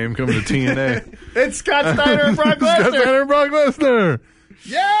tag team name coming to TNA. It's Scott Steiner and Brock Scott Lesnar. Steiner and Brock Lesnar.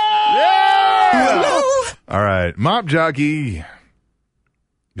 Yeah! All right. Mop Jockey.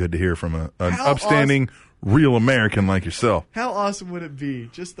 Good to hear from an upstanding, real American like yourself. How awesome would it be?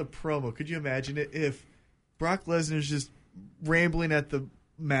 Just the promo. Could you imagine it if Brock Lesnar's just rambling at the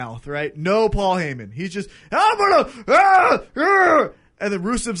mouth, right? No Paul Heyman. He's just, I'm gonna, and then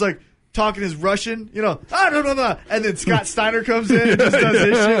Rusev's like talking his Russian, and then Scott Steiner comes in and just does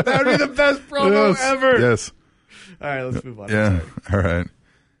his shit. That would be the best promo ever. Yes. All right, let's move on. Yeah. All right.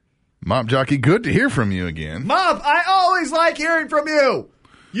 Mop Jockey, good to hear from you again. Mop, I always like hearing from you.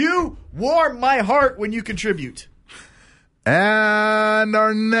 You warm my heart when you contribute. And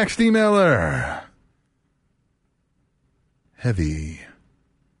our next emailer. Heavy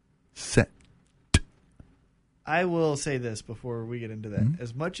Set. I will say this before we get into that. Mm-hmm.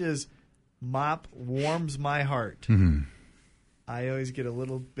 As much as Mop warms my heart, I always get a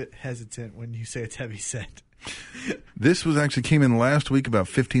little bit hesitant when you say it's Heavy Set. This actually came in last week about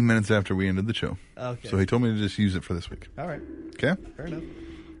 15 minutes after we ended the show. Okay. So he told me to just use it for this week. All right. Okay? Fair enough.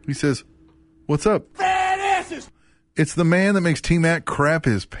 He says, "What's up? Fat asses! It's the man that makes T-Mac crap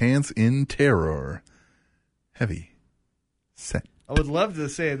his pants in terror. Heavy Set." I would love to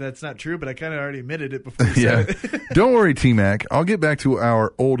say that's not true, but I kind of already admitted it before you said it. Don't worry, T-Mac. I'll get back to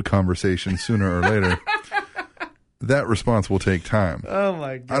our old conversation sooner or later. That response will take time. Oh,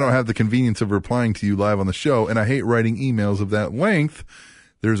 my God. I don't have the convenience of replying to you live on the show, and I hate writing emails of that length.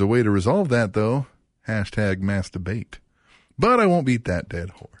 There's a way to resolve that, though. #mass debate. But I won't beat that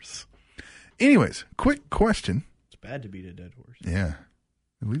dead horse. Anyways, quick question. It's bad to beat a dead horse. Yeah.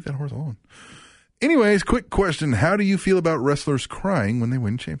 Leave that horse alone. Anyways, quick question. How do you feel about wrestlers crying when they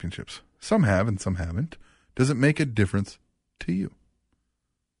win championships? Some have and some haven't. Does it make a difference to you?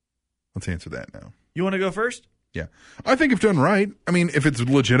 Let's answer that now. You want to go first? Yeah. I think if done right, I mean, if it's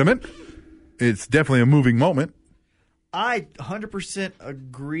legitimate, it's definitely a moving moment. I 100%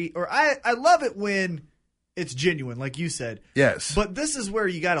 agree. Or I love it when it's genuine, like you said. Yes. But this is where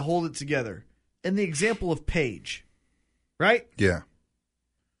you got to hold it together. In the example of Paige, right? Yeah.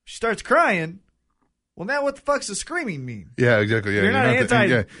 She starts crying. Well, now what the fuck's the screaming mean? Yeah, exactly. Yeah, You're not anti.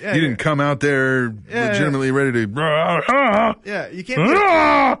 You didn't come out there legitimately ready to. Yeah, you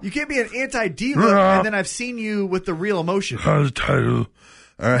can't be an anti-diva, and then I've seen you with the real emotion. How's the title?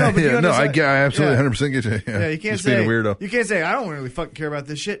 All right. I absolutely 100% get you. Yeah, you can't just say being a weirdo. You can't say I don't really fucking care about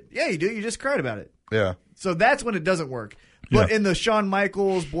this shit. Yeah, you do. You just cried about it. Yeah. So that's when it doesn't work. But in the Shawn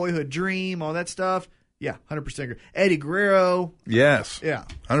Michaels, Boyhood Dream, all that stuff, yeah, 100% agree. Eddie Guerrero. Yes. Yeah.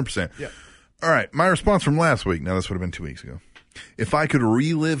 100%. Yeah. All right. My response from last week. Now, this would have been 2 weeks ago. If I could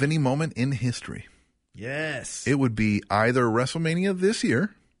relive any moment in history, yes, it would be either WrestleMania this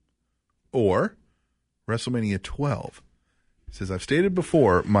year or WrestleMania 12. He says, I've stated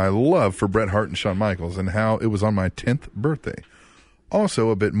before my love for Bret Hart and Shawn Michaels and how it was on my 10th birthday. Also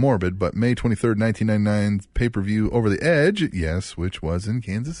a bit morbid, but May 23rd, 1999's pay-per-view Over the Edge, yes, which was in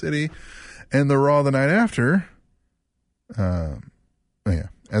Kansas City, and the Raw the night after.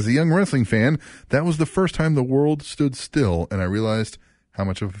 As a young wrestling fan, that was the first time the world stood still, and I realized how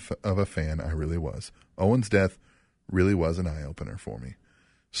much of a fan I really was. Owen's death really was an eye-opener for me.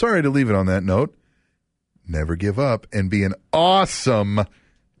 Sorry to leave it on that note. Never give up and be an awesome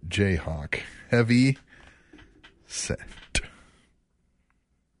Jayhawk. Heavy Set.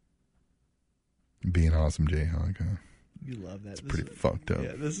 Be an awesome Jayhawk, huh? You love that. It's pretty fucked up.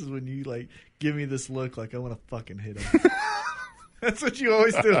 Yeah, this is when you give me this look like I want to fucking hit him. That's what you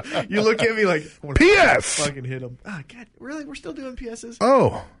always do. You look at me like, I want to P.S. fucking hit him. Ah, God, really? We're still doing PSs?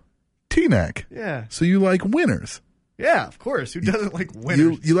 Oh, T-Mac. Yeah. So you like winners? Yeah, of course. Who doesn't like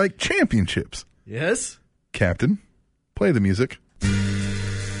winners? You like championships? Yes. Captain, play the music.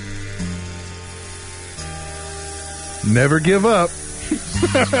 Never give up.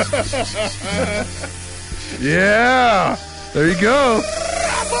 Yeah. There you go.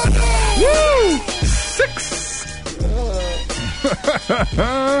 Woo! 6.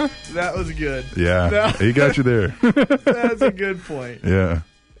 That was good. Yeah. He got you there. That's a good point. Yeah.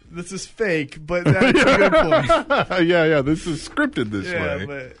 This is fake, but that's a good point. Yeah. This is scripted this way. Yeah,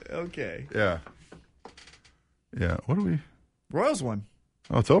 but okay. Yeah. Yeah. What do we? Royals won.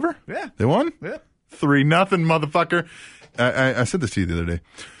 Oh, it's over? Yeah. They won? Yeah. 3-0, motherfucker. I said this to you the other day.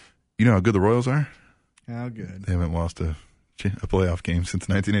 You know how good the Royals are? How good? They haven't lost a playoff game since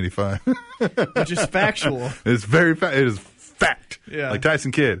 1985. Which is factual. It's very fact. It is fact. Yeah. Like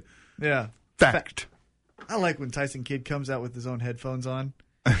Tyson Kidd. Yeah. Fact. I like when Tyson Kidd comes out with his own headphones on.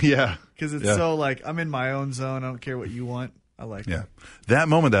 Yeah. Because it's so like, I'm in my own zone. I don't care what you want. I like it. Yeah. That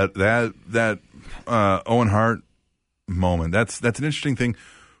moment, that Owen Hart moment, that's an interesting thing.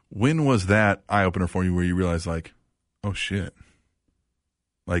 When was that eye-opener for you where you realized, like, oh, shit?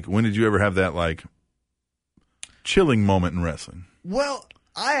 Like, when did you ever have that, like, chilling moment in wrestling? Well,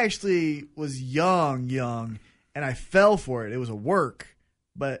 I actually was young, and I fell for it. It was a work.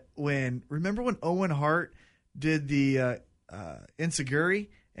 But remember when Owen Hart did the Enziguri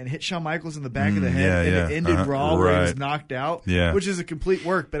and hit Shawn Michaels in the back of the head, and it ended Raw Uh-huh. where he was Right. knocked out, Yeah. which is a complete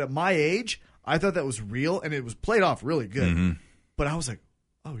work. But at my age, I thought that was real, and it was played off really good. Mm-hmm. But I was like,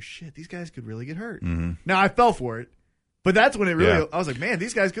 oh, shit, these guys could really get hurt. Now, I fell for it, but that's when it really, Yeah. I was like, man,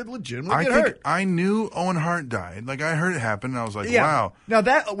 these guys could legitimately I get think hurt. I knew Owen Hart died. Like, I heard it happen, and I was like, Yeah. wow. Now,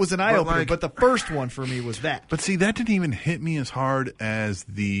 that was an eye-opener, like- but the first one for me was that. But see, that didn't even hit me as hard as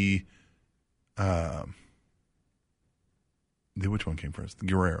the which one came first?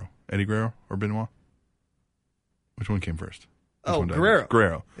 Guerrero. Eddie Guerrero or Benoit? Which one came first? Which Oh, one died? Guerrero.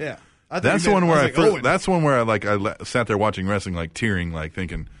 Guerrero. Yeah. I thought That's you the meant- one where I I was like, first, Owen. that's the one where I sat there watching wrestling, like tearing, like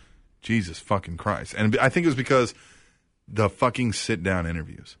thinking, Jesus fucking Christ. And I think it was because the fucking sit down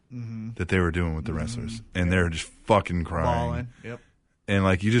interviews that they were doing with the wrestlers, and they're just fucking crying. Ballin'. Yep. And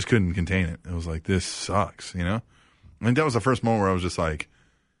like you just couldn't contain it. It was like, this sucks, you know? I think that was the first moment where I was just like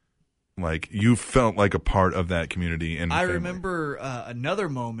you felt like a part of that community. And I family. remember another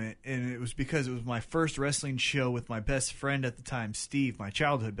moment, and it was because it was my first wrestling show with my best friend at the time, Steve, my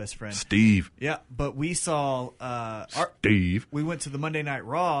childhood best friend. Steve. Yeah, but we saw Steve. we went to the Monday Night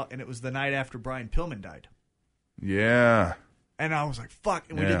Raw, and it was the night after Brian Pillman died. Yeah. And I was like, fuck.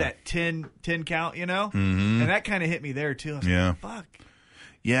 And we Yeah. did that 10 count, you know? Mm-hmm. And that kind of hit me there, too. I was Yeah. like, fuck.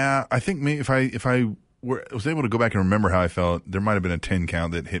 Yeah, I think maybe if I was able to go back and remember how I felt, there might have been a 10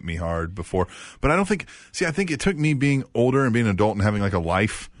 count that hit me hard before. But I don't think. See, I think it took me being older and being an adult and having like a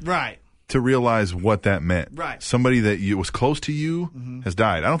life Right. to realize what that meant. Right. Somebody that was close to you has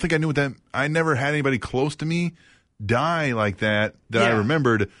died. I don't think I knew what that. I never had anybody close to me die like that I Yeah.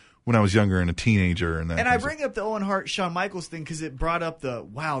 remembered when I was younger and a teenager. And that. And I kind of bring up the Owen Hart, Shawn Michaels thing because it brought up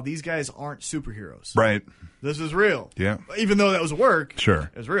wow, these guys aren't superheroes. stuff. Right. This is real. Yeah. Even though that was work,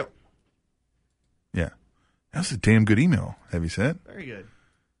 Sure. it was real. Yeah. That was a damn good email. Have you said? Very good.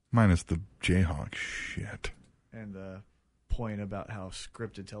 Minus the Jayhawk shit. And the point about how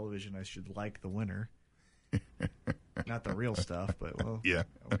scripted television, I should like the winner. Not the real stuff, but well. Yeah.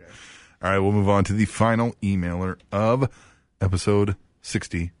 Okay. All right, we'll move on to the final emailer of episode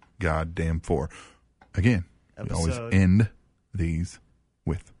 60, Goddamn 4. Again, we always Episode- end these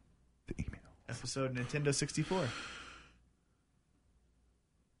with the email. Episode Nintendo 64.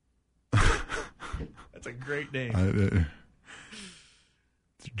 That's a great name.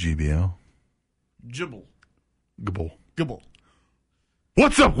 It's GBL. Jibble. Gable. Gibble.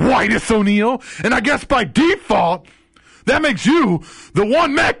 What's up, Whitus O'Neal? And I guess by default, that makes you the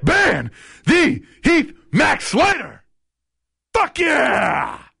one Mac Band, the Heath Mac Slater. Fuck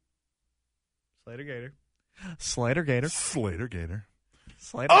yeah! Slater Gator. Slater Gator. Slater Gator.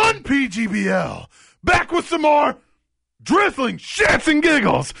 Slater. On PGBL, back with some more drizzling shits and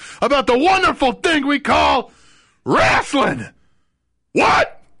giggles about the wonderful thing we call wrestling.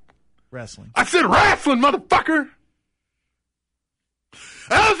 What? Wrestling. I said wrestling, motherfucker.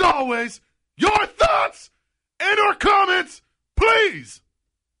 As always, your thoughts and or comments, please,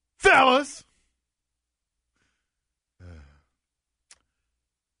 fellas.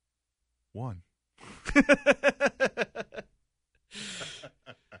 One.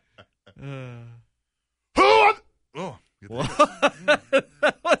 Who? Oh,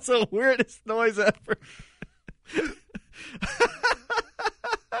 What's the weirdest noise ever?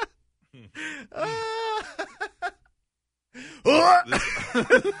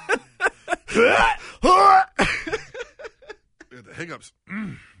 the hiccups.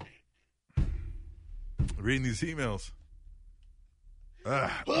 Reading these emails.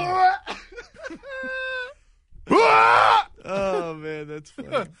 Oh man, that's funny.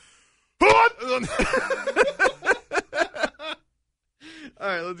 All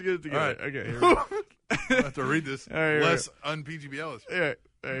right, let's get it together. All right. Okay, here we go. I have to read this. All right, here Less un-PGBL. All right,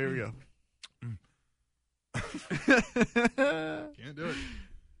 here we go. Can't do it.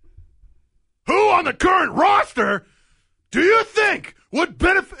 Who on the current roster do you think would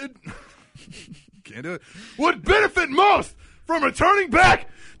benefit? Can't do it. Would benefit most from returning back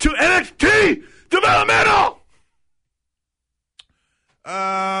to NXT developmental?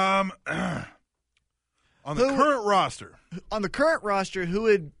 On the current roster. On the current roster, who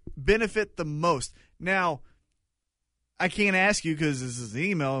would benefit the most? Now, I can't ask you because this is an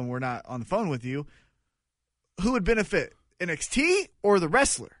email and we're not on the phone with you. Who would benefit, NXT or the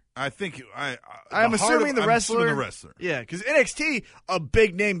wrestler? I think I'm assuming the I'm wrestler. assuming the wrestler. Yeah, because NXT, a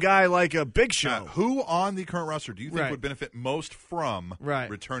big name guy like a Big Show. Who on the current roster do you think Right. would benefit most from Right.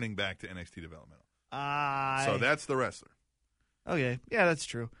 returning back to NXT developmental? So that's the wrestler. Okay, yeah, that's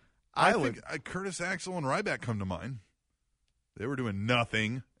true. I think Curtis Axel and Ryback come to mind. They were doing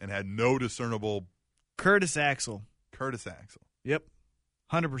nothing and had no discernible. Curtis Axel. Curtis Axel Yep,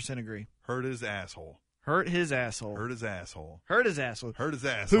 100% agree. hurt his asshole. Hurt his asshole. Hurt his asshole. Hurt his asshole. Hurt his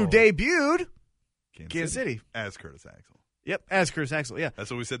asshole. Who debuted Kansas City. As Curtis Axel. Yep, as Curtis Axel, yeah. That's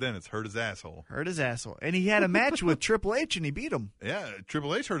what we said then. It's hurt his asshole. Hurt his asshole. And he had a match with Triple H, and he beat him. Yeah,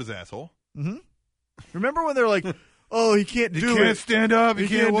 Triple H hurt his asshole. Mm-hmm. Remember when they're like, oh, he can't do it. He can't stand up. He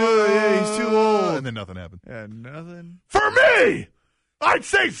can't do it. Yeah, he's too old. And then nothing happened. Yeah, nothing. For me, I'd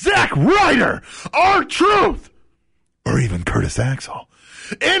say Zack Ryder, R-Truth, or even Curtis Axel.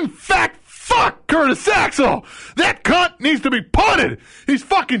 In fact, fuck Curtis Axel. That cunt needs to be punted. He's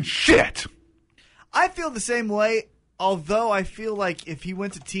fucking shit. I feel the same way, although I feel like if he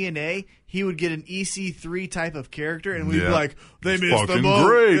went to TNA, he would get an EC3 type of character, and we'd be like, they missed the boat.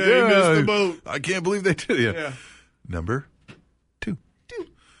 Great. They missed the boat. I can't believe they did it. Yeah. Number 2.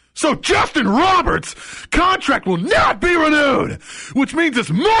 So Justin Roberts' contract will not be renewed, which means this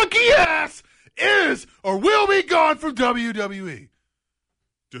monkey ass is or will be gone from WWE.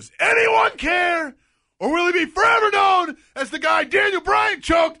 Does anyone care? Or will he be forever known as the guy Daniel Bryan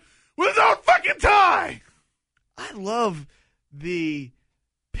choked with his own fucking tie? I love the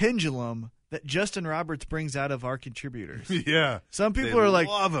pendulum that Justin Roberts brings out of our contributors. Yeah. Some people are like,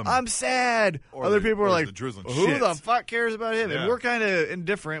 love him. I'm sad. Or Other the- people are or like, the drizzling who shit. the fuck cares about him? Yeah. And we're kind of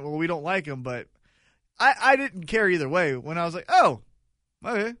indifferent. Well, we don't like him, but I didn't care either way when I was like, oh,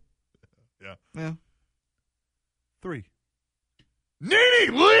 okay. Yeah. 3.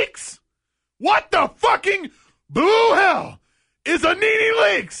 Nene Leakes? What the fucking blue hell is a Nene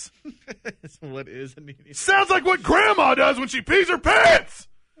Leakes? What is a Nene? Sounds like what Grandma does when she pees her pants.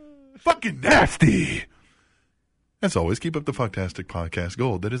 Fucking nasty. As always, keep up the Fucktastic Podcast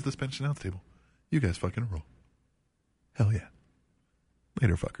gold. That is the Spanish Announce Table. You guys fucking roll. Hell yeah.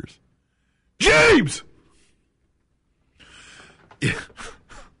 Later, fuckers. James! Yeah.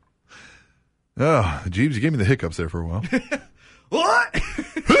 Oh, Jeeves, you gave me the hiccups there for a while. What?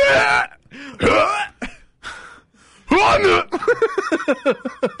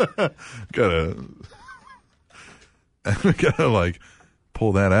 Gotta like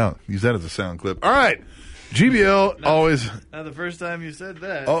pull that out. Use that as a sound clip. All right. GBL always Not the first time you said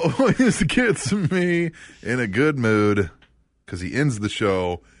that. always gets me in a good mood because he ends the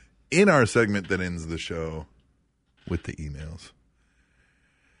show in our segment that ends the show with the emails.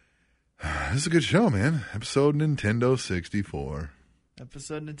 This is a good show, man. Episode Nintendo 64.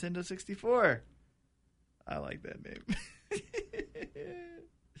 Episode Nintendo 64. I like that name.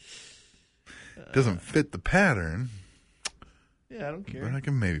 Doesn't fit the pattern, Yeah, I don't but care. I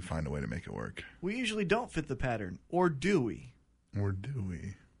can maybe find a way to make it work. We usually don't fit the pattern. Or do we? Or do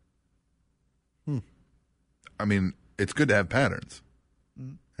we? I mean, it's good to have patterns.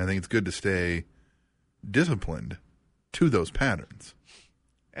 I think it's good to stay disciplined to those patterns,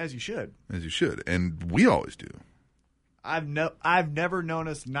 As you should. as you should. And we always do I've never known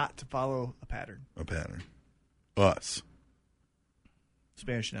us not to follow a pattern. a pattern. Us.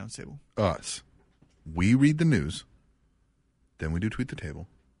 Spanish Announce Table. Us. We read the news. Then we do Tweet the Table.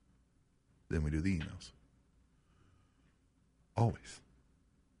 Then we do the emails. Always.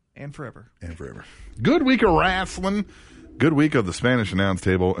 And forever. And forever. Good week of wrestling. Good week of the Spanish Announce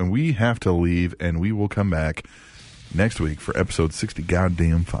Table. And we have to leave, and we will come back next week for episode 60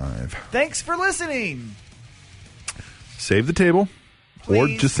 goddamn 5. Thanks for listening. Save the table. Or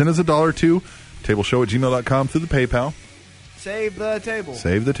Please. just send us $1 or $2. Tableshow@gmail.com through the PayPal. Save the table.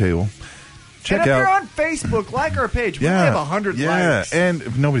 Save the table. Check and if out. you're on Facebook, like our page. We only have 100 likes. And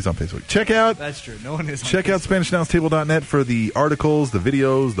if nobody's on Facebook, check out. That's true. No one is on Check out Facebook. SpanishAnnounceTable.net for the articles, the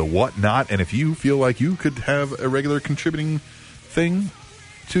videos, the whatnot. And if you feel like you could have a regular contributing thing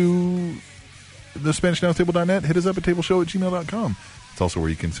to the SpanishAnnounceTable.net, hit us up at tableshow@gmail.com. It's also where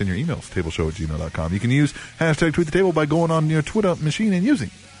you can send your emails, tableshow@gmail.com. You can use hashtag #TweetTheTable by going on your Twitter machine and using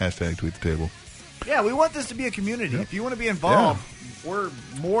hashtag #TweetTheTable. Yeah, we want this to be a community. If you want to be involved, we're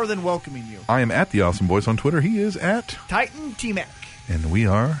more than welcoming you. I am at The Awesome Voice on Twitter. He is at... Titan T-Mac. And we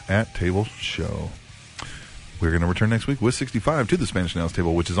are at Table Show. We're going to return next week with 65 to the Spanish Announce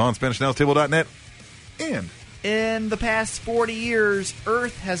Table, which is on SpanishAnnounceTable.net. And In the past 40 years,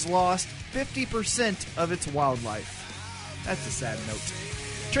 Earth has lost 50% of its wildlife. That's a sad note.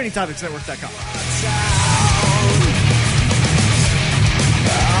 TrainingTopicsNetwork.com.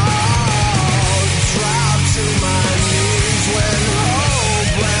 Drop to my knees when